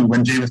 2002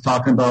 when Jay was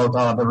talking about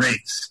the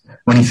race,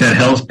 when he said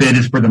Hell's Pit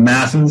is for the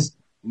masses.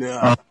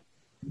 Yeah.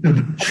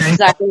 That's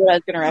exactly what I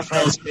was going to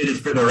reference. Is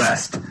for the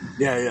rest.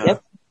 Yeah.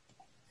 Yep.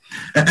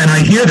 And I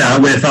hear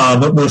that with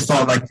those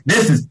songs. Like,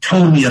 this is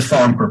totally a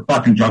song for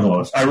fucking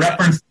juggalos. I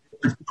referenced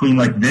between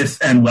like this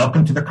and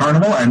Welcome to the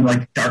Carnival, and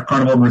like Dark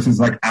Carnival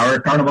versus like Our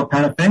Carnival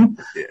kind of thing.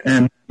 Yeah.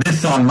 And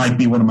this song might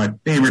be one of my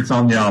favorites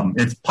on the album.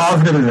 It's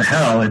positive as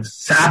hell. It's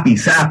sappy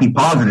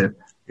positive.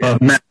 Yeah.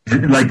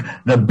 Like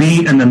the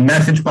beat and the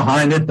message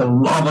behind it, the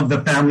love of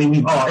the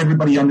family.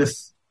 Everybody on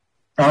this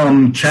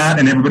chat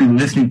and everybody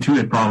listening to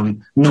it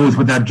probably knows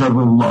what that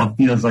Juggalo love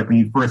feels like when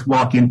you first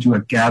walk into a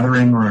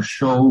gathering or a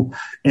show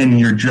and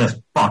you're just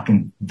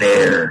fucking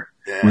there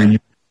where you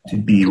want to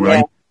be,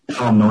 right? We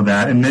all know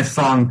that. And this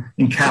song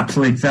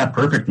encapsulates that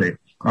perfectly.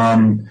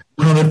 One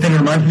other thing that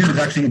reminds me is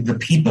actually The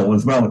People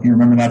as well, if you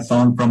remember that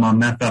song from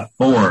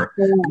FF4.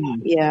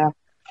 Yeah.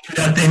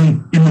 That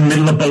thing in the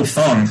middle of both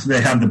songs, they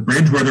have the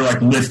bridge where they're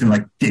like listing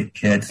like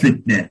dickheads,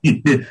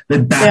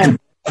 they're back and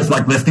forth,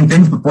 like listing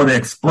things before they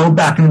explode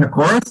back into the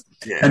chorus.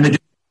 Yeah. And they're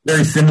just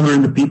very similar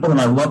in The People,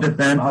 and I loved it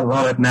then, I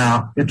love it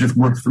now. It just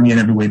works for me in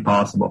every way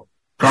possible.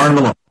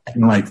 Carnival of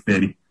Lights,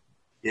 baby.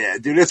 Yeah,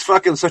 dude, it's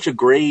fucking such a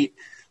great,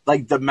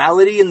 like, the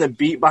melody and the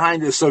beat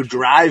behind it is so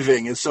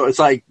driving, and so it's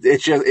like,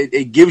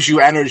 it gives you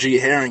energy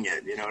hearing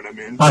it, you know what I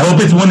mean? I hope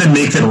it's one that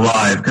makes it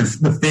live, because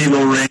the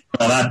Fable Ring,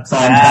 all that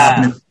song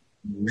happening,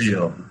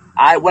 real.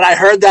 When I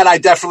heard that, I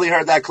definitely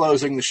heard that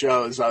closing the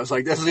shows. I was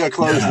like, this is going to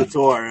close the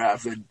tour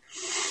after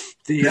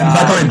the...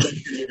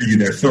 you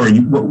there. Sorry,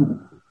 go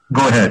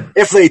ahead.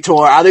 If they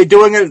tour, are they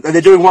doing it? Are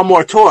they doing one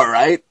more tour,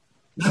 right?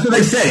 That's what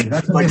they say.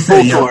 That's what like they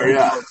full say. Tour,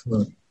 yeah.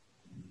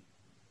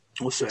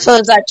 We'll see. So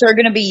is that tour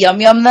going to be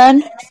Yum Yum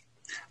then?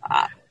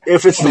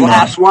 If it's the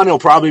last one, it'll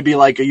probably be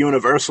like a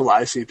universal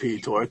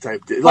ICP tour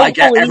type, like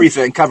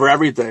everything, cover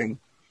everything.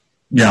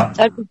 Yeah,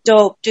 that'd be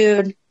dope,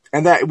 dude.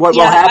 And that what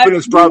will happen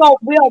is probably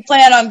we all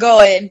plan on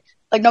going.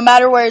 Like no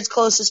matter where it's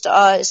closest to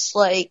us,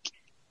 like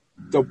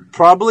they'll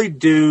probably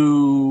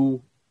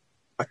do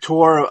a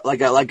tour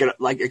like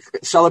a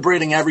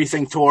celebrating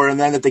everything tour, and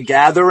then at the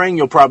gathering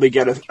you'll probably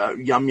get a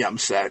Yum Yum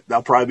set.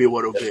 That'll probably be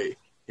what it'll be.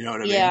 You know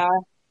what I mean? Yeah.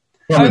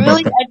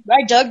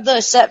 I dug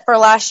the set for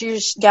last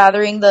year's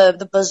gathering.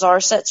 The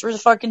Bizarre sets were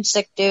fucking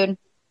sick, dude.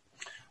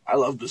 I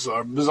love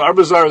Bizarre.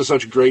 Bizarre is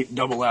such a great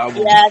double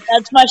album. Yeah,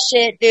 that's my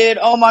shit, dude.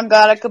 Oh my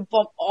god, I could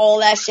bump all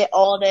that shit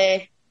all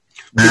day.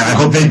 Man, I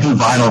hope they do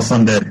vinyl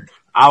someday.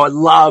 I would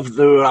love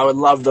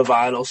the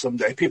vinyl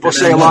someday. People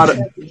say a lot of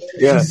and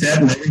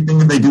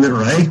everything if they do it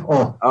right.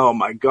 Oh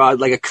my god,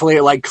 like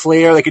clear.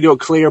 They could do a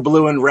clear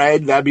blue and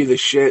red. That'd be the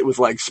shit with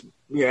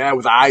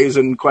with eyes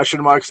and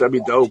question marks. That'd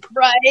be dope.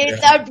 Right? Yeah.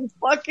 That'd be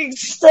fucking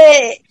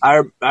sick.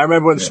 I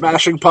remember when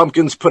Smashing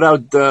Pumpkins put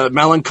out the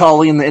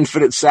Melancholy and the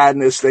Infinite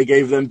Sadness, they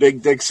gave them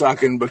Big Dick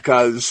Suckin'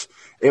 because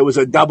it was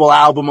a double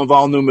album of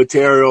all new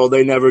material.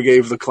 They never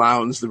gave the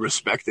clowns the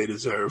respect they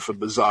deserve for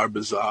Bizarre.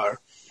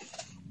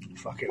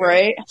 Fucking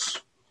right.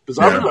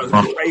 Bizarre was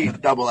a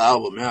great double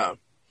album, yeah.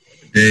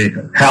 Hey,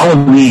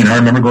 Halloween, I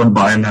remember going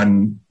by and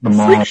then the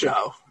mall. Freak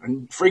Show.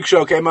 And Freak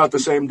Show came out the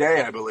same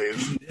day, I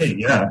believe.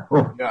 Yeah.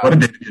 What a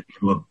day.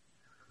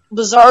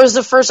 Bizarre was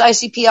the first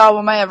ICP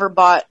album I ever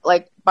bought,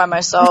 like, by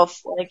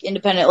myself, like,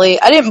 independently.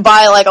 I didn't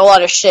buy, like, a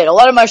lot of shit. A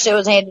lot of my shit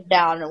was handed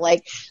down,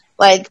 like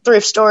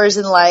thrift stores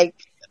and, like,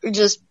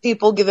 just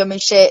people giving me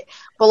shit.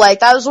 But, like,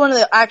 that was one of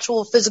the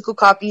actual physical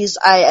copies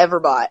I ever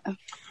bought.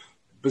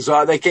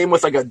 Bizarre. They came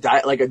with, like a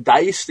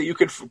dice that you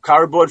could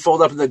cardboard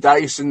fold up in the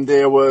dice, and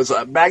there was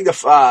a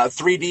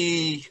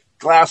 3D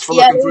glass for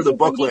looking through the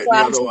booklet. The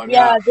other one,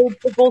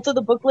 both of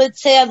the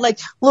booklets they had like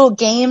little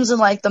games and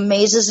like the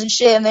mazes and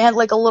shit, and they had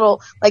like a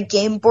little like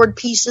game board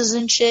pieces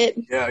and shit.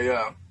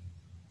 Yeah,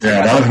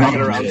 that was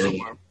hanging around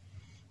somewhere.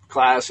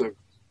 Classic.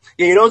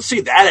 Yeah, you don't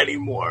see that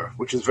anymore,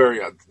 which is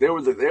very. There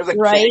was like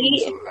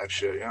games of that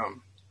shit. Yeah.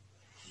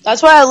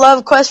 That's why I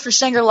love Quest for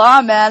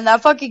Shangri-La, man.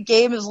 That fucking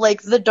game is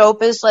like the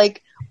dopest,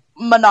 like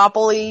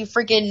Monopoly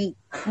freaking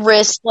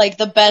Risk, like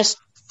the best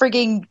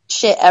freaking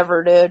shit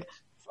ever, dude.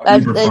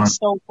 It's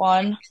so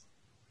fun.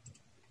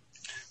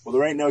 Well,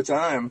 there ain't no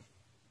time.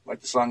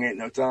 Like the song Ain't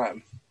No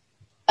Time.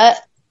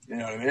 You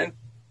know what I mean?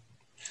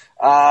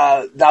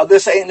 Now,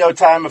 this Ain't No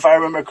Time, if I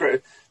remember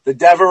correctly, the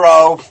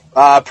Devereaux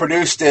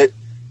produced it,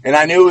 and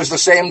I knew it was the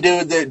same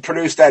dude that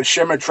produced that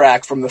Shimmer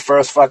track from the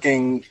first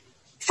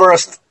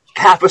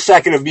half a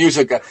second of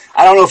music.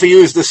 I don't know if he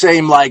used the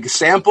same, like,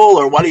 sample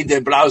or what he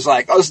did, but I was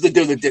like, oh, this is the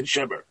dude that did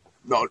Shimmer.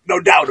 No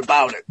doubt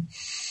about it.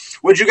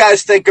 What'd you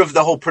guys think of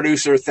the whole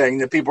producer thing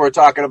that people were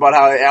talking about,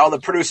 how all the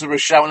producers were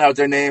shouting out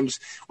their names,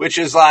 which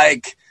is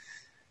like,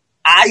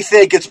 I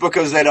think it's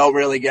because they don't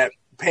really get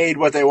paid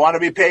what they want to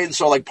be paid.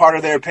 So like part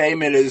of their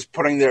payment is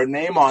putting their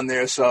name on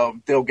there so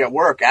they'll get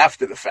work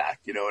after the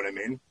fact. You know what I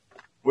mean?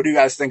 What do you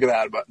guys think of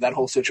that, about that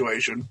whole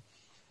situation?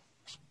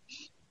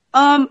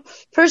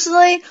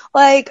 Personally,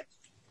 like,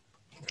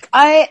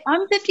 I'm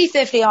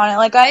 50-50 on it.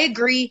 Like, I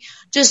agree.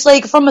 Just,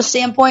 like, from a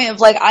standpoint of,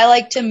 like, I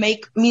like to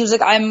make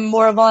music. I'm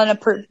more of a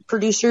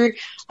producer.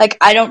 Like,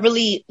 I don't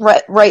really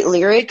write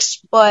lyrics,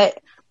 but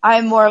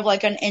I'm more of,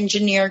 like, an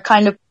engineer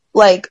kind of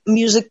like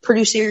music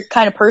producer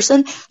kind of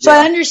person. So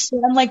I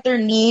understand like their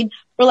need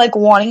for like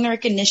wanting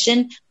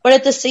recognition, but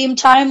at the same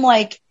time,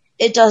 like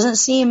it doesn't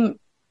seem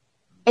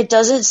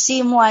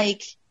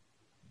like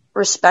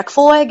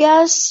respectful, I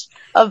guess,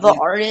 of the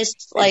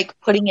artist like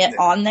putting it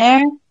on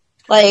there.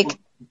 Like,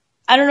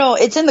 I don't know,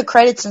 it's in the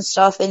credits and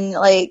stuff, and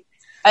like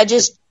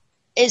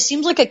it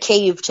seems like a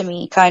cave to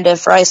me, kind of,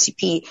 for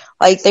ICP.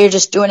 Like, they're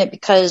just doing it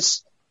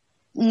because,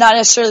 not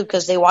necessarily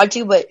because they want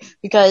to, but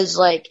because,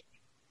 like,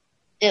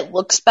 it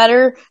looks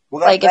better.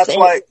 Well, like,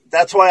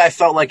 that's why I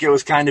felt like it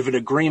was kind of an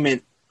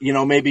agreement. You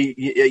know, maybe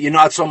you're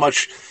not so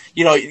much,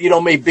 you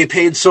don't maybe be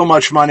paid so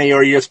much money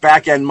or you just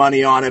back end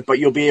money on it, but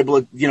you'll be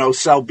able to,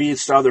 sell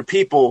beats to other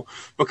people,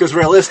 because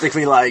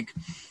realistically, like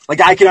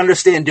I can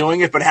understand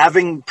doing it, but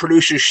having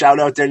producers shout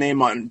out their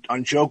name on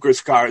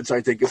Joker's cards,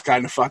 I think, is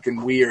kind of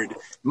fucking weird.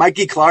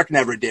 Mikey Clark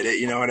never did it,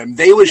 you know what I mean?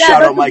 They would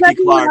shout out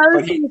Mikey Clark.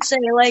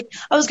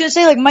 I was gonna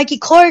say, Mikey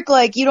Clark,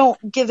 like, you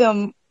don't give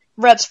him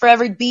reps for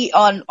every beat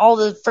on all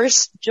the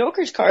first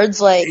Joker's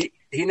cards, like.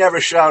 He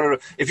never shouted.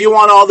 If you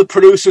want all the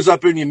producers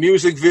up in your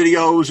music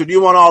videos, and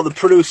you want all the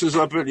producers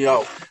up in,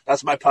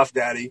 that's my Puff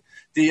Daddy.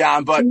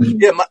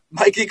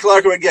 Mikey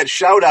Clark would get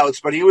shout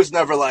outs, but he was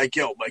never like,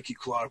 yo, Mikey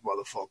Clark,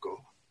 motherfucker.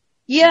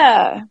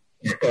 Yeah.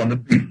 I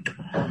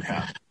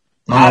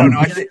don't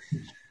know.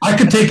 I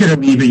could take it or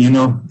leave it,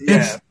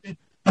 It's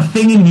a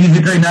thing in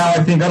music right now.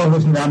 I think I don't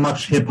listen to that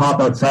much hip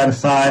hop outside of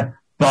Psy,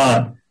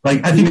 but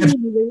like I think it's,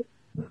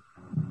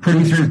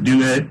 producers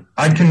do it.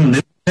 I can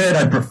live with it.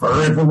 I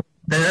prefer it for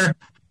there.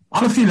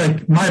 Honestly,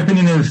 like, my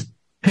opinion is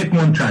pick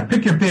one track.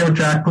 Pick your favorite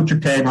track, put your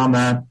tag on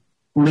that,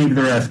 leave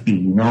the rest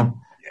be,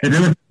 If it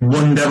was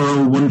one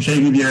Devil, one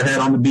Shaggy the Airhead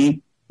on the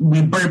beat,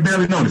 we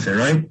barely notice it,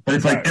 right? But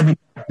it's like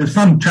there's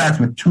some tracks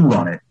with two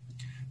on it.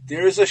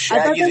 There's a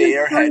Shaggy the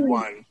Airhead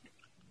one.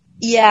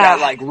 Yeah.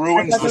 That, like,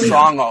 ruins the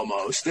song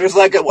almost. There's,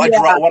 like,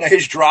 one of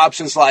his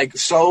drops is, like,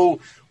 so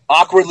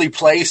awkwardly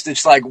placed,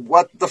 it's like,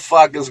 what the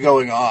fuck is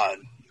going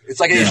on? It's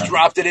like he just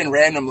dropped it in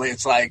randomly.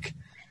 It's like,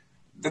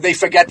 did they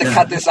forget to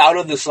cut this out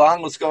of the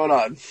song? What's going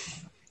on?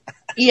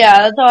 Yeah,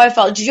 that's how I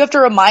felt. Did you have to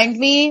remind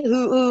me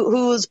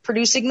who was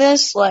producing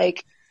this?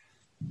 Like,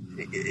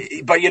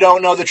 but you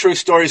don't know the true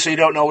story, so you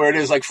don't know where it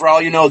is. Like, for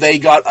all you know, they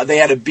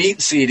had a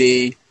beat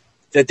CD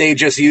that they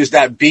just used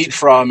that beat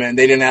from, and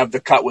they didn't have the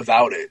cut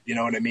without it. You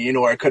know what I mean?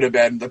 Or it could have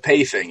been the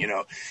pay thing.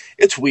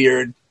 It's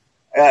weird.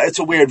 It's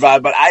a weird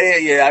vibe, but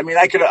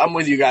I'm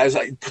with you guys.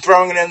 Like,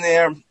 throwing it in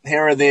there,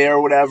 here or there,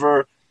 or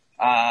whatever,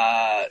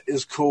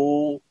 is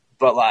cool.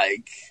 But,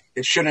 like,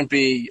 it shouldn't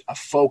be a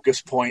focus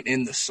point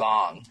in the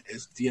song.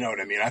 You know what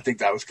I mean? I think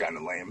that was kind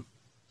of lame.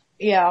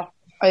 Yeah,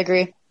 I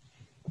agree.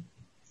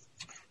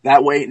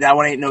 That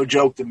one ain't no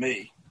joke to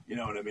me. You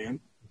know what I mean?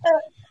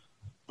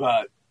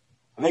 But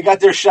they got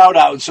their shout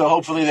out, so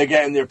hopefully they're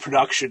getting their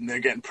production. They're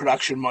getting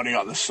production money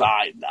on the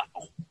side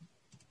now.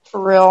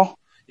 For real.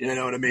 You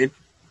know what I mean?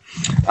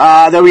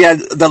 Then we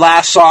had the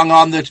last song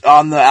on the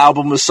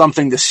album was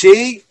Something to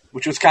See,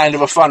 which was kind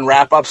of a fun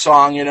wrap-up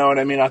song, you know what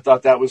I mean? I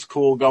thought that was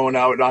cool going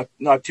out,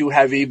 not too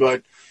heavy,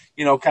 but,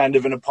 kind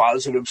of in a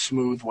positive,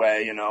 smooth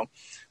way,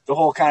 The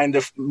whole kind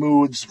of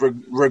moods,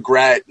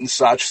 regret and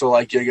such, so,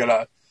 like, you're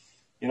gonna,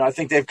 I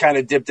think they've kind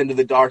of dipped into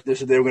the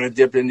darkness that they were going to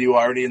dip into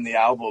already in the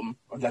album,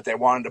 or that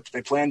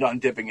they planned on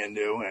dipping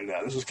into, and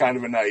this was kind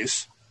of a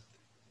nice,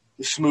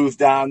 smooth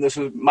down. This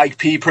was, Mike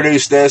P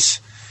produced this,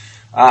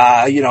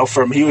 he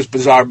was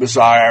Bizarre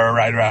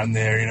right around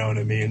there, you know what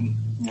I mean?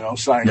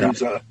 Signed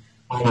who's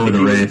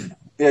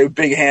a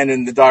big hand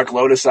in the Dark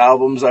Lotus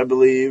albums, I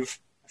believe.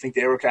 I think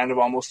they were kind of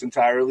almost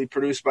entirely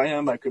produced by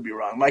him. I could be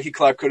wrong. Mikey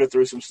Clark could have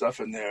threw some stuff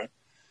in there.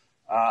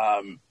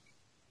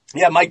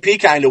 Mike P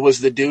kind of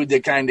was the dude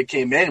that kind of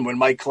came in when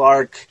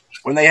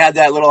when they had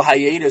that little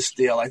hiatus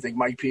deal. I think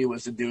Mike P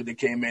was the dude that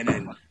came in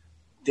and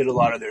did a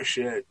lot of their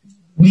shit.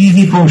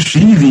 Easy for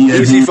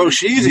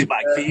Sheezy,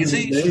 Mike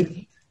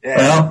Peasy. Yeah.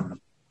 Well,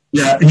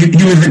 yeah,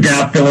 he was a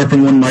gap filler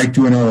from one mic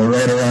to another,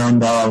 right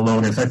around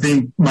Lotus. I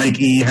think Mike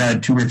E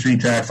had 2 or 3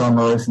 tracks on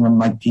Lotus, and then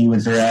Mike P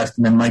was their ass,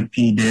 and then Mike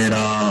P did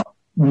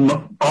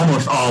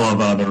almost all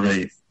of the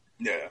Wraith.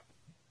 Yeah.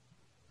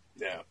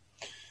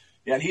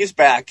 Yeah, and he's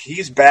back. He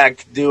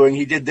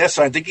did this,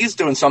 so I think he's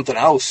doing something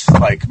else,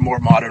 like, more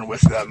modern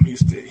with them. He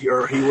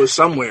was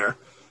somewhere.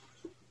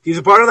 He's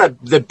a part of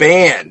the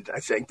band, I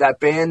think. That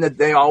band that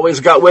they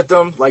always got with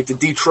them, like the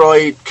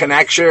Detroit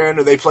Connection,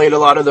 or they played a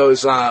lot of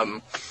those,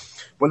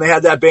 when they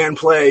had that band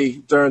play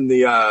during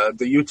the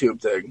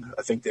YouTube thing,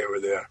 I think they were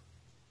there.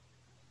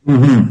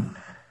 Mm-hmm.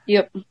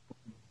 Yep.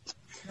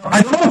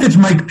 I don't know if it's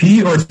Mike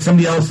P or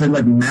somebody else that,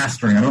 like,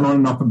 mastering. I don't know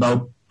enough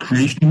about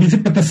creation of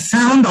music, but the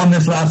sound on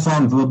this last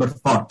song is a little bit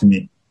fucked to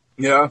me.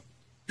 Yeah.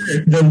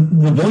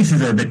 The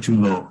voices are a bit too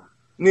low.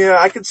 Yeah,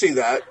 I could see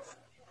that.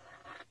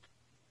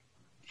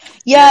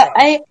 Yeah,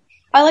 I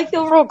like the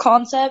overall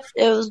concept.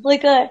 It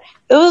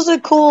was a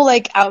cool,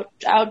 like,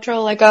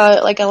 outro,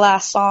 like a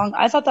last song.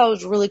 I thought that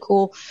was really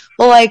cool.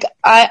 But, like,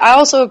 I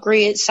also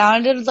agree, it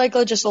sounded like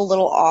just a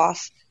little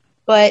off.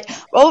 But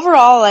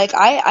overall, like,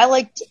 I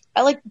liked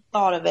the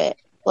thought of it.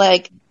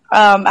 Like,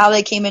 how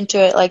they came into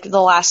it, like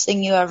the last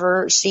thing you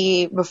ever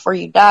see before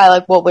you die,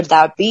 like what would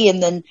that be?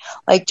 And then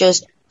like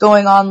just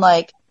going on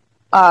like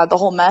the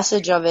whole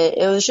message of it.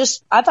 It was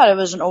just, I thought it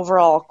was an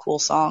overall cool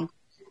song.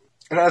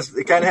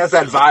 It kind of has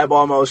that vibe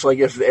almost like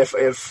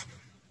if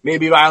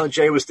maybe Violent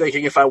J was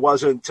thinking if I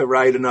wasn't to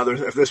write another,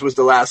 if this was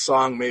the last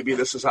song, maybe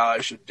this is how I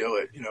should do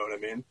it. You know what I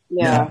mean?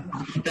 Yeah.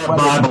 That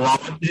vibe a lot.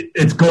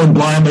 It's going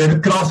blind, but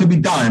it could also be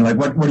dying. Like,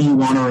 what do you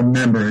want to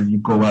remember as you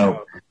go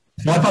out?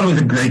 So I thought it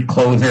was a great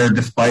closer,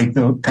 despite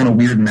the kind of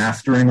weird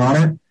mastering on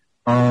it.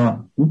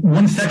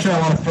 One section I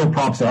want to throw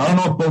props at. I don't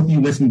know if both of you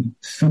listened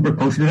super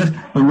closely to this,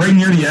 but right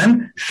near the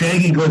end,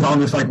 Shaggy goes on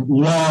this like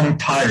long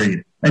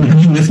tirade. And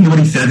have you listened to what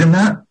he says in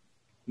that?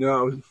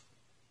 No.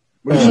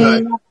 What is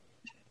that?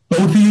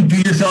 Both of you do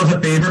yourselves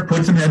a favor,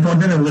 put some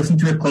headphones in and listen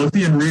to it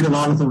closely and read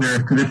along with the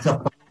lyrics because it's the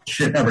funniest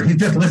shit ever. He's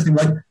just listening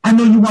like, I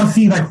know you want to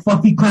see like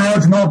fluffy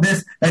clouds and all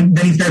this, and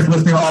then he starts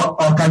listening to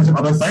all kinds of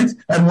other sites,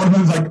 and one of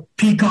them is like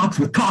peacocks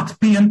with cocks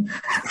peeing.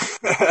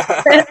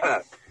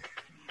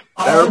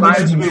 That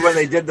reminds me when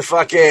they did the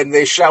fucking,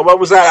 what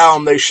was that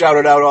album they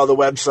shouted out all the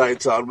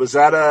websites on? Was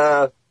that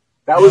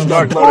that was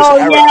Dark Lotus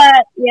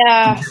era.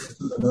 Yeah.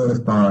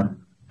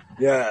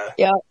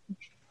 Yeah.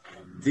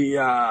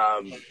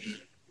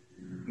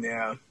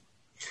 Yeah.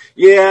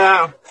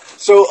 Yeah.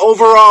 So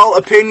overall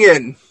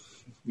opinion,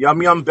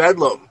 Yum Yum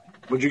Bedlam.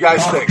 What'd you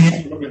guys think?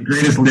 One of the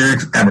greatest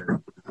lyrics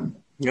ever.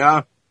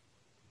 Yeah.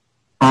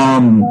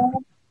 Oh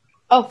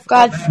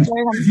God.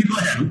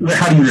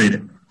 How do you rate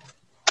it?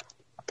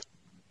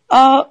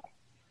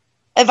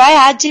 If I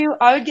had to,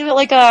 I would give it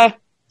like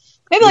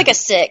maybe like a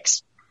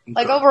 6.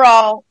 Like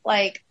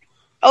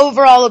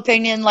overall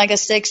opinion, like a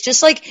 6.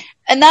 Just like,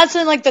 and that's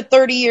in like the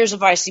 30 years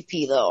of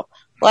ICP though.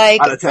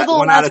 Like out of 10,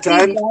 1 out of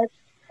 10.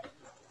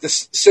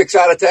 Just 6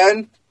 out of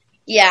 10.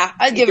 Yeah,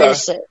 I'd give it a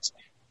 6.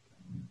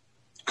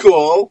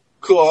 Cool.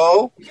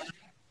 Well,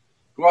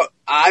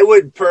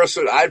 I'd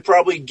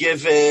probably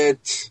give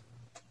it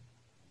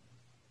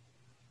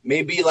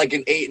maybe like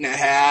an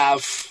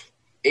 8.5,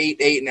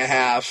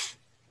 8.5.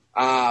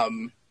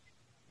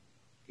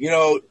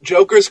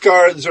 Joker's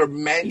cards are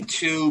meant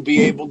to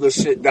be able to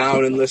sit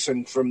down and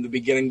listen from the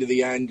beginning to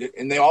the end,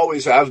 and they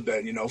always have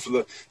been.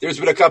 There's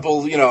been a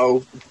couple,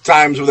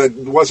 times where that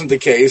wasn't the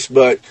case,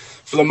 but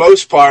for the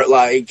most part,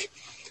 like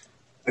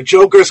a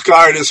Joker's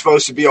card is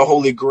supposed to be a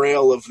holy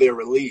grail of their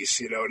release.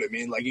 You know what I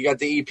mean? Like you got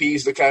the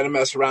EPs to kind of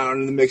mess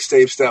around and the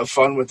mixtapes to have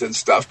fun with and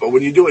stuff. But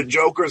when you do a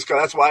Joker's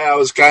card, that's why I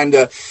was kind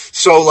of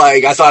so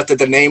like I thought that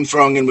the name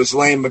throwing in was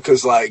lame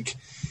because like.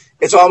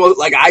 It's almost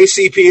like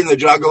ICP and the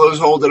Juggalos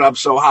hold it up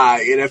so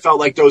high, and it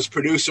felt like those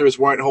producers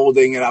weren't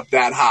holding it up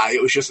that high.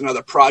 It was just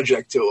another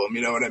project to them,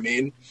 you know what I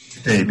mean?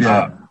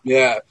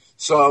 Yeah.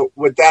 So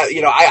with that,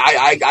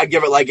 I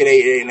give it like an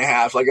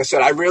 8.5. Like I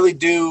said, I really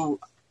do.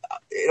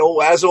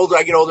 As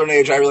I get older in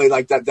age, I really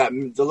like that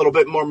the little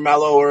bit more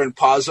mellower and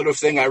positive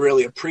thing. I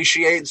really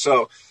appreciate.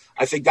 So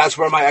I think that's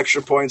where my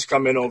extra points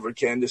come in over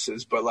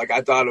Kandis's. But like I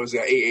thought it was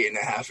an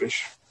 8.5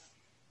 ish.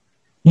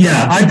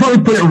 Yeah, I'd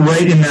probably put it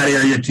right in that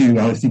area too.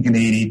 I was thinking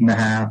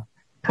 8.5.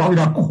 Probably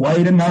not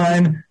quite a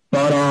 9,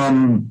 but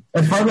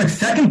as far as like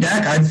second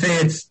deck, I'd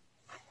say it's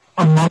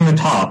among the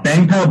top.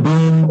 Bang Pow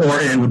Boom or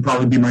It would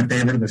probably be my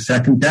favorite of the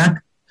second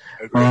deck.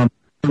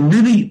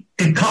 Really,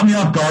 it caught me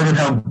off guard with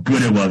how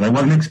good it was. I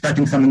wasn't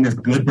expecting something this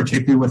good,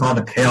 particularly with all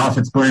the chaos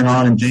that's going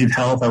on in Jay's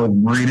health. I was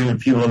worried it would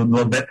feel a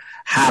little bit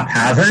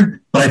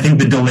haphazard, but I think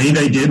the delay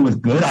they did was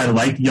good. I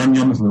liked Yum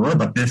Yum's lure,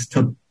 but this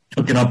took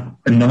it up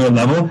another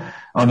level.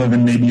 Other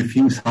than maybe a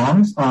few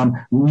songs.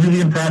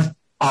 Really impressed.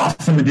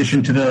 Awesome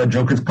addition to the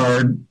Joker's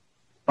card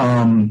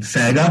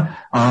saga.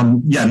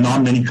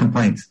 Not many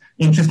complaints.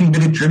 Interesting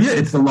bit of trivia.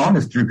 It's the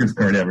longest Joker's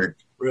card ever.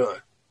 Really?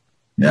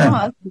 Yeah. Oh,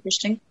 that's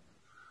interesting.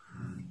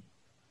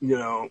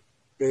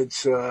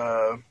 It's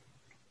I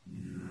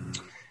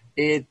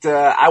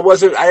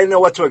didn't know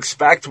what to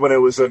expect when it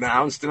was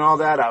announced and all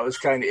that. I was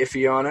kind of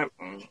iffy on it.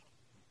 And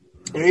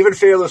even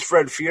Fearless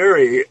Fred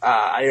Fury,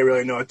 I didn't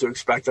really know what to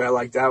expect. I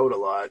liked that one a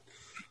lot.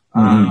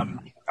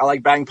 I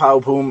like Bang Pow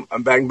Boom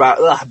Bang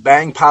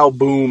Pow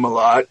Boom a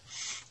lot.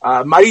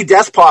 Mighty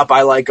Death Pop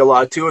I like a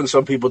lot too, and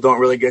some people don't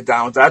really get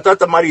down with that. I thought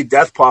the Mighty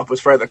Death Pop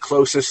was probably the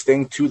closest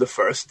thing to the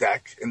first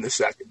deck in the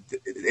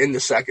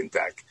second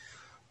deck.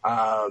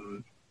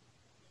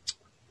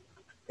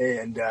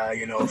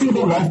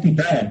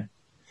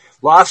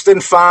 Lost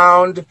and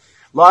Found.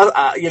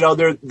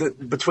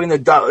 Between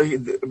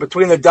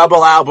the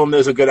double album,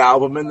 there's a good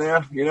album in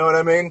there. You know what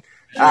I mean?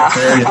 I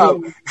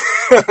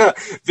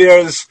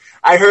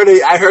heard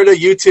a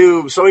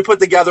YouTube, somebody put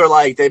together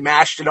like they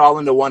mashed it all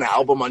into one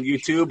album on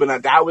YouTube,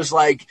 and that was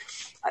like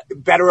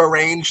better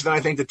arranged than I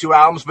think the two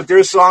albums. But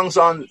there's songs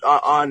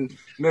on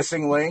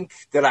Missing Link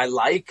that I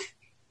like,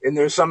 and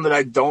there's some that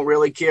I don't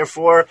really care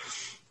for.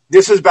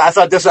 I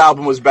thought this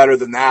album was better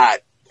than that.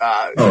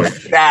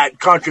 That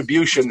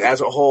contribution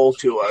as a whole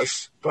to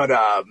us. But,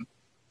 I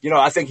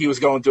think he was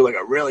going through like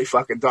a really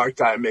fucking dark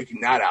time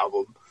making that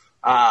album.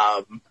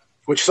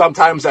 Which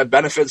sometimes that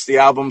benefits the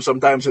album,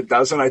 sometimes it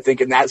doesn't. I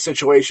think in that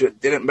situation,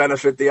 it didn't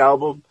benefit the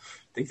album.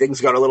 think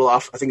things got a little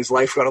off. I think his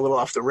life got a little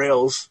off the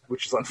rails,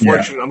 which is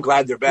unfortunate. Yeah. I'm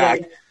glad they're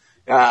back.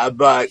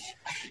 But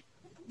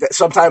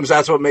sometimes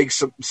that's what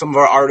makes some of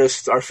our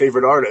artists our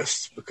favorite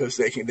artists, because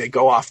they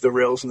go off the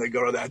rails and they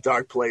go to that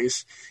dark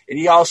place. And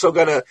he also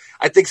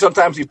I think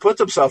sometimes he puts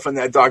himself in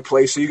that dark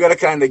place. So you got to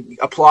kind of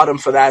applaud him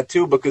for that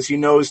too, because he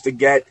knows to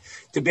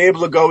be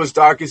able to go as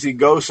dark as he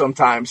goes.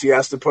 Sometimes he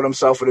has to put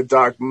himself in a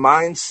dark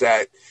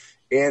mindset,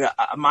 and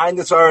a mind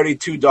that's already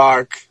too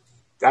dark,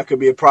 that could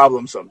be a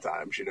problem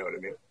sometimes. You know what I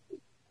mean?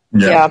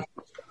 Yeah.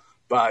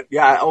 But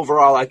yeah,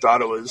 overall, I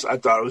thought it was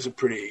a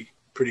pretty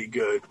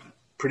good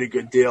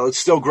deal. It's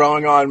still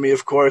growing on me,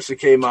 of course. It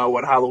came out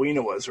what Halloween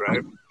it was,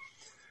 right?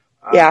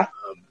 Yeah.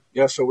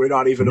 So we're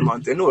not even a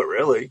month into it,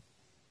 really.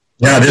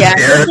 Yeah,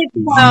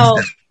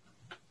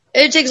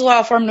 it takes a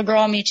while for him to grow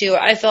on me too.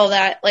 I feel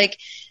that like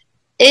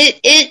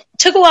it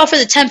took a while for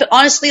the temp.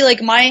 Honestly,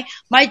 like my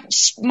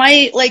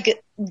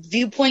like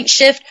viewpoint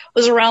shift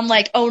was around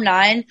like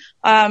 09.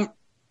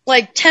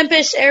 Like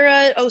Tempest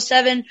era,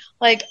 07,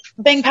 like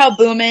Bang Pow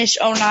Boomish,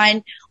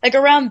 09, like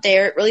around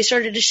there, it really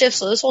started to shift.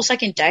 So this whole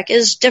second deck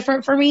is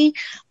different for me.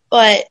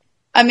 But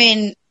I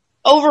mean,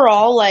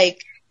 overall,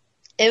 like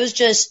it was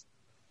just,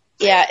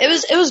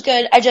 it was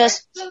good.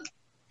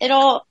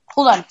 Hold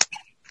on.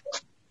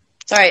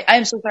 Sorry.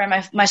 I'm so sorry.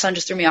 My son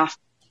just threw me off.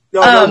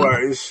 No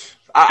worries.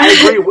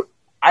 I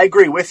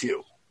agree with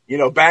you. You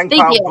know, Bang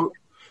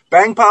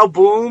Pow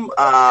Boom,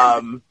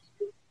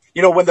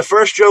 you know, when the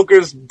first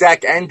Joker's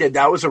deck ended,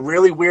 that was a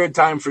really weird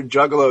time for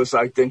Juggalos,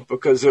 I think,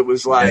 because it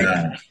was like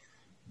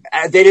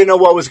they didn't know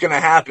what was going to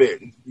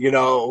happen. You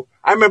know,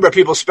 I remember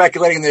people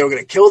speculating they were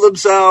going to kill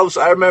themselves.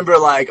 I remember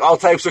like all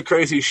types of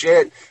crazy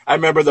shit. I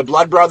remember the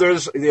Blood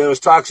Brothers. There was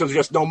talks of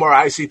just no more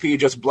ICP,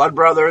 just Blood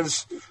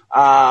Brothers.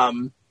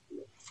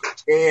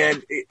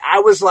 And I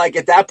was like,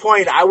 at that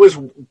point,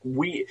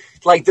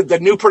 like the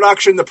new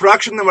production, the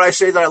production that when I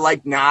say that I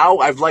like now,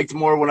 I've liked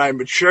more when I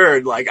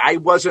matured. Like I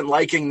wasn't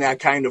liking that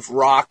kind of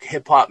rock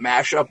hip hop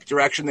mashup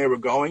direction they were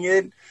going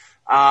in.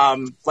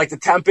 Like the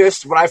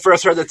Tempest, when I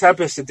first heard the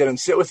Tempest, it didn't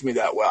sit with me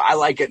that well. I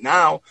like it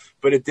now,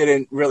 but it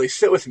didn't really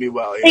sit with me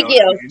well. Thank you.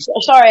 I mean?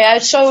 Sorry. I'm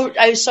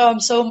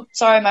so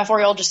sorry. My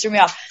 4-year-old just threw me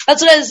off.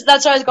 That's what I was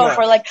going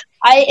for. Like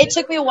it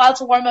took me a while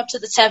to warm up to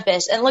the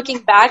Tempest, and looking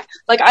back,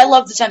 like I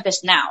love the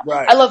Tempest now.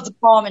 Right. I love the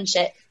calm and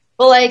shit.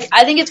 But like,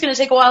 I think it's going to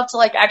take a while to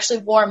like actually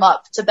warm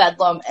up to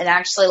Bedlam, and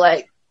actually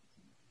like,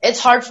 it's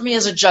hard for me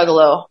as a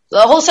Juggalo. The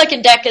whole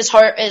second deck is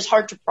hard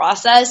to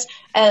process,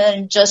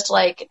 and just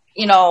like,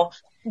 you know,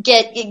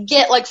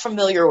 get like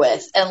familiar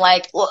with, and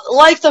like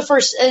the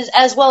first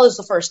as well as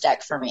the first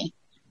deck for me.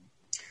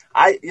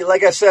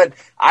 Like I said,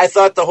 I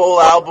thought the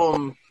whole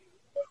album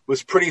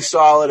was pretty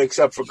solid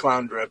except for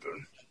Clown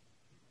Drippin'.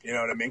 You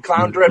know what I mean?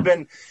 Clown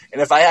Drippin',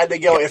 and if I had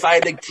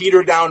to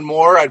teeter down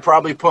more, I'd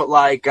probably put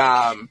like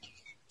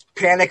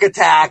Panic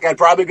Attack. I'd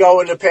probably go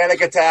into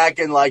Panic Attack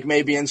and like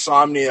maybe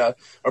Insomnia,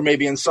 or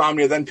maybe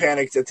Insomnia then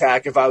Panic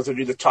Attack if I was to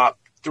do the top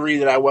 3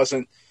 that I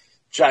wasn't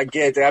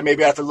gigantic. I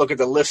maybe have to look at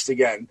the list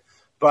again.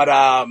 But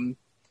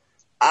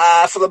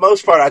for the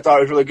most part, I thought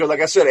it was really good.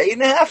 Like I said,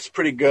 8.5 is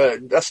pretty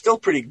good. That's still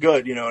pretty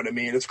good, you know what I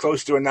mean? It's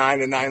close to a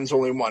 9, and 9's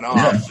only one off.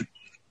 Yeah.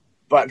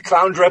 But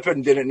Clown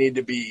Drippin' didn't need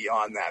to be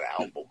on that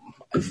album,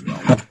 I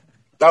feel.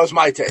 That was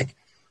my take.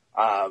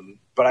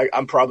 But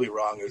I'm probably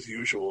wrong as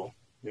usual.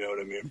 You know what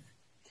I mean?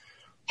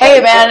 Hey,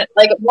 man,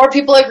 like more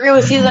people agree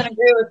with you than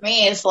agree with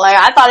me. It's like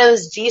I thought it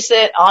was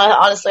decent,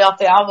 honestly, off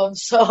the album.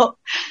 So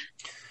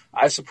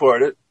I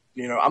support it.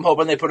 You know, I'm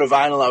hoping they put a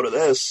vinyl out of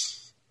this.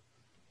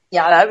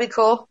 Yeah, that'd be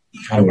cool.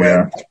 I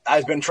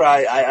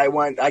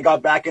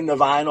got back into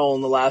vinyl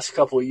in the last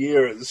couple of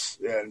years,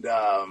 and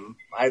I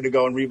had to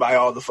go and rebuy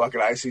all the fucking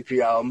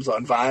ICP albums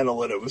on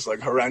vinyl, and it was like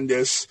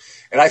horrendous.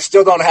 And I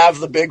still don't have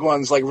the big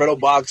ones like Riddle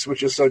Box,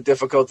 which is so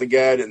difficult to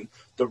get, and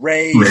the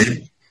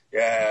Rage.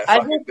 Yeah, I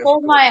just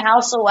sold my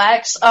House of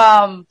Wax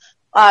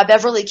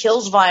Beverly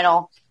Kills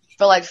vinyl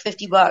for like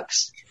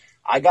 $50.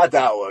 I got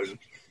that one.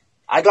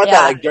 I got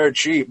that like dirt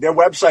cheap. Their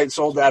website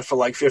sold that for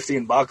like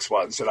 $15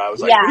 once, and I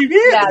was like, "What do you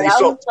mean?" That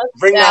was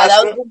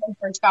when it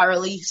first got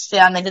released.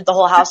 Yeah, and they did the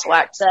whole House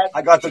Wax set.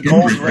 I got the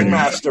gold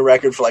Ringmaster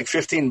record for like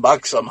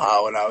 $15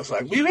 somehow, and I was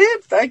like,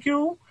 thank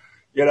you."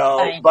 You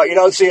know, but you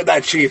don't see it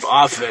that cheap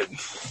often.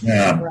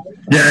 Yeah,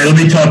 it'll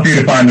be tough for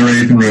you to find the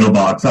Wraith and Riddle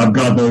Box. I've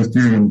got those too,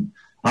 and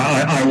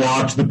I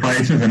watch the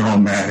prices, and oh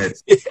man,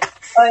 it's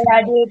Oh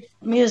yeah, dude.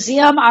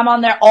 Museum, I'm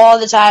on there all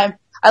the time.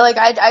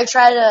 I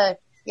try to.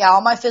 Yeah,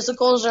 all my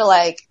physicals are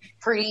like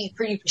pretty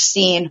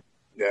pristine.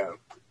 Yeah.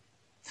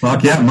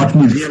 Fuck yeah, much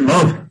museum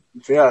love.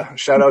 Yeah,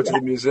 shout out to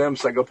the museum,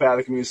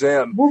 Psychopathic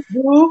Museum.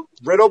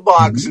 Riddle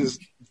Box is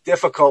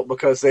difficult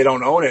because they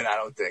don't own it, I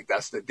don't think.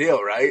 That's the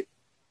deal, right?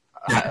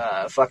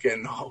 Yeah.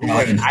 Fucking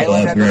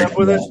Island ended up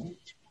with it?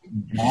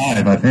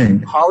 Live, I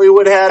think.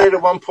 Hollywood had it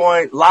at one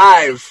point.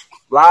 Live.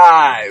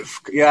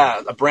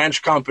 Yeah, a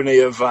branch company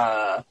of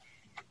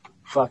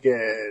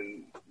fucking...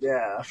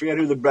 Yeah, I forget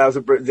who the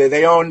browser.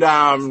 They owned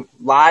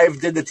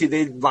Live. Did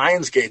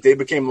Lionsgate? They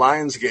became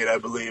Lionsgate, I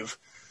believe.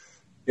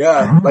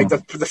 Yeah, like the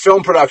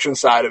film production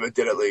side of it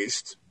did at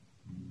least.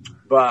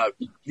 But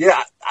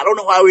yeah, I don't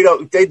know why we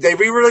don't. They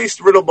re-released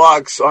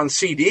Riddlebox on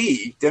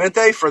CD, didn't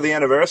they, for the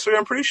anniversary?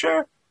 I'm pretty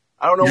sure.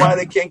 I don't know why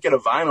they can't get a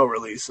vinyl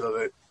release of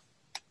it.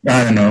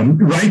 I don't know.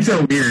 Rights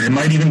are weird. It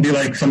might even be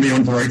like somebody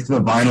owns the rights to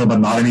the vinyl,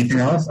 but not anything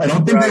else. I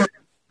don't think they were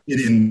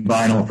in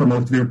vinyl for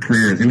most of their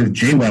careers. It was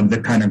J-Web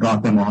that kind of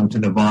got them onto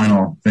the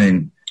vinyl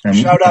thing. And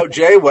shout out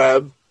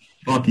J-Web.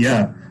 Fuck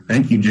yeah.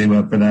 Thank you,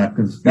 J-Web, for that.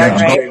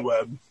 Thanks,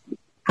 J-Web.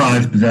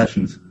 Prized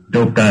possessions.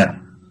 Dope guy.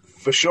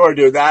 For sure,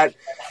 dude. That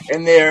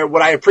and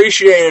what I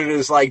appreciated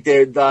is like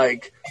they're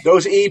like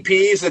those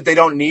EPs that they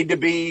don't need to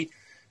be.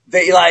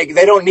 They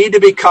don't need to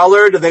be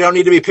colored. They don't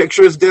need to be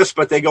pictures disc,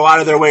 but they go out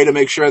of their way to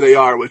make sure they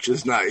are, which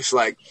is nice.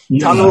 Like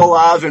Tunnel of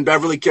Love and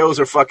Beverly Kills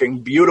are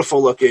fucking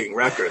beautiful looking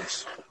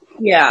records.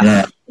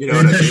 Yeah. You know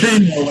what I mean? It's a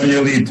shame when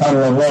you leave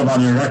Tunnel of Love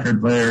on your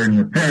record player and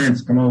your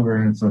parents come over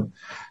and it's a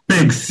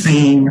big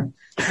scene.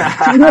 You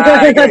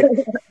get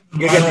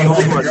the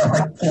old one.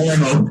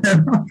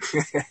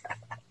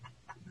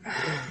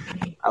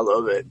 I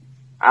love it.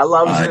 I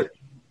love it.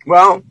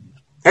 Well,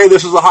 hey,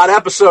 this was a hot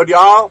episode,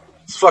 y'all.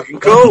 It's fucking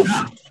cool.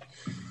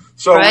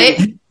 So, right?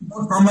 Are you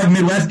both from like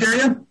Midwest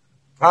area?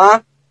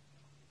 Huh?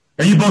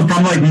 Are you both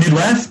from like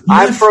Midwest?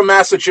 I'm from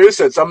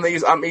Massachusetts. I'm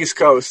East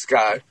Coast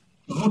guy.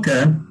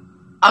 Okay.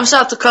 I'm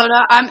South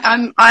Dakota.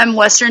 I'm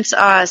Western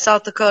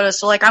South Dakota,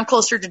 so like I'm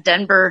closer to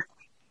Denver.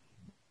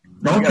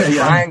 We got a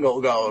triangle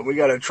going.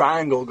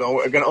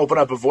 We're gonna open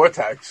up a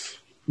vortex.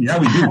 Yeah,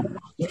 we do.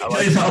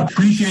 I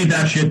appreciate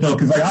that shit though,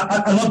 because like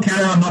I love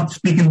Canada. I'm not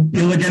speaking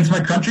ill against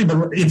my country,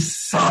 but it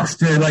sucks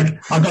to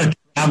like I've got to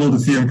travel to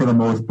see them for the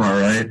most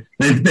part. Right?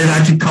 They've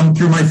actually come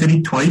through my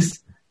city twice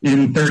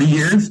in 30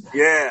 years.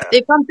 Yeah,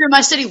 they've come through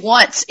my city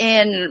once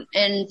in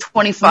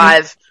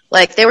 25. Mm-hmm.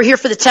 Like they were here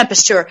for the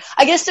Tempest tour.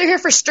 I guess they're here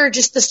for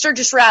the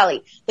Sturgis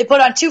rally. They put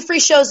on 2 free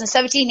shows in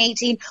 17,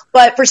 18.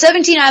 But for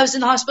 17, I was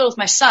in the hospital with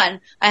my son.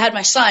 I had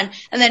my son,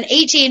 and then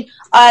 18,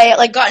 I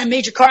like got in a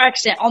major car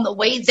accident on the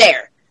way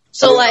there.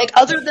 So, like,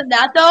 other than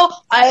that, though,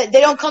 they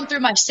don't come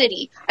through my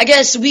city. I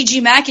guess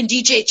VG Mac and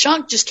DJ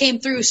Chunk just came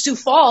through Sioux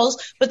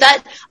Falls, but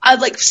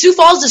Sioux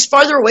Falls is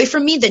farther away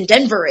from me than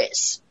Denver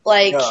is.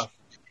 Like,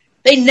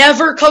 they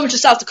never come to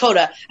South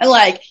Dakota. And,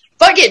 like,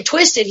 if I get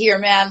twisted here,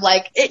 man,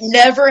 like, it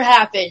never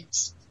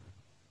happens.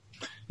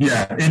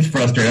 Yeah, it's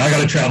frustrating. I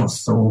got to travel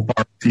so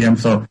far to see them,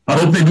 so I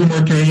hope they do more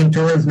Canadian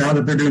tours now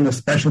that they're doing the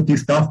specialty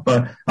stuff,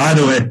 but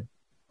either way,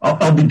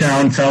 I'll be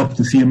down south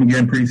to see them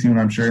again pretty soon,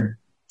 I'm sure.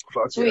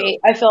 Sweet.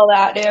 I feel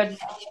that, dude.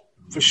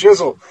 For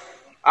shizzle.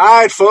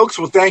 All right, folks.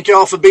 Well, thank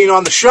y'all for being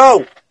on the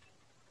show.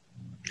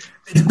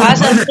 Awesome.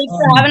 Thanks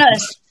for having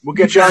us. We'll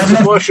get you on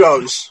some more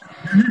shows.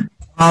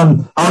 I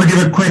want to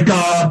give a quick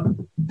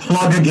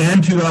plug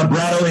again to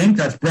Brado Inc.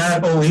 That's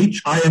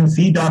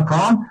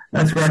BradOHIMC.com.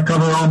 That's where I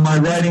cover all my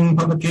writing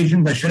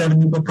publications. I should have a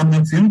new book coming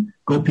out soon.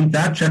 Go peep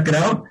that. Check it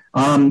out.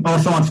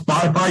 Also on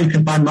Spotify, you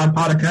can find my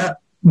podcast.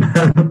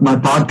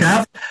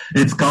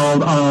 It's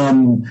called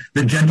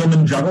The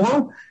Gentleman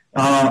Juggalo.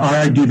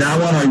 I do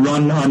that one. I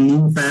run a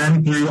new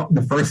fan through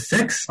the first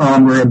 6.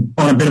 We're on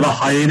a bit of a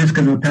hiatus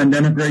because of the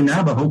pandemic right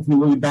now, but hopefully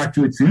we'll be back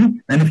to it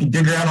soon. And if you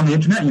dig around on the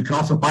internet, you can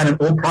also find an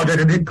old project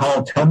I did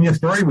called Tell Me a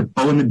Story with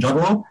Bo and the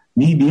Juggalo,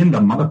 me being the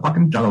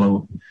motherfucking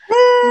Juggalo.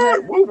 I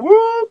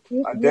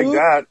dig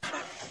that.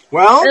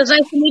 Well, it was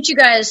nice to meet you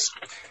guys.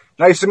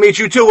 Nice to meet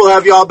you too. We'll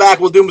have you all back.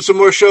 We'll do some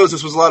more shows.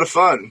 This was a lot of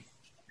fun.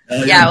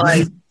 Yeah,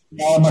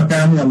 all my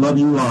family, I love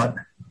you a lot.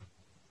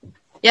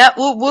 Yeah,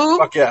 woo woo.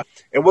 Fuck yeah.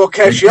 And we'll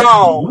catch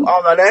y'all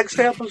on the next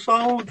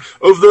episode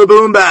of the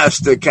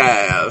Boombastic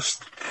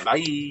Cast.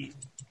 Bye.